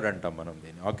ఆక్యుపేషనల్ హజార్డ్ అంటాం మనం,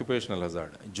 దీన్ని ఆక్యుపేషనల్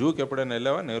హజార్డ్. జూకి ఎప్పుడైనా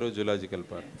వెళ్ళావా? Nehru zoological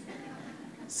park.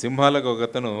 సింహాలకు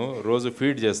ఒకతను రోజు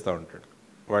ఫీడ్ చేస్తూ ఉంటాడు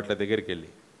వాటి దగ్గరికి వెళ్ళి.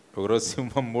 ఒకరోజు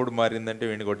సింహం మూడు మారిందంటే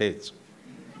వీడిని కొట్టేయచ్చు,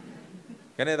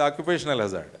 కానీ అది ఆక్యుపేషనల్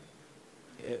హజార్డ్.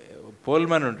 పోల్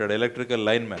మ్యాన్ ఉంటాడు, ఎలక్ట్రికల్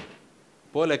లైన్ మ్యాన్,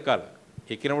 పోల్ ఎక్కాలి,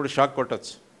 ఎక్కినప్పుడు షాక్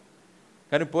కొట్టచ్చు,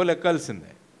 కానీ పోల్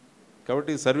ఎక్కాల్సిందే.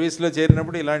 కాబట్టి సర్వీస్లో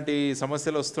చేరినప్పుడు ఇలాంటి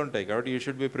సమస్యలు వస్తుంటాయి, కాబట్టి యూ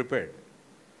షుడ్ బి ప్రిపేర్డ్.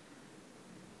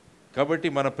 కాబట్టి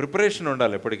మన ప్రిపరేషన్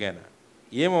ఉండాలి ఎప్పటికైనా.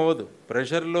 ఏమవ్వదు,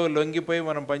 ప్రెషర్లో లొంగిపోయి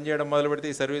మనం పనిచేయడం మొదలు పెడితే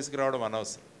ఈ సర్వీస్కి రావడం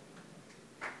అనవసరం.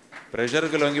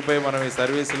 ప్రెషర్కి లొంగిపోయి మనం ఈ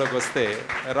సర్వీస్లోకి వస్తే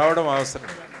రావడం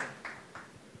అవసరం.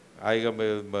 హాయిగా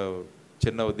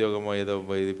చిన్న ఉద్యోగమో ఏదో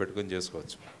ఇది పెట్టుకుని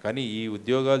చేసుకోవచ్చు. కానీ ఈ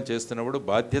ఉద్యోగాలు చేస్తున్నప్పుడు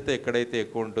బాధ్యత ఎక్కడైతే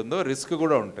ఎక్కువ ఉంటుందో రిస్క్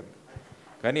కూడా ఉంటుంది.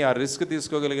 కానీ ఆ రిస్క్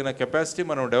తీసుకోగలిగిన కెపాసిటీ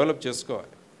మనం డెవలప్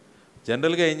చేసుకోవాలి.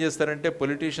 జనరల్గా ఏం చేస్తారంటే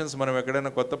పొలిటీషియన్స్, మనం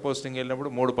ఎక్కడైనా కొత్త పోస్టింగ్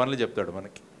వెళ్ళినప్పుడు 3 పనులు చెప్తాడు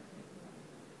మనకి.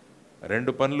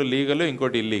 2 పనులు లీగల్,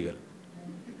 ఇంకోటి ఇల్లీగల్.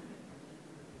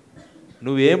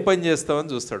 నువ్వేం పని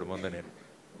చేస్తావని చూస్తాడు ముందు.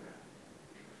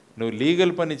 నువ్వు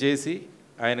లీగల్ పని చేసి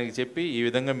ఆయనకి చెప్పి ఈ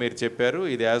విధంగా మీరు చెప్పారు,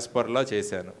 ఇది యాజ్ పర్లా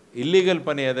చేశాను. ఇల్లీగల్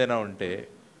పని ఏదైనా ఉంటే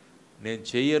నేను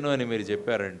చెయ్యను అని మీరు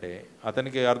చెప్పారంటే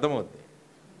అతనికి అర్థమవుద్ది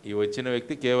ఈ వచ్చిన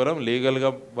వ్యక్తి కేవలం లీగల్గా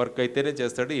వర్క్ అయితేనే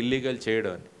చేస్తాడు, ఇల్లీగల్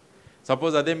చేయడం అని.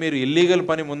 సపోజ్ అదే మీరు ఇల్లీగల్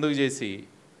పని ముందుకు చేసి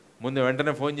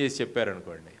వెంటనే ఫోన్ చేసి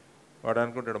చెప్పారనుకోండి, వాడు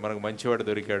అనుకుంటాడు మనకు మంచివాడు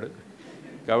దొరికాడు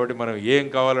కాబట్టి మనం ఏం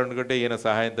కావాలనుకుంటే ఈయన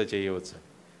సహాయంతో చేయవచ్చు.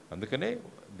 అందుకనే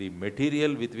the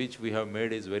material with which we have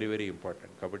made is very very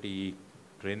important. కాబట్టి ఈ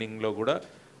ట్రైనింగ్లో కూడా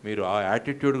మీరు ఆ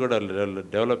యాటిట్యూడ్ కూడా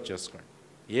డెవలప్ చేసుకోండి.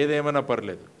 ఏదేమైనా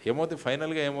పర్లేదు, ఏమవుతుంది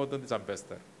ఫైనల్గా ఏమవుతుంది,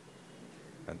 చంపేస్తారు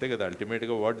అంతే కదా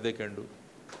అల్టిమేట్గా, what they can do.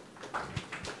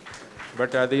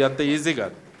 But అది అంత ఈజీ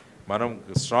కాదు. మనం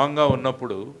స్ట్రాంగ్గా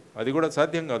ఉన్నప్పుడు అది కూడా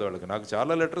సాధ్యం కాదు వాళ్ళకి. నాకు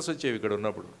చాలా లెటర్స్ వచ్చేవి ఇక్కడ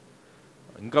ఉన్నప్పుడు,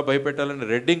 ఇంకా భయపెట్టాలని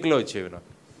రెడ్ ఇంక్లో వచ్చేవి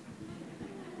నాకు.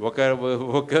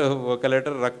 ఒక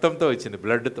లెటర్ రక్తంతో వచ్చింది,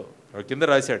 బ్లడ్తో. కింద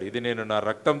రాశాడు, ఇది నేను నా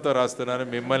రక్తంతో రాస్తున్నాను,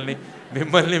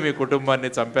 మిమ్మల్ని మీ కుటుంబాన్ని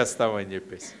చంపేస్తామని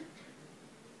చెప్పేసి.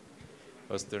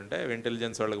 వస్తుంటే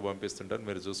ఇంటెలిజెన్స్ వాళ్ళకి పంపిస్తుంటారు,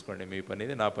 మీరు చూసుకోండి, మీ పని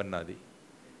ఇది, నా పని నాది.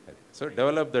 అది. So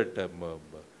develop that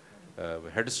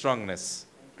head strongness.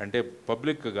 అంటే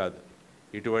పబ్లిక్ కాదు,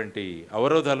 ఇటువంటి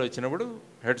అవరోధాలు వచ్చినప్పుడు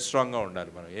హెడ్ స్ట్రాంగ్గా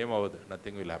ఉండాలి మనం. ఏమవ్వదు,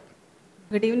 nothing will happen.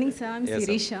 Good evening, sir. I'm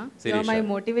Sirisha. You are my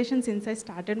motivation since I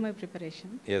started my preparation.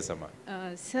 Yes, amma.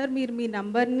 Sir, మీరు మీ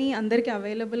నంబర్ని అందరికీ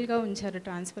అవైలబుల్గా ఉంచారు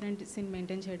ట్రాన్స్పరెన్సీని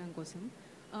మెయింటైన్ చేయడం కోసం.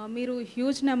 మీరు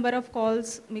హ్యూజ్ నెంబర్ ఆఫ్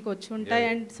కాల్స్ మీకు వచ్చి ఉంటాయి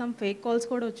అండ్ సమ్ ఫేక్ కాల్స్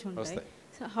కూడా వచ్చి ఉంటాయి.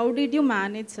 How did you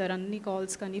manage sir అన్ని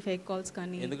కాల్స్ కానీ ఫేక్ కాల్స్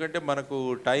కానీ? ఎందుకంటే మనకు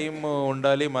టైం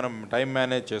ఉండాలి, మనం టైం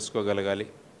మేనేజ్ చేసుకోగలగాలి.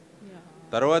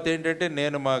 తర్వాత ఏంటంటే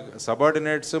నేను మా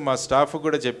సబార్డినేట్స్ మా స్టాఫ్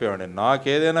కూడా చెప్పేవాడిని, నాకు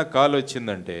ఏదైనా కాల్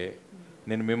వచ్చిందంటే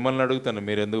నేను మిమ్మల్ని అడుగుతాను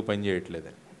మీరు ఎందుకు పని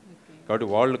చేయట్లేదని. కాబట్టి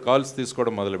వాళ్ళు కాల్స్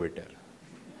తీసుకోవడం మొదలుపెట్టారు.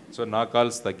 సో నా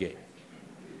కాల్స్ తగ్గాయి.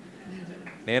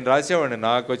 నేను రాసేవాడిని,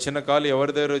 నాకు వచ్చిన కాల్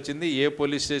ఎవరి దగ్గర వచ్చింది, ఏ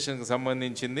పోలీస్ స్టేషన్కి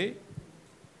సంబంధించింది.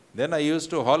 Then I use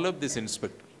to hall up this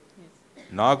inspector.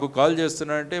 నాకు కాల్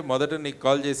చేస్తున్నాడంటే మొదట నీకు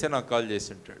కాల్ చేస్తే నాకు కాల్ చేసి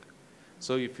ఉంటాడు.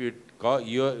 సో ఇఫ్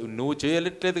నువ్వు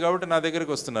చేయట్లేదు కాబట్టి నా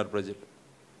దగ్గరికి వస్తున్నారు ప్రజలు.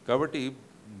 కాబట్టి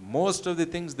most of the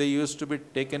things they use to be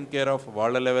taken care of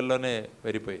వాళ్ళ లెవెల్లోనే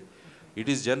వెరిపోయి. It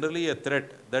is generally a threat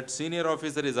that senior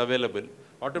officer is available,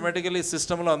 automatically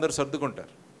సిస్టంలో అందరూ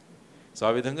సర్దుకుంటారు. సో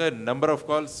ఆ విధంగా నెంబర్ ఆఫ్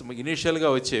కాల్స్ ఇనీషియల్గా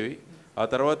వచ్చేవి, ఆ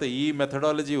తర్వాత ఈ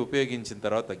మెథడాలజీ ఉపయోగించిన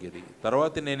తర్వాత తగ్గేది.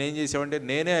 తర్వాత నేనేం చేసేవాడిని,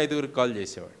 నేనే 5గురికి కాల్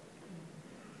చేసేవాడిని.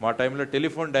 మా టైంలో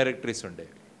టెలిఫోన్ డైరెక్టరీస్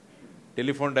ఉండేవి.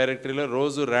 టెలిఫోన్ డైరెక్టరీలో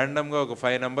రోజు ర్యాండమ్గా ఒక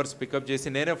 5 నెంబర్స్ పికప్ చేసి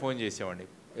నేనే ఫోన్ చేసేవాడిని.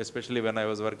 Especially when I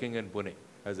was working in Pune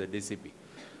as a DCP.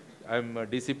 I'm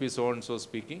DCP so and so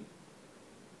speaking,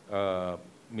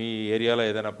 మీ ఏరియాలో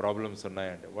ఏదైనా ప్రాబ్లమ్స్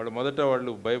ఉన్నాయంటే వాళ్ళు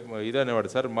ఇదే అనేవాడు,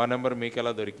 సార్ మా నెంబర్ మీకు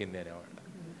ఎలా దొరికింది అనేవాడు.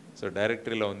 సో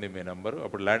డైరెక్టరీలో ఉంది మీ నెంబరు.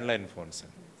 అప్పుడు ల్యాండ్లైన్ ఫోన్స్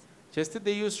అని చేస్తే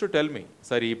they use to tell me,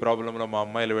 sir ఈ ప్రాబ్లంలో మా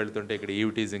అమ్మాయిలు వెళ్తుంటే ఇక్కడ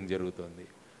ఈవ్ టీజింగ్ జరుగుతుంది,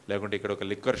 లేకుంటే ఇక్కడ ఒక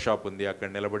లిక్కర్ షాప్ ఉంది అక్కడ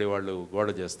నిలబడి వాళ్ళు గోడ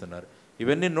చేస్తున్నారు.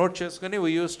 ఇవన్నీ నోట్ చేసుకొని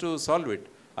we use to solve it.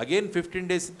 Again 15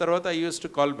 days తర్వాత I use to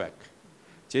call back.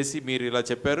 చేసి మీరు ఇలా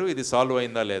చెప్పారు, ఇది సాల్వ్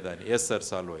అయిందా లేదా అని. ఎస్ సార్,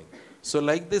 సాల్వ్ అయింది. So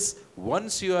like this,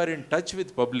 once you are in touch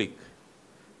with public,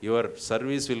 your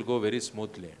service will go very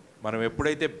smoothly. మనం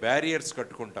ఎప్పుడైతే బ్యారియర్స్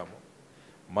కట్టుకుంటామో,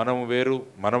 మనం వేరు,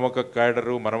 మనం ఒక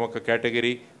క్యాడరు, మనం ఒక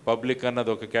కేటగిరీ, పబ్లిక్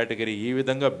అన్నది ఒక కేటగిరీ, ఈ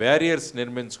విధంగా బ్యారియర్స్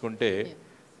నిర్మించుకుంటే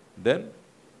దెన్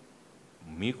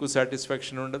మీకు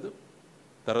సాటిస్ఫాక్షన్ ఉండదు,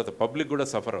 తర్వాత పబ్లిక్ కూడా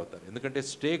సఫర్ అవుతారు. ఎందుకంటే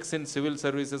స్టేక్స్ in civil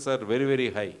services are very very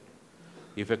high.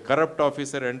 If a corrupt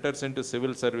officer enters in to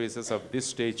civil services of this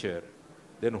stature,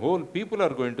 then whole people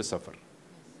are going to suffer.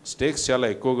 స్టేక్స్ చాలా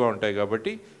ఎక్కువగా ఉంటాయి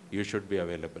కాబట్టి you should be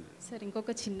available. Sir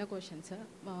ఇంకొక చిన్న question sir,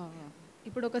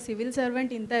 ఇప్పుడు ఒక civil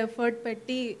servant ఇంత effort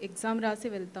పెట్టి ఎగ్జామ్ రాసి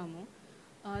వెళ్తాము,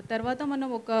 తర్వాత మనం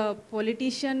ఒక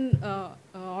పొలిటీషియన్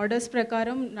ఆర్డర్స్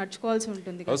ప్రకారం నడుచుకోవాల్సి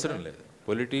ఉంటుంది. అవసరం లేదు,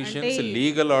 పొలిటీషియన్స్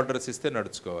లీగల్ ఆర్డర్స్ ఇస్తే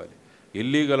నడుచుకోవాలి,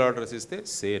 ఇల్లీగల్ ఆర్డర్స్ ఇస్తే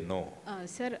సే నో.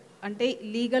 సార్ అంటే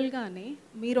లీగల్గానే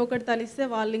మీరు ఒకటి తలిస్తే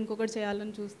వాళ్ళు ఇంకొకటి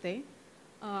చేయాలని చూస్తే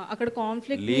అక్కడ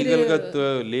కాన్ఫ్లిక్ట్.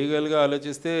 లీగల్గా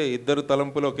ఆలోచిస్తే ఇద్దరు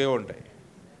తలంపులు ఒకే ఉంటాయి.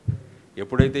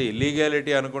 ఎప్పుడైతే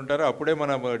ఇల్లీగాలిటీ అనుకుంటారో అప్పుడే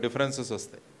మన డిఫరెన్సెస్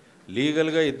వస్తాయి.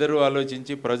 లీగల్గా ఇద్దరు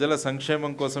ఆలోచించి ప్రజల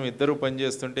సంక్షేమం కోసం ఇద్దరు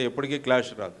పనిచేస్తుంటే ఎప్పటికీ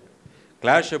క్లాష్ రాదు.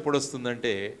 క్లాష్ ఎప్పుడు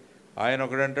వస్తుందంటే ఆయన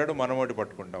ఒకడంటాడు, మనం ఒకటి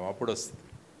పట్టుకుంటాం, అప్పుడు వస్తుంది.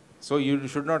 So you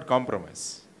should not compromise.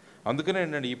 అందుకనే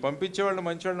ఏంటండి, ఈ పంపించే వాళ్ళు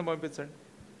మంచి వాళ్ళని పంపించండి,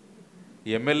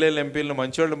 ఈ ఎమ్మెల్యేలు ఎంపీలను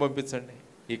మంచి వాళ్ళని పంపించండి,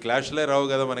 ఈ క్లాష్లే రావు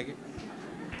కదా మనకి.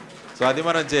 సో అది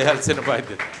మనం చేయాల్సిన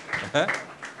బాధ్యత.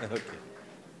 Okay,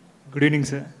 good evening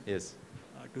sir. Yes,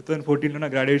 2014లో నా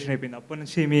గ్రాడ్యుయేషన్ అయిపోయింది. అప్పటి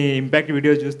నుంచి మీ ఇంపాక్ట్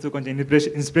వీడియోస్ చూస్తూ కొంచెం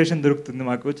ఇన్స్పిరేషన్ దొరుకుతుంది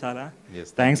మాకు చాలా.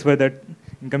 Thanks for that.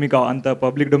 ఇంకా మీకు అంత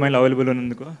పబ్లిక్ డొమైన్లో అవైలబుల్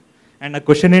ఉన్నందుకు. అండ్ నా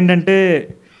క్వశ్చన్ ఏంటంటే,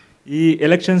 ఈ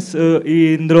ఎలక్షన్స్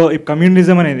ఇందులో ఈ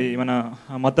కమ్యూనిజం అనేది మన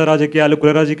మత రాజకీయాలు,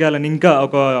 కుల రాజకీయాలని ఇంకా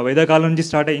ఒక వేదకాలం నుంచి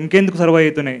స్టార్ట్ అయ్యి ఇంకెందుకు సర్వైవ్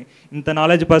అవుతున్నాయి? ఇంత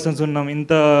నాలెడ్జ్ పర్సన్స్ ఉన్నాం,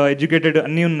 ఇంత ఎడ్యుకేటెడ్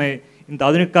అన్నీ ఉన్నాయి, ఇంత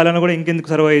ఆధునిక కాలంలో కూడా ఇంకెందుకు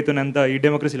సర్వైవ్ అవుతున్నాయి అంత ఈ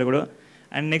డెమోక్రసీలో కూడా?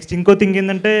 అండ్ నెక్స్ట్ ఇంకో థింగ్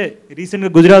ఏంటంటే, రీసెంట్గా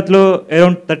గుజరాత్లో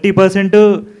అరౌండ్ 30%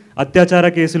 అత్యాచార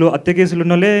కేసులు, హత్య కేసులు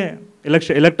ఉన్న వాళ్ళే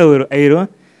ఎలక్ట్ అయ్యారు.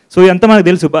 సో ఇదంతా మనకు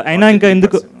తెలుసు, అయినా ఇంకా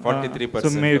ఎందుకు?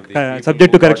 43%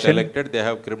 సబ్జెక్ట్ టు కరెక్షన్.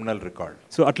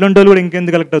 సో అట్లాంటి వాళ్ళు కూడా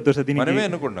ఇంకెందుకు ఎలక్ట్ అవుతారు సార్? దీనికి మనమే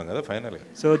అనుకుంటాం కదా ఫైనల్గా.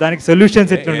 సో దానికి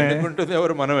సొల్యూషన్స్ ఎట్లున్నాయి? అనుకుంటుంది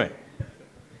ఎవరు? మనమే.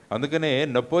 అందుకనే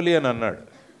నెపోలియన్ అన్నాడు,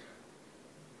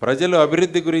 ప్రజలు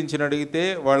అభివృద్ధి గురించి అడిగితే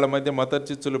వాళ్ళ మధ్య మత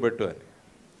చిచ్చులు పెట్టు అని,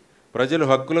 ప్రజలు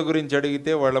హక్కుల గురించి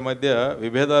అడిగితే వాళ్ళ మధ్య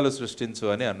విభేదాలు సృష్టించు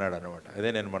అని అన్నాడు అనమాట. అదే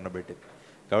నేను మొన్న పెట్టింది.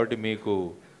 కాబట్టి మీకు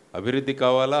అభివృద్ధి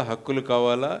కావాలా, హక్కులు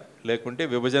కావాలా, లేకుంటే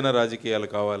విభజన రాజకీయాలు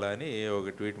కావాలా అని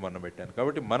ఒక ట్వీట్ మొన్న పెట్టాను.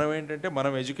 కాబట్టి మనం ఏంటంటే,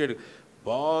 మనం ఎడ్యుకేట్,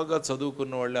 బాగా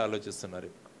చదువుకున్న వాళ్ళే ఆలోచిస్తున్నారు.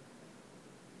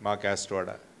 మా క్యాస్ట్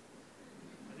వాడా,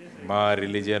 మా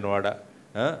రిలీజియన్ వాడా,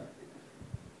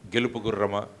 గెలుపు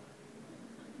గుర్రమా?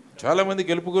 చాలామంది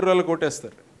గెలుపు గుర్రాలు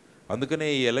కొట్టేస్తారు. అందుకనే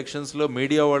ఈ ఎలక్షన్స్లో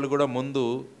మీడియా వాళ్ళు కూడా ముందు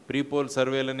ప్రీ పోల్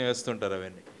సర్వేలని వేస్తుంటారు.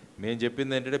 అవన్నీ మేము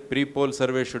చెప్పింది ఏంటంటే, pre poll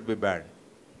survey should be bad.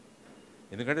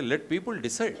 ఎందుకంటే లెట్ పీపుల్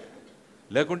డిసైడ్.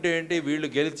 లేకుంటే ఏంటి, వీళ్ళు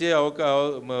గెలిచే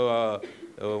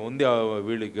ఉంది,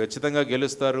 వీళ్ళు ఖచ్చితంగా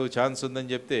గెలుస్తారు, ఛాన్స్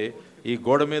ఉందని చెప్తే ఈ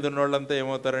గోడ మీద ఉన్న వాళ్ళంతా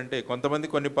ఏమవుతారంటే,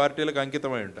 కొంతమంది కొన్ని పార్టీలకు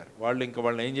అంకితమై ఉంటారు, వాళ్ళు ఇంకా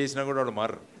వాళ్ళని ఏం చేసినా కూడా వాళ్ళు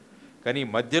మారరు. కానీ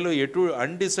మధ్యలో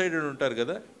అన్డిసైడెడ్ ఉంటారు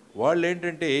కదా, వాళ్ళు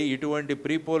ఏంటంటే ఇటువంటి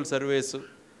ప్రీ పోల్ సర్వేస్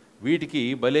వీటికి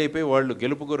బలి అయిపోయి వాళ్ళు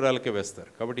గెలుపు గుర్రాలకే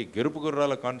వేస్తారు. కాబట్టి గెలుపు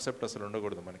గుర్రాల కాన్సెప్ట్ అసలు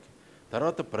ఉండకూడదు మనకి.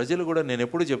 తర్వాత ప్రజలు కూడా, నేను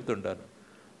ఎప్పుడు చెప్తుంటాను,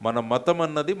 మన మతం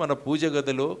అన్నది మన పూజ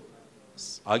గదిలో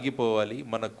ఆగిపోవాలి,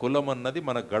 మన కులం అన్నది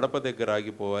మన గడప దగ్గర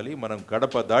ఆగిపోవాలి, మనం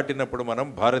గడప దాటినప్పుడు మనం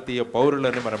భారతీయ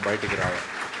పౌరులని మనం బయటికి రావాలి.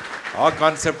 ఆ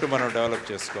కాన్సెప్ట్ మనం డెవలప్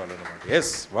చేసుకోవాలన్నమాట.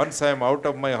 Yes, once I'm out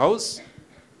of my house,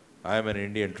 I'm N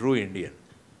Indian, true Indian,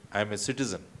 I'm a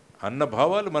citizen అన్న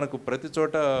భావాలు మనకు ప్రతి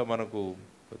చోట మనకు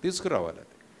తీసుకురావాలి.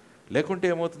 లేకుంటే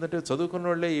ఏమవుతుందంటే, చదువుకున్న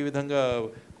వాళ్ళే ఈ విధంగా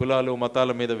కులాలు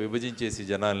మతాల మీద విభజించేసి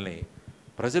జనాల్ని,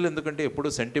 ప్రజలు ఎందుకంటే ఎప్పుడు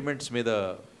సెంటిమెంట్స్ మీద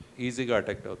ఈజీగా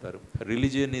అటాక్ట్ అవుతారు.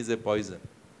 Religion is a poison,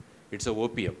 it's a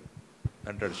opium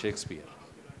అంటాడు షేక్స్పియర్.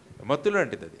 మత్తు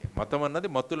లాంటిది అది, మతం అన్నది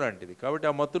మత్తు లాంటిది. కాబట్టి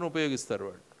ఆ మత్తును ఉపయోగిస్తారు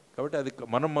వాళ్ళు. కాబట్టి అది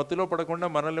మనం మత్తులో పడకుండా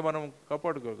మనల్ని మనం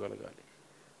కాపాడుకోగలగాలి.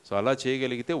 సో అలా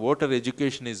చేయగలిగితే, voter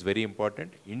education is very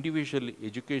important, individual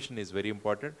education is very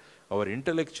important, hour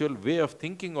intellectual way of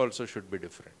thinking also should be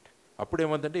different. అప్పుడు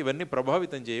ఏమంటే ఇవన్నీ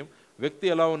ప్రభావితం చేయం, వ్యక్తి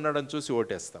ఎలా ఉన్నాడని చూసి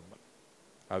ఓటేస్తాం.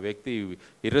 ఆ వ్యక్తి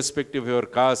irrespective your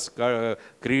cost,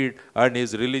 creed and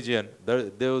his religion,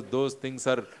 those things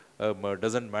or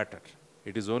doesn't matter.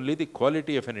 It is only the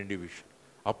quality of an individual.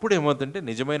 అప్పుడు ఏమవుతుందంటే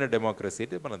నిజమైన డెమోక్రసీ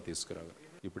అయితే మనం తీసుకురావాలి.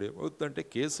 ఇప్పుడు ఏమవుతుందంటే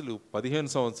కేసులు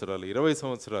 15 సంవత్సరాలు 20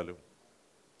 సంవత్సరాలు.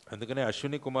 అందుకనే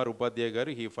అశ్విని కుమార్ ఉపాధ్యాయ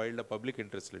గారు he filed a public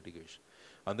interest litigation.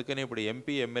 అందుకనే ఇప్పుడు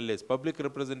MP MLAs public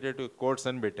representative courts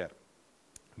అని పెట్టారు.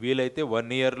 వీలైతే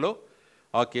 1 ఇయర్లో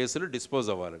ఆ కేసులు డిస్పోజ్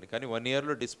అవ్వాలని. కానీ 1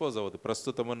 ఇయర్లో డిస్పోజ్ అవ్వదు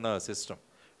ప్రస్తుతం ఉన్న సిస్టమ్.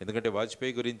 ఎందుకంటే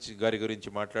వాజ్పేయి గారి గురించి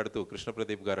మాట్లాడుతూ కృష్ణ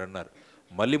ప్రదీప్ గారు అన్నారు,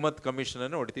 మలిమత్ కమిషన్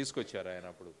అని ఒకటి తీసుకొచ్చారు ఆయన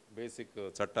అప్పుడు, బేసిక్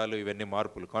చట్టాలు ఇవన్నీ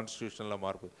మార్పులు, కాన్స్టిట్యూషన్లో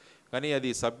మార్పులు. కానీ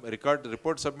అది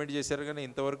రిపోర్ట్ సబ్మిట్ చేశారు, కానీ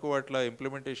ఇంతవరకు వాటిలో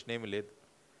ఇంప్లిమెంటేషన్ ఏమీ లేదు.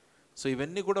 సో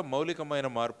ఇవన్నీ కూడా మౌలికమైన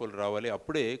మార్పులు రావాలి,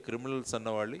 అప్పుడే క్రిమినల్స్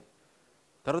అన్నవాళ్ళు.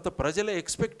 తర్వాత ప్రజల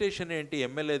ఎక్స్పెక్టేషన్ ఏంటి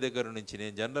ఎమ్మెల్యే దగ్గర నుంచి?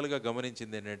 నేను జనరల్గా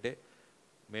గమనించింది ఏంటంటే,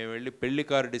 మేము వెళ్ళి పెళ్లి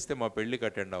కార్డు ఇస్తే మా పెళ్ళికి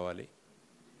అటెండ్ అవ్వాలి,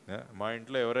 మా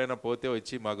ఇంట్లో ఎవరైనా పోతే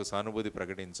వచ్చి మాకు సానుభూతి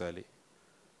ప్రకటించాలి,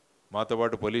 మాతో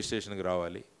పాటు పోలీస్ స్టేషన్కి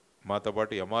రావాలి, మాతో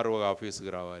పాటు ఎంఆర్ఓ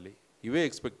ఆఫీస్కి రావాలి. ఇవే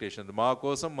ఎక్స్పెక్టేషన్. మా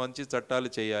కోసం మంచి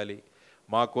చట్టాలు చేయాలి,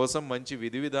 మా కోసం మంచి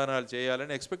విధి విధానాలు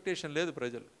చేయాలని ఎక్స్పెక్టేషన్ లేదు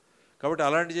ప్రజలు. కాబట్టి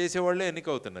అలాంటి చేసేవాళ్ళే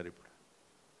ఎన్నికవుతున్నారు ఇప్పుడు.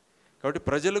 కాబట్టి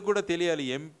ప్రజలకు కూడా తెలియాలి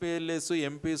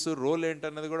ఎంపీస్ రోల్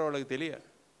ఏంటన్నది కూడా వాళ్ళకి తెలియాలి.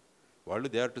 వాళ్ళు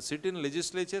they have to SIT in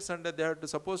legislatures and they have to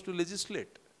suppose to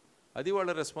legislate. అది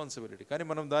వాళ్ళ రెస్పాన్సిబిలిటీ. కానీ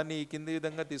మనం దాన్ని ఈ కింది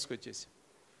విధంగా తీసుకొచ్చేసాం.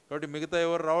 కాబట్టి మిగతా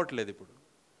ఎవరు రావట్లేదు. ఇప్పుడు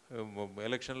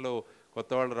ఎలక్షన్లో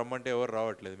కొత్త వాళ్ళు రమ్మంటే ఎవరు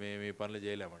రావట్లేదు, మేము ఈ పనులు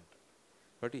చేయలేమంట.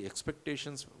 కాబట్టి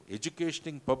expectations,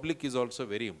 ఎడ్యుకేషనింగ్ public is also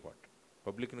very important.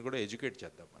 పబ్లిక్ని కూడా ఎడ్యుకేట్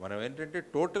చేద్దాం. మనం ఏంటంటే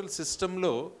టోటల్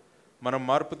సిస్టంలో మనం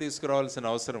మార్పు తీసుకురావాల్సిన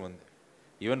అవసరం ఉంది.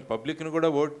 ఈవెన్ పబ్లిక్ని కూడా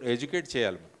ఎడ్యుకేట్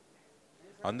చేయాలి మనం.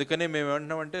 అందుకనే మేము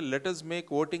ఏమంటున్నామంటే let us make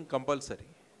voting compulsory.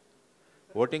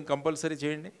 Voting compulsory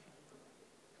చేయండి.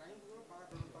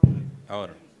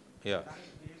 అవును, యా.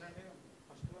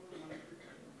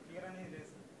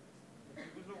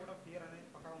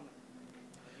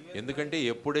 ఎందుకంటే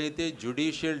ఎప్పుడైతే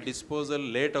జ్యుడిషియల్ డిస్పోజల్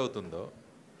లేట్ అవుతుందో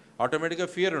ఆటోమేటిక్గా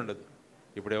ఫియర్ ఉండదు.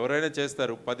 ఇప్పుడు ఎవరైనా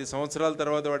చేస్తారు, 10 సంవత్సరాల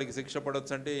తర్వాత వాడికి శిక్ష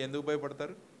పడవచ్చు అంటే ఎందుకు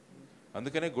భయపడతారు?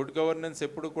 అందుకనే గుడ్ గవర్నెన్స్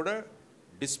ఎప్పుడు కూడా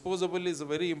డిస్పోజబుల్ ఈజ్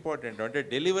వెరీ ఇంపార్టెంట్. అంటే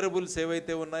డెలివరబుల్స్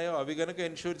ఏవైతే ఉన్నాయో అవి కనుక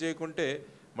ఎన్ష్యూర్ చేయకుంటే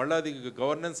మళ్ళీ అది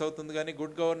గవర్నెన్స్ అవుతుంది, కానీ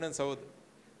గుడ్ గవర్నెన్స్ అవ్వదు.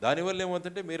 దానివల్ల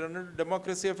ఏమవుతుంటే మీరు అన్నట్టు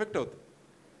డెమోక్రసీ ఎఫెక్ట్ అవుతుంది.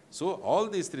 So all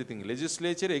these 3 things,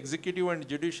 legislature, executive and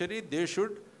judiciary, they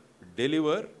should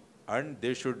deliver and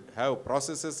they should have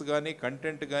processes కానీ,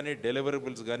 కంటెంట్ కానీ,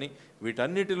 డెలివరబుల్స్ కానీ,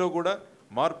 వీటన్నిటిలో కూడా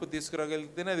మార్పు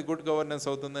తీసుకురాగలిగితేనే అది గుడ్ గవర్నెన్స్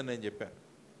అవుతుందని నేను చెప్పాను.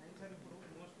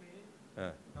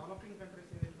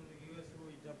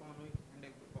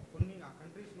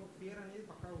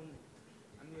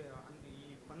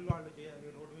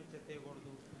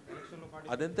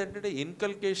 అదెంతంటే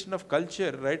ఇన్కల్కేషన్ of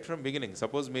culture right from beginning.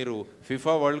 Suppose మీరు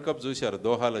ఫిఫా వరల్డ్ కప్ చూశారు,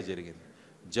 దోహాలో జరిగింది.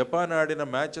 జపాన్ ఆడిన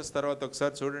మ్యాచెస్ తర్వాత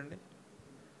ఒకసారి చూడండి,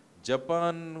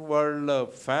 జపాన్ వాళ్ళ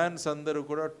ఫ్యాన్స్ అందరూ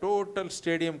కూడా టోటల్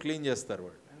స్టేడియం క్లీన్ చేస్తారు.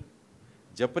 వాళ్ళు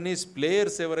జపనీస్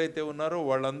ప్లేయర్స్ ఎవరైతే ఉన్నారో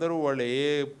వాళ్ళందరూ వాళ్ళు ఏ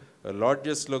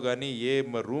లాడ్జెస్లో కానీ ఏ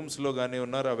రూమ్స్లో కానీ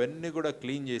ఉన్నారో అవన్నీ కూడా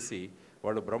క్లీన్ చేసి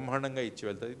వాళ్ళు బ్రహ్మాండంగా ఇచ్చి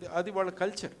వెళ్తారు. అది వాళ్ళ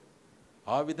కల్చర్.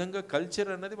 ఆ విధంగా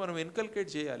కల్చర్ అన్నది మనం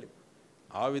ఇన్కల్కేట్ చేయాలి.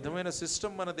 ఆ విధమైన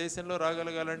సిస్టమ్ మన దేశంలో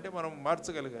రాగలగాలంటే మనం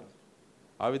మార్చగలగాలి.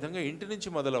 ఆ విధంగా ఇంటి నుంచి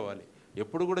మొదలవ్వాలి.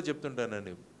 ఎప్పుడు కూడా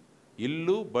చెప్తుంటాను,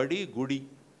 ఇల్లు, బడి, గుడి,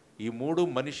 ఈ 3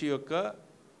 మనిషి యొక్క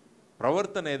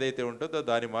ప్రవర్తన ఏదైతే ఉంటుందో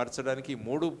దాన్ని మార్చడానికి ఈ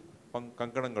 3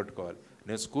 కంకణం కట్టుకోవాలి.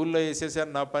 నేను స్కూల్లో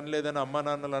వేసేసాను, నా పని లేదని అమ్మా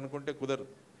నాన్నలు అనుకుంటే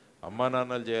కుదరదు. అమ్మా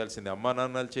నాన్నలు చేయాల్సింది అమ్మా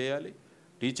నాన్నలు చేయాలి,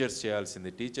 టీచర్స్ చేయాల్సింది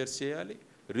టీచర్స్ చేయాలి.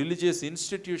 రిలీజియస్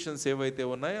ఇన్స్టిట్యూషన్స్ ఏవైతే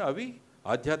ఉన్నాయో అవి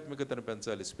ఆధ్యాత్మికతను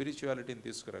పెంచాలి, స్పిరిచువాలిటీని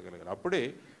తీసుకురాగలగాలి. అప్పుడే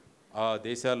ఆ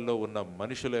దేశాల్లో ఉన్న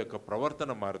మనుషుల యొక్క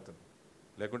ప్రవర్తన మారుతుంది.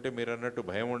 లేకుంటే మీరు అన్నట్టు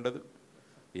భయం ఉండదు,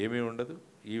 ఏమీ ఉండదు,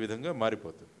 ఈ విధంగా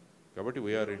మారిపోతుంది. కాబట్టి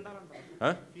వీఆర్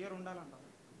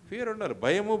ఫియర్ ఉండాలి.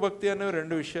 భయము భక్తి అనేవి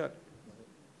 2 విషయాలు.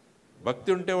 భక్తి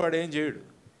ఉంటే వాడు ఏం చేయడు,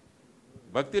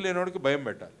 భక్తి లేనివాడికి భయం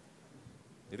పెట్టాలి.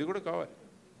 ఇది కూడా కావాలి.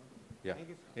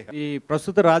 ఈ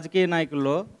ప్రస్తుత రాజకీయ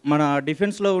నాయకుల్లో మన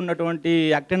డిఫెన్స్లో ఉన్నటువంటి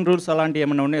యాక్ట్ అండ్ రూల్స్ అలాంటివి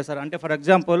ఏమైనా ఉన్నాయి సార్? అంటే ఫర్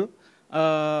ఎగ్జాంపుల్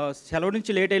సెలవు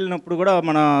నుంచి లేట్ వెళ్ళినప్పుడు కూడా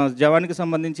మన జవాన్కి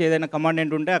సంబంధించి ఏదైనా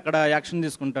కమాండెంట్ ఉంటే అక్కడ యాక్షన్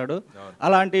తీసుకుంటాడు.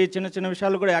 అలాంటి చిన్న చిన్న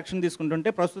విషయాలు కూడా యాక్షన్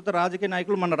తీసుకుంటుంటే ప్రస్తుత రాజకీయ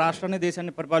నాయకులు మన రాష్ట్రాన్ని,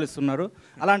 దేశాన్ని పరిపాలిస్తున్నారు.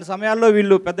 అలాంటి సమయాల్లో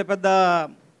వీళ్ళు పెద్ద పెద్ద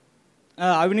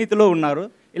అవినీతిలో ఉన్నారు.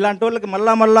 ఇలాంటి వాళ్ళకి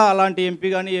మళ్ళా అలాంటి ఎంపీ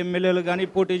కానీ ఎమ్మెల్యేలు కానీ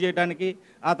పోటీ చేయడానికి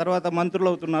ఆ తర్వాత మంత్రులు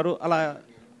అవుతున్నారు.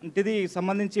 అలాంటిది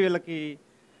సంబంధించి వీళ్ళకి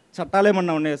చట్టాలు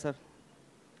ఏమన్నా ఉన్నాయా సార్?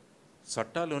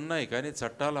 చట్టాలు ఉన్నాయి, కానీ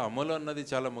చట్టాల అమలు అన్నది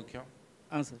చాలా ముఖ్యం.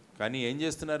 సార్, కానీ ఏం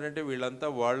చేస్తున్నారంటే వీళ్ళంతా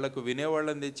వాళ్లకు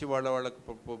వినేవాళ్ళని తెచ్చి వాళ్ళకు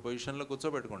పొజిషన్లో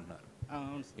కూర్చోబెట్టుకుంటున్నారు.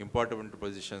 ఇంపార్టెంట్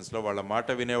పొజిషన్స్లో వాళ్ళ మాట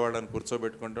వినేవాళ్ళని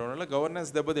కూర్చోబెట్టుకుంటడం వల్ల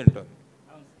గవర్నెన్స్ దెబ్బతింటుంది.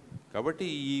 కాబట్టి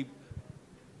ఈ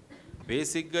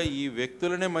బేసిక్గా ఈ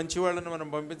వ్యక్తులనే మంచి వాళ్ళని మనం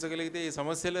పంపించగలిగితే ఈ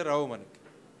సమస్యలే రావు మనకి.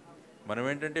 మనం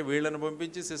ఏంటంటే వీళ్ళని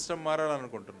పంపించి సిస్టమ్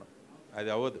మారాలనుకుంటున్నాం, అది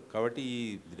అవ్వదు. కాబట్టి ఈ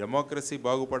డెమోక్రసీ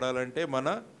బాగుపడాలంటే మన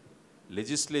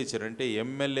లెజిస్లేచర్ అంటే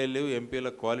ఎమ్మెల్యేలు, ఎంపీల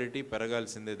quality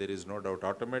పెరగాల్సిందే. There is no doubt.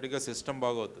 ఆటోమేటిక్గా సిస్టమ్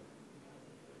బాగవుతుంది.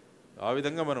 ఆ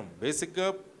విధంగా మనం బేసిక్గా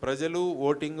ప్రజలు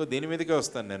ఓటింగ్ దీని మీదకే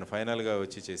వస్తాను నేను ఫైనల్గా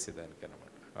వచ్చి చేసేదానికి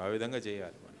అనమాట. ఆ విధంగా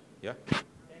చేయాలి మనం. Yeah,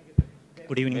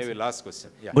 Good evening. Maybe last question.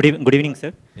 Yeah. Good evening,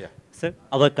 sir. Yeah. Sir,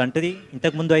 our country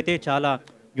ఇంతకు ముందు అయితే చాలా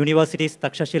యూనివర్సిటీస్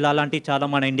తక్షశిల లాంటి చాలా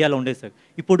మన ఇండియాలో ఉండేది సార్.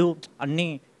 ఇప్పుడు అన్ని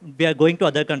we are going to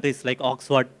other countries like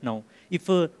Oxford now.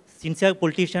 If sincere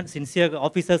politicians, sincere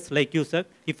officers like you, sir,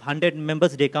 if 100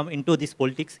 members they come into this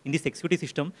politics, in this executive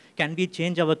system, can we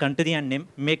change our country and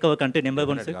make our country number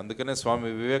one, sir? అందుకనే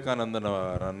స్వామి వివేకానంద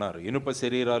అన్నారు, ఇనుప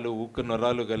శరీరాలు ఉక్కు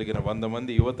నరాలు కలిగిన 100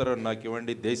 మంది యువతరం నాకు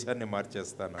ఇవ్వండి, దేశాన్ని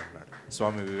మార్చేస్తాను అన్నాడు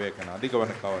స్వామి వివేకానంద. అది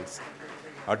మనకు కావాల్సి,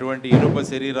 అటువంటి ఇనుప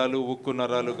శరీరాలు ఉక్కు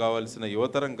నరాలు కావాల్సిన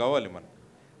యువతరం కావాలి మనకు.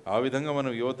 ఆ విధంగా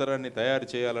మనం యువతరాన్ని తయారు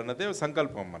చేయాలన్నదే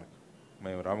సంకల్పం మనకు.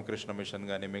 మేము రామకృష్ణ మిషన్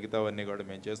కానీ మిగతావన్నీ కూడా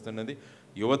మేము చేస్తున్నది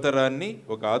యువతరాన్ని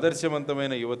ఒక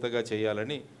ఆదర్శవంతమైన యువతగా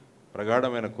చేయాలని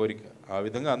ప్రగాఢమైన కోరిక. ఆ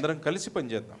విధంగా అందరం కలిసి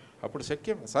పనిచేద్దాం, అప్పుడు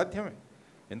సాధ్యమే.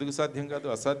 ఎందుకు సాధ్యం కాదు?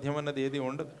 అసాధ్యం అన్నది ఏది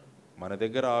ఉండదు. మన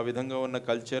దగ్గర ఆ విధంగా ఉన్న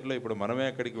కల్చర్లో ఇప్పుడు మనమే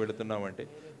అక్కడికి వెళుతున్నామంటే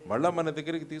మళ్ళీ మన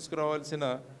దగ్గరికి తీసుకురావాల్సిన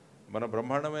మన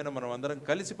బ్రహ్మాండమైన మనం అందరం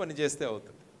కలిసి పనిచేస్తే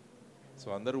అవుతుంది. సో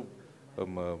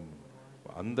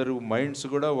అందరూ మైండ్స్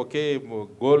కూడా ఒకే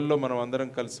గోల్లో మనం అందరం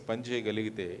కలిసి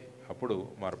పనిచేయగలిగితే అప్పుడు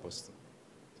మార్పు వస్తుంది.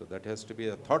 So that has to be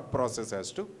the thought process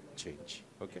has to change.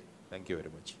 Okay, thank you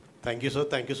very much. Thank you, sir.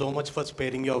 Thank you so much for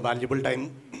sparing your valuable time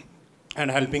and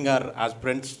helping our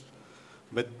aspirants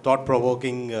with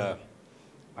thought-provoking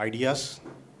ideas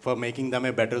for making them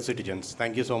a better citizens.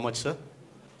 Thank you so much, sir.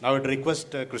 Now I would request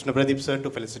Krishna Pradeep, sir,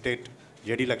 to felicitate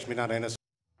J.D. Lakshminarayana